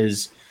past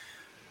is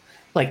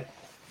like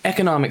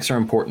economics are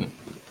important.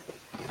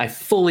 I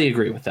fully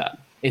agree with that.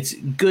 It's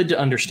good to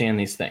understand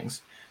these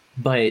things.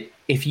 But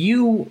if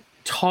you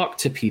talk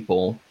to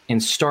people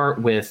and start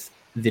with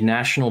the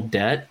national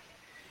debt,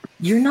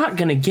 you're not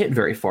going to get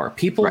very far.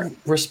 People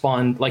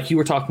respond, like you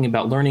were talking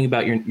about, learning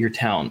about your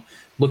town,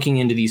 looking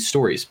into these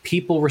stories.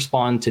 People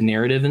respond to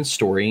narrative and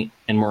story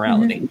and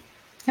morality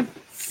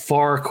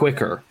far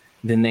quicker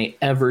than they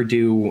ever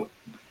do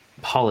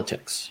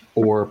politics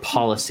or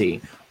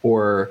policy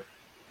or,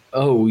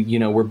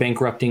 we're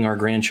bankrupting our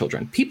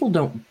grandchildren.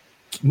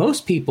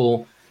 Most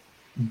people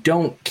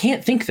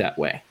can't think that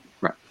way.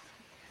 Right.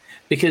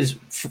 Because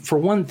for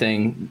one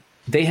thing,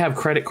 they have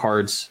credit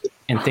cards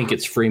and think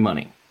it's free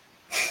money.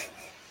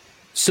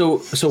 So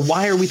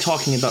why are we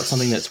talking about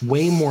something that's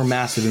way more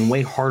massive and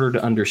way harder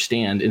to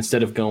understand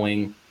instead of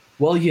going,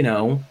 well,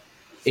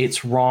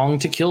 it's wrong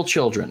to kill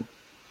children?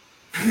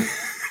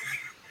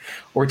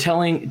 Or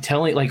telling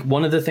like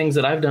one of the things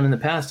that I've done in the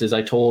past is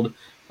I told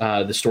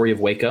the story of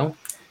Waco,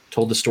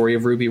 told the story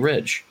of Ruby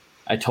Ridge.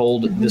 I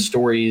told the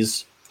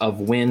stories of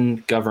when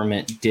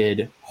government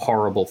did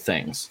horrible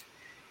things.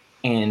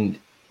 And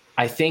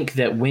I think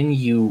that when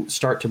you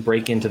start to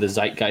break into the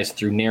zeitgeist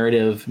through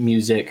narrative,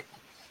 music,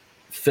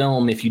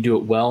 film, if you do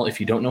it well, if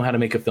you don't know how to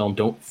make a film,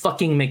 don't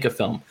fucking make a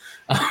film.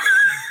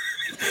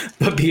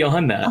 But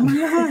beyond that,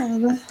 Oh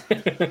my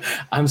God.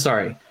 I'm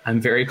sorry. I'm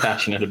very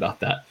passionate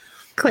about that.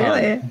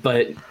 Clearly.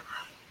 But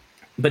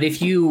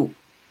if you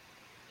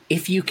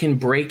can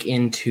break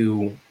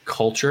into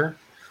culture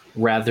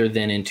rather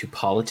than into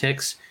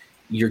politics,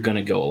 you're going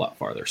to go a lot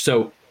farther.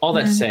 So all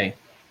that to say,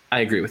 I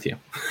agree with you.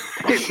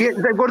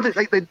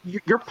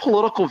 Your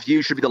political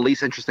view should be the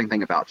least interesting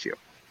thing about you.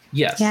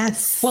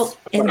 Yes. Well,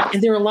 and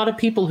there are a lot of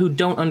people who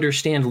don't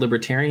understand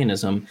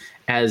libertarianism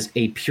as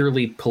a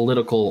purely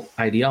political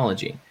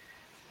ideology.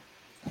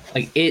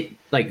 Like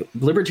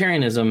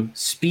libertarianism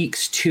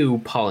speaks to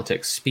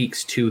politics,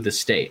 speaks to the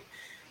state.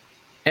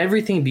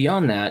 Everything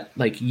beyond that,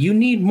 like, you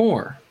need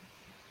more.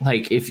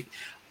 Like, if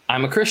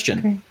I'm a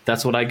Christian,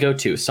 that's what I go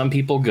to. Some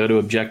people go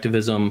to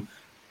objectivism,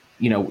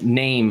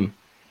 name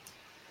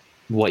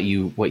what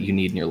you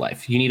need in your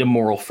life. You need a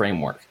moral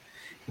framework.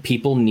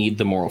 People need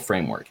the moral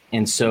framework.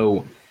 And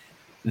so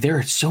there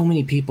are so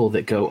many people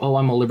that go, oh,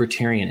 I'm a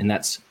libertarian, and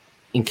that's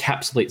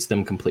encapsulates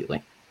them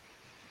completely.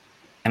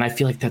 And I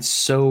feel like that's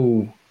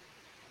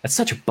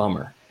such a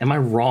bummer. Am I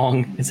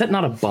wrong? Is that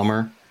not a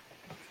bummer?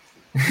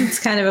 It's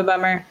kind of a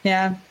bummer.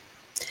 Yeah.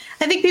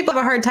 I think people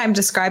have a hard time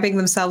describing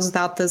themselves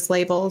without those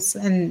labels,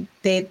 and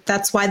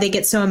that's why they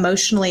get so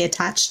emotionally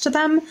attached to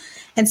them.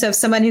 And so if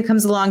someone who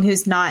comes along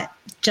who's not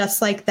just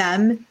like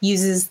them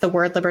uses the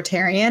word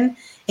libertarian,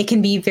 it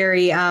can be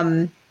very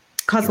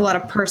cause a lot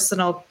of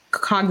personal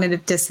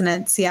cognitive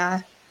dissonance.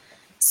 Yeah.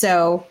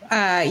 So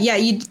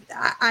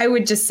I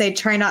would just say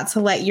try not to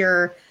let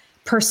your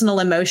personal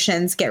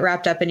emotions get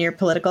wrapped up in your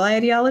political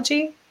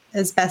ideology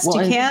as best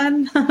you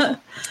can.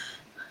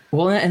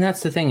 Well, and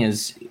that's the thing,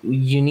 is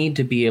you need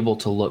to be able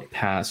to look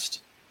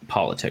past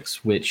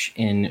politics, which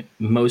in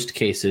most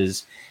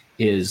cases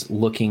is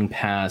looking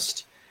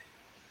past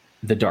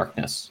the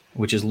darkness,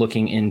 which is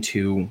looking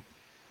into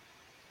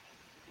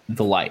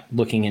the light,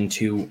 looking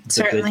into the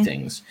Certainly. good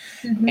things.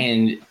 Mm-hmm.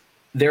 And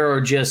there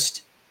are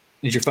just,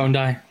 did your phone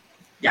die?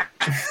 Yeah.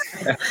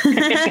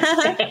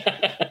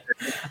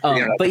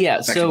 But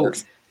yeah, so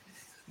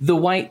the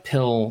white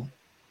pill,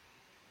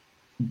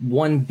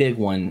 one big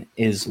one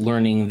is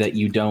learning that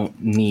you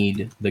don't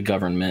need the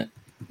government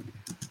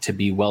to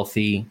be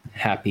wealthy,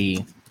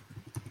 happy,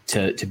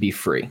 to be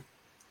free.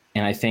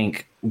 And I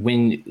think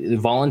when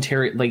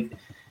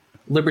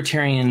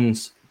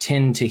libertarians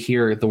tend to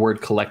hear the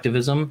word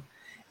collectivism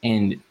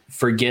and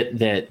forget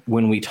that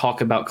when we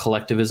talk about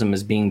collectivism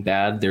as being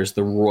bad, there's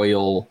the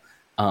royal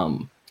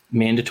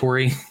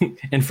mandatory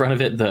in front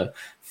of it, the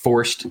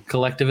forced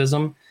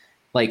collectivism.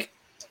 Like,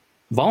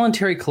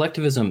 voluntary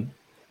collectivism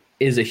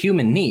is a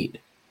human need.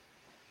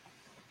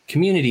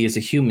 Community is a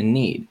human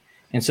need.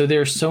 And so there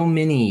are so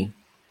many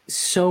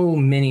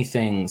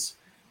things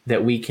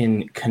that we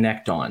can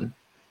connect on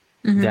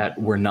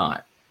that we're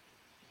not.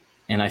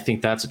 And I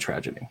think that's a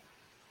tragedy.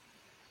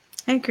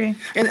 I agree.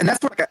 And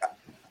that's what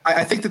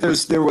I think that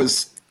there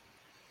was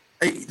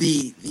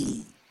the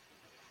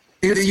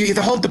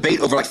whole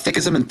debate over like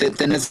thickism and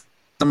thinism,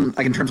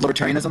 like in terms of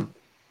libertarianism.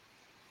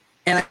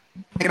 And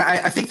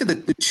I think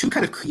that the two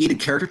kind of created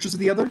caricatures of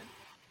the other.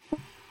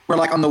 Where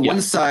like on the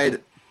one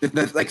side,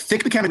 like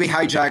thick became to be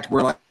hijacked.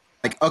 Where like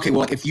okay, well,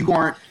 like if you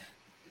aren't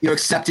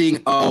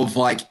accepting of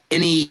like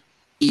any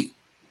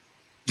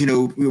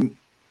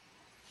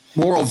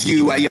moral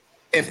view,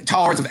 if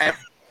tolerance of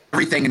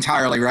everything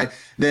entirely, right?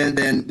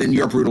 Then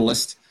you're a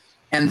brutalist.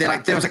 And then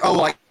it was like, oh,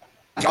 like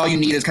all you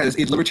need is kind of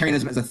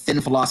libertarianism as a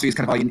thin philosophy is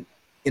kind of all you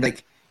need,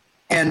 like,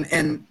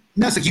 and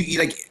no, it's like you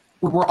like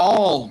we're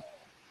all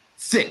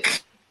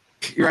thick,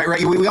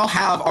 right? We all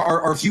have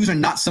our views are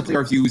not simply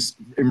our views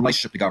in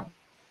relationship to government.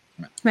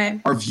 Right.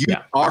 Our views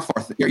are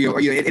far, and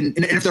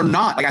if they're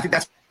not, like I think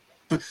that's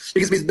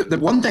because the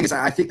one thing is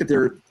I think that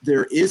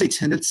there is a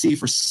tendency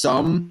for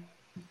some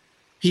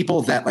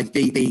people that like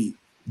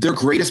their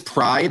greatest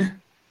pride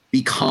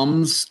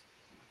becomes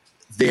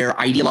their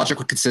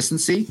ideological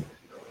consistency,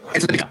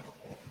 and so they become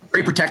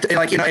very protected. And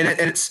like and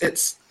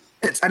it's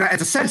and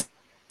as a sense,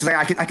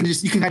 like you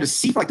can kind of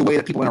see like the way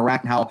that people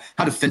interact and how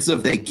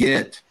defensive they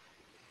get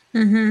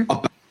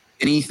about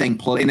anything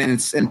political, and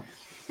it's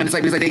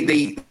like because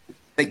they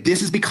like this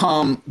has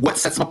become what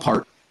sets them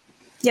apart.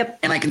 Yep.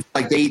 And I can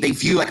like they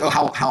view like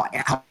how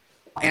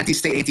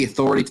anti-state,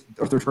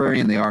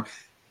 authoritarian they are,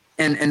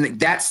 and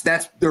that's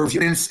their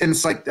view, and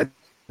it's like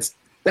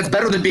that's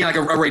better than being like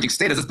a raging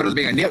state. That's better than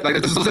being a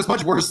like there's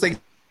much worse things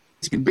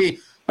can be.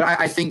 But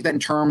I think that in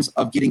terms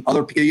of getting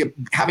other people,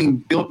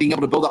 being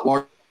able to build that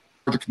larger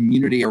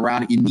community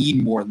around it, you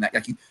need more than that.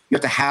 Like you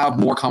have to have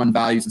more common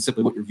values than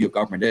simply what your view of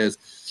government is.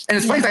 And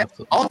it's funny that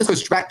all of this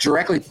goes back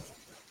directly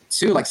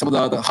to like some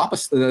of the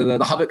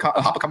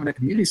Hobbit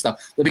community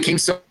stuff that became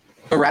so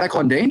radical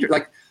and dangerous.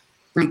 Like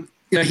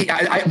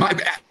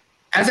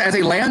as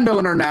a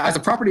landowner now, as a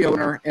property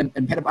owner, and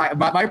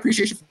my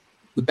appreciation for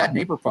the bad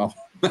neighbor problem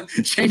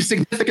changed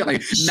significantly.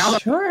 Now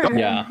sure.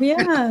 Yeah.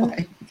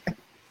 Yeah.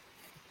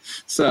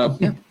 So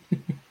yeah.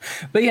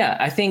 But yeah,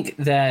 I think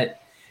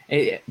that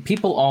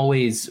people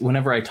always,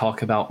 whenever I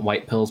talk about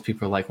white pills,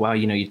 people are like, wow,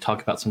 you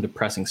talk about some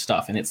depressing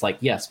stuff. And it's like,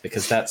 yes,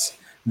 because that's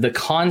the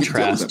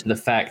contrast to the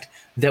fact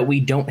that we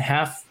don't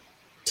have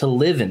to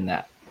live in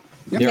that.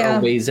 There are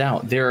ways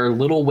out. There are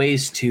little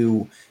ways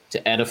to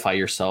edify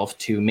yourself,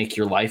 to make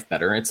your life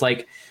better. It's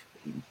like,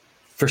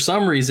 for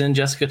some reason,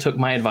 Jessica took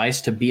my advice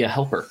to be a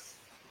helper.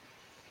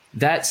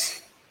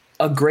 That's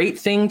a great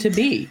thing to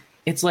be.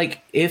 It's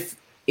like, if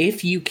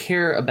you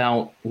care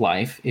about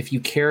life, if you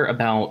care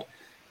about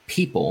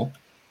people,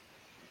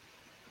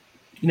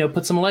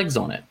 put some legs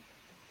on it.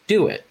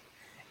 Do it.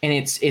 And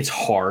it's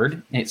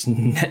hard.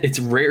 It's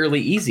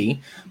rarely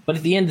easy. But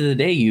at the end of the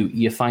day,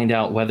 you find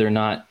out whether or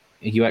not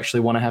you actually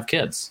want to have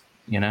kids,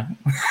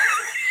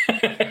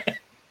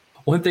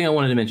 One thing I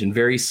wanted to mention,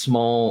 very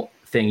small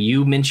thing.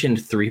 You mentioned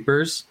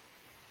threepers,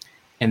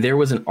 and there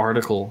was an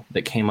article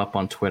that came up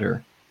on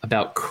Twitter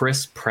about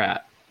Chris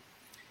Pratt.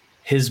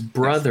 His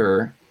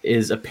brother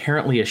is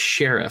apparently a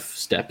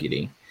sheriff's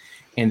deputy,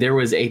 and there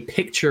was a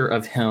picture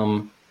of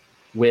him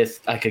with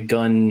like a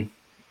gun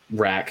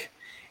rack,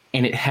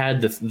 and it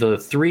had the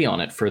 3 on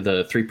it for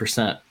the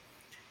 3%.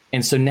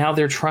 And so now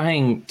they're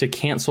trying to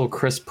cancel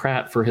Chris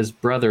Pratt for his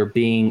brother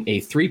being a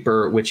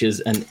threeper, which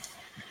is an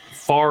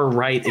far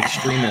right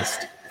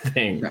extremist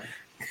thing.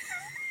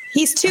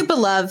 He's too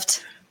beloved.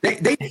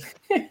 Thank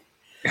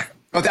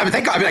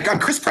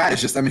God. Chris Pratt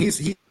is just.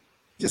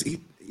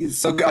 He's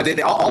so good.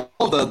 All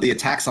of the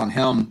attacks on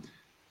him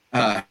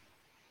have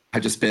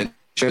just been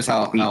shows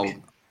how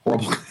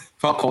horrible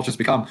pop culture's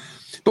become.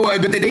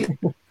 But they did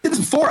this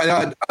before.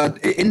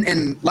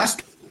 In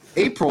last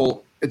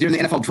April, during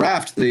the NFL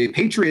draft, the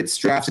Patriots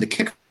drafted a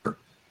kicker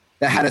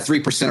that had a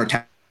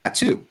 3%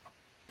 tattoo.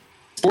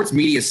 Sports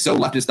media is so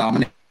leftist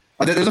dominant.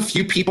 There's a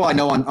few people I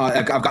know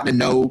I've gotten to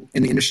know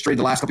in the industry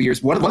the last couple of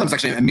years. One of them is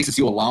actually a Mises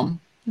U alum.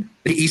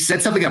 He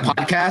said something in a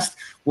podcast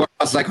where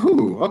I was like,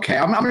 "Ooh, okay,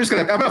 I'm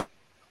gonna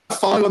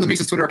follow you on the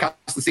Mises Twitter account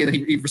to see." And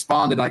then he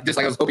responded just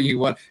like I was hoping he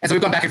would. And so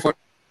we've gone back and forth.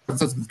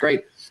 So it's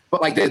great.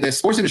 But like the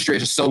sports industry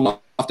is just so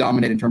left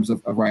dominated in terms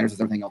of writers as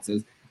everything else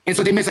is. And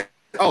so they may say,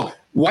 "Oh,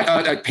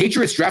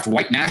 Patriots draft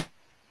white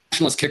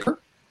nationalist kicker,"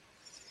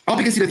 all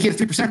because he had a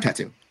 3%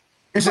 tattoo. And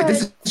it's like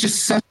this is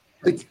just such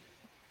like.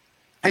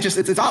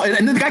 It's all,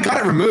 and then the guy got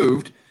it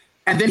removed,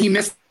 and then he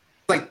missed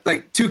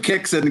like 2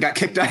 kicks and got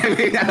kicked out.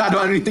 I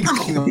don't even think he's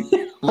kicking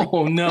him.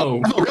 Oh no!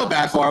 I feel real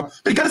bad for him.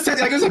 But he got to say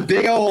it was a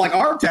big old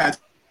arm tattoo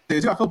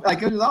too. I feel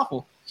like it was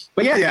awful.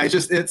 But yeah. It's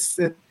just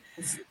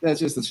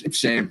a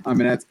shame. I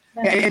mean, that's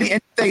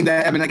anything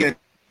that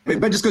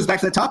but it just goes back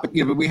to that topic.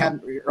 We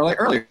had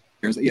earlier.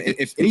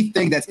 If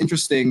anything that's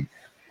interesting,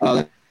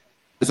 that's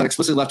not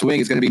explicitly left wing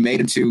is going to be made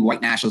into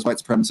white nationalist, white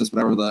supremacist,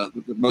 whatever the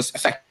most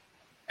effective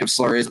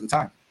slur is at the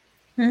time.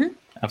 Mm-hmm.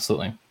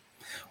 Absolutely.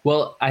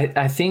 Well,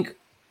 I think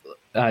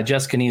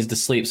Jessica needs to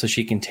sleep so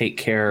she can take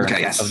care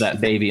of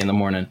that baby in the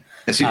morning.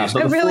 I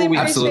really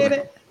appreciate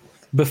it.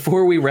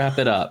 Before we wrap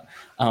it up,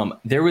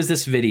 there was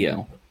this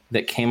video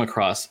that came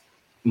across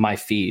my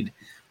feed,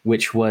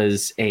 which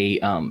was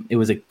it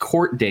was a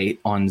court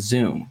date on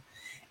Zoom,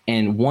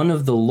 and one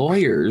of the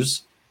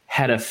lawyers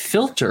had a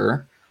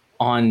filter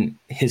on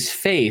his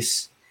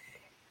face.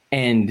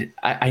 And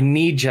I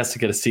need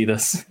Jessica to see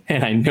this,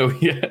 and I know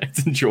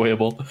it's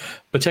enjoyable.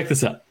 But check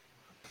this out.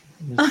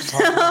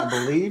 I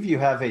believe you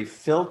have a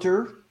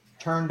filter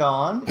turned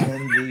on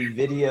in the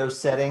video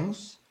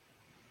settings.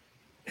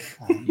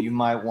 You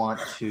might want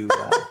to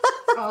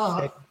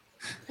take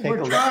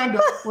we're a trying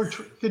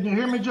look. Can you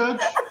hear me, Judge?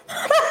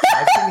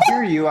 I can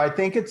hear you. I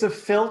think it's a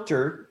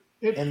filter.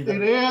 It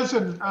is,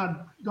 and I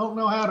don't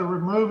know how to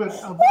remove it.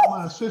 I've got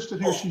my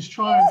assistant here. She's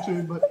trying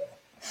to, but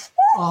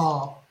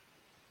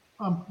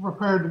I'm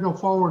prepared to go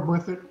forward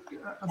with it.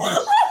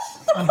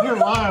 I'm here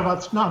live.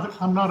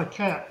 I'm not a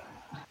cat.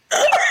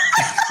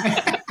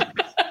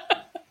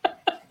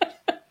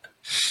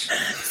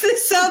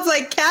 This sounds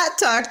like cat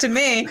talk to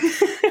me.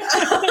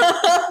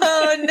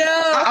 Oh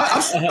no!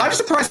 I'm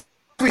surprised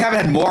we haven't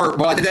had more.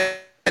 Well,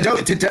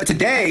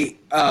 today,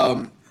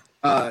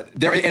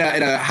 there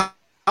in a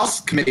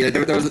House committee,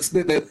 there was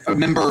a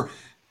member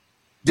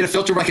did a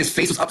filter like his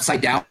face was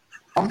upside down.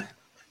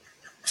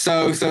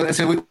 So I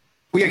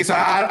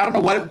don't know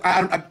what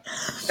I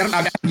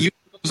don't use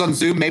on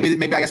Zoom. Maybe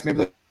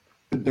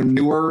they're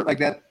newer like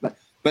that.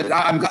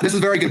 But this is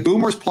very good.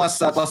 Boomers plus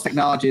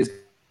technology is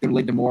going to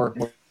lead to more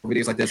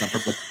videos like this.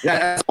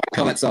 That's a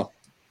pill in itself.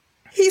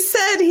 He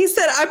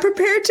said, I'm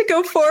prepared to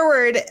go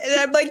forward. And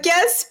I'm like,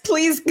 yes,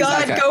 please,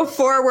 God, go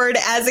forward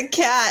as a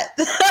cat.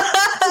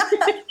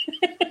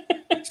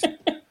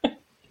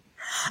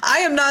 I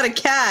am not a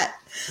cat.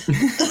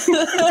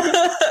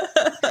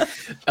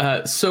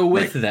 So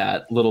with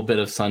that little bit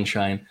of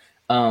sunshine,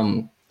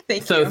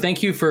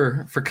 thank you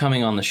for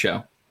coming on the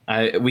show.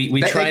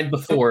 We tried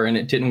before and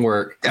it didn't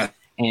work. Yeah.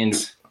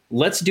 And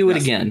let's do it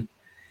again.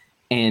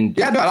 And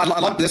I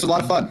love this. It was a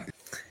lot of fun.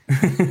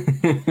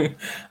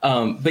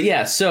 But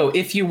yeah, so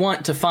if you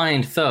want to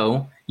find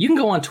Tho, you can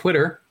go on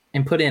Twitter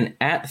and put in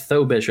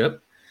 @Tho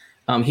Bishop.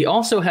 He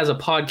also has a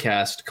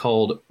podcast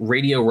called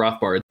Radio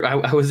Rothbard.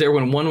 I was there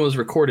when one was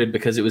recorded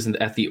because it was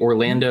at the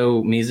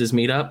Orlando Mises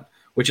meetup,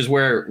 which is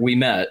where we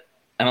met.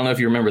 I don't know if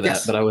you remember that,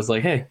 Yes. but I was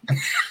like, hey,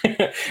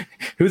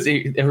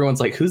 everyone's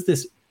like, who's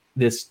this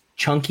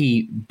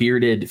chunky,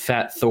 bearded,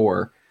 fat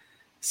Thor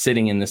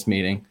sitting in this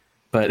meeting?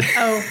 But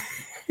Oh,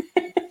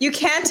 you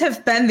can't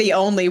have been the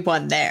only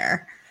one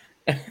there.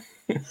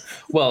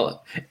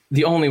 well,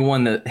 the only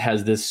one that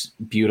has this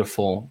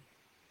beautiful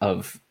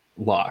of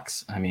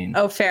locks. I mean,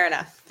 Oh, fair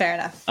enough. Fair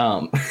enough.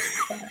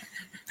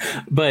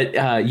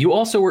 But you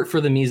also work for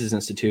the Mises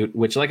Institute,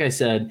 which, like I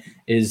said,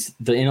 is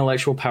the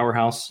intellectual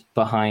powerhouse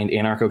behind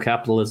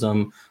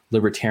anarcho-capitalism,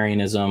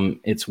 libertarianism.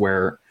 It's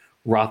where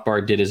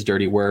Rothbard did his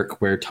dirty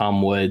work, where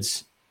Tom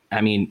Woods,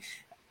 I mean,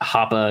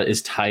 Hoppe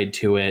is tied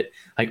to it.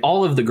 Like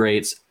all of the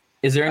greats.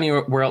 Is there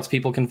anywhere else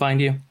people can find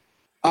you?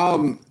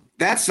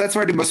 That's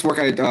where I do most work.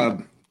 I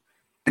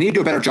need to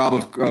do a better job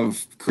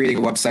of creating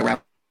a website where I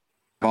have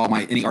all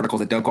any articles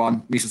that don't go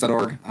on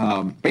Mises.org.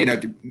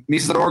 But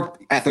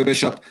Mises.org at Tho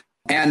Bishop.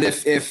 And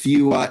if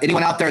you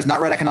anyone out there has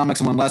not read Economics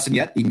in One Lesson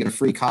yet, you can get a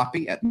free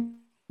copy at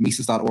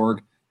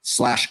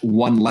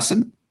Mises.org/one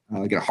lesson.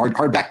 Get a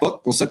hardback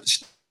book. We'll ship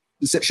it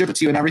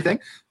to you and everything,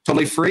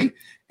 totally free.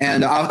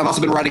 And I've also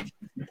been writing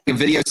a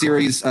video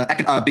series,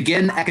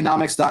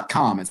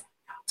 begineconomics.com. It's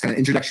kind of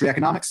introductory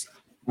economics.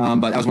 But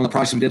that was one of the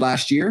projects we did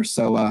last year.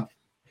 So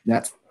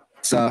that's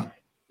right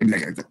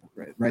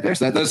there.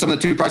 So those are some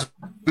of the 2 projects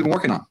we've been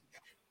working on.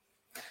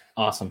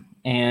 Awesome.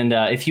 And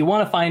if you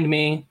want to find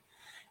me,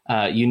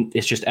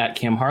 it's just at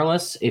Cam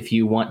Harless. If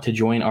you want to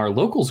join our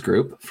locals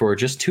group for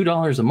just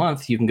 $2 a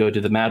month, you can go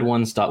to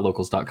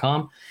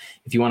themadOnes.locals.com.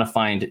 If you want to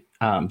find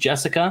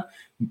Jessica,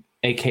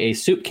 aka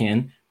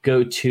Soupcan,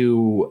 go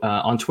to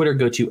on Twitter,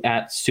 go to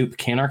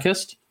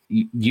 @SoupCanarchist,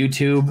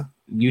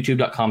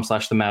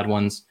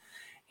 youtube.com/themadOnes.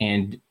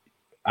 And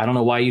I don't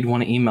know why you'd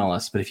want to email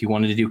us, but if you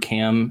wanted to do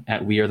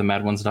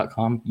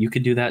cam@wearethemadOnes.com, you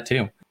could do that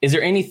too. Is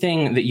there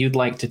anything that you'd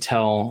like to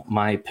tell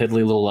my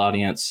piddly little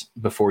audience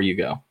before you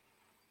go?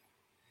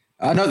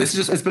 No,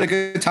 it's been a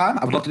good time.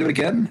 I would love to do it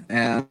again.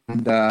 And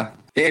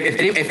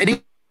if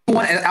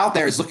anyone out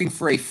there is looking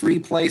for a free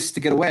place to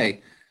get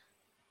away,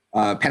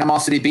 Panama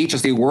City Beach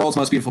is the world's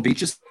most beautiful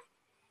beaches.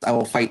 I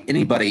will fight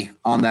anybody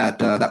on that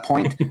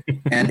point.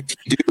 And if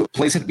you do,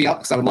 please hit me up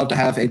because I would love to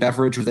have a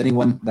beverage with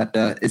anyone that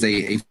is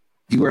a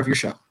viewer of your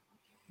show.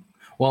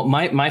 Well,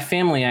 my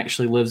family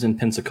actually lives in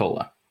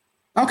Pensacola.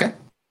 Okay.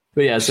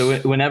 But yeah, so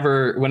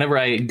whenever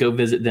I go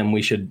visit them,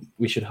 we should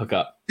hook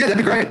up. Yeah,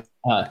 that'd be great.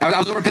 I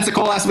was over in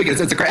Pensacola last week.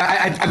 It's a great.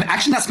 I'm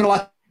actually not spent a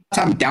lot of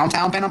time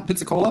downtown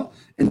Pensacola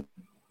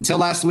until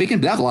last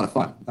weekend. But that was a lot of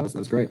fun. That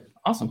was great.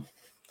 Awesome.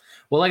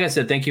 Well, like I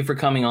said, thank you for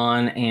coming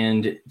on.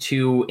 And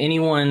to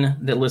anyone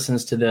that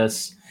listens to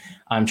this,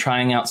 I'm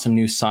trying out some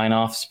new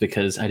sign-offs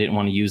because I didn't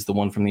want to use the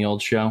one from the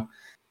old show.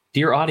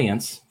 Dear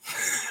audience,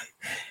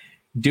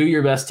 do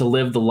your best to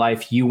live the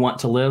life you want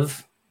to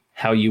live,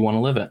 how you want to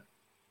live it.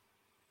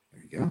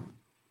 There you go.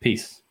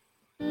 Peace.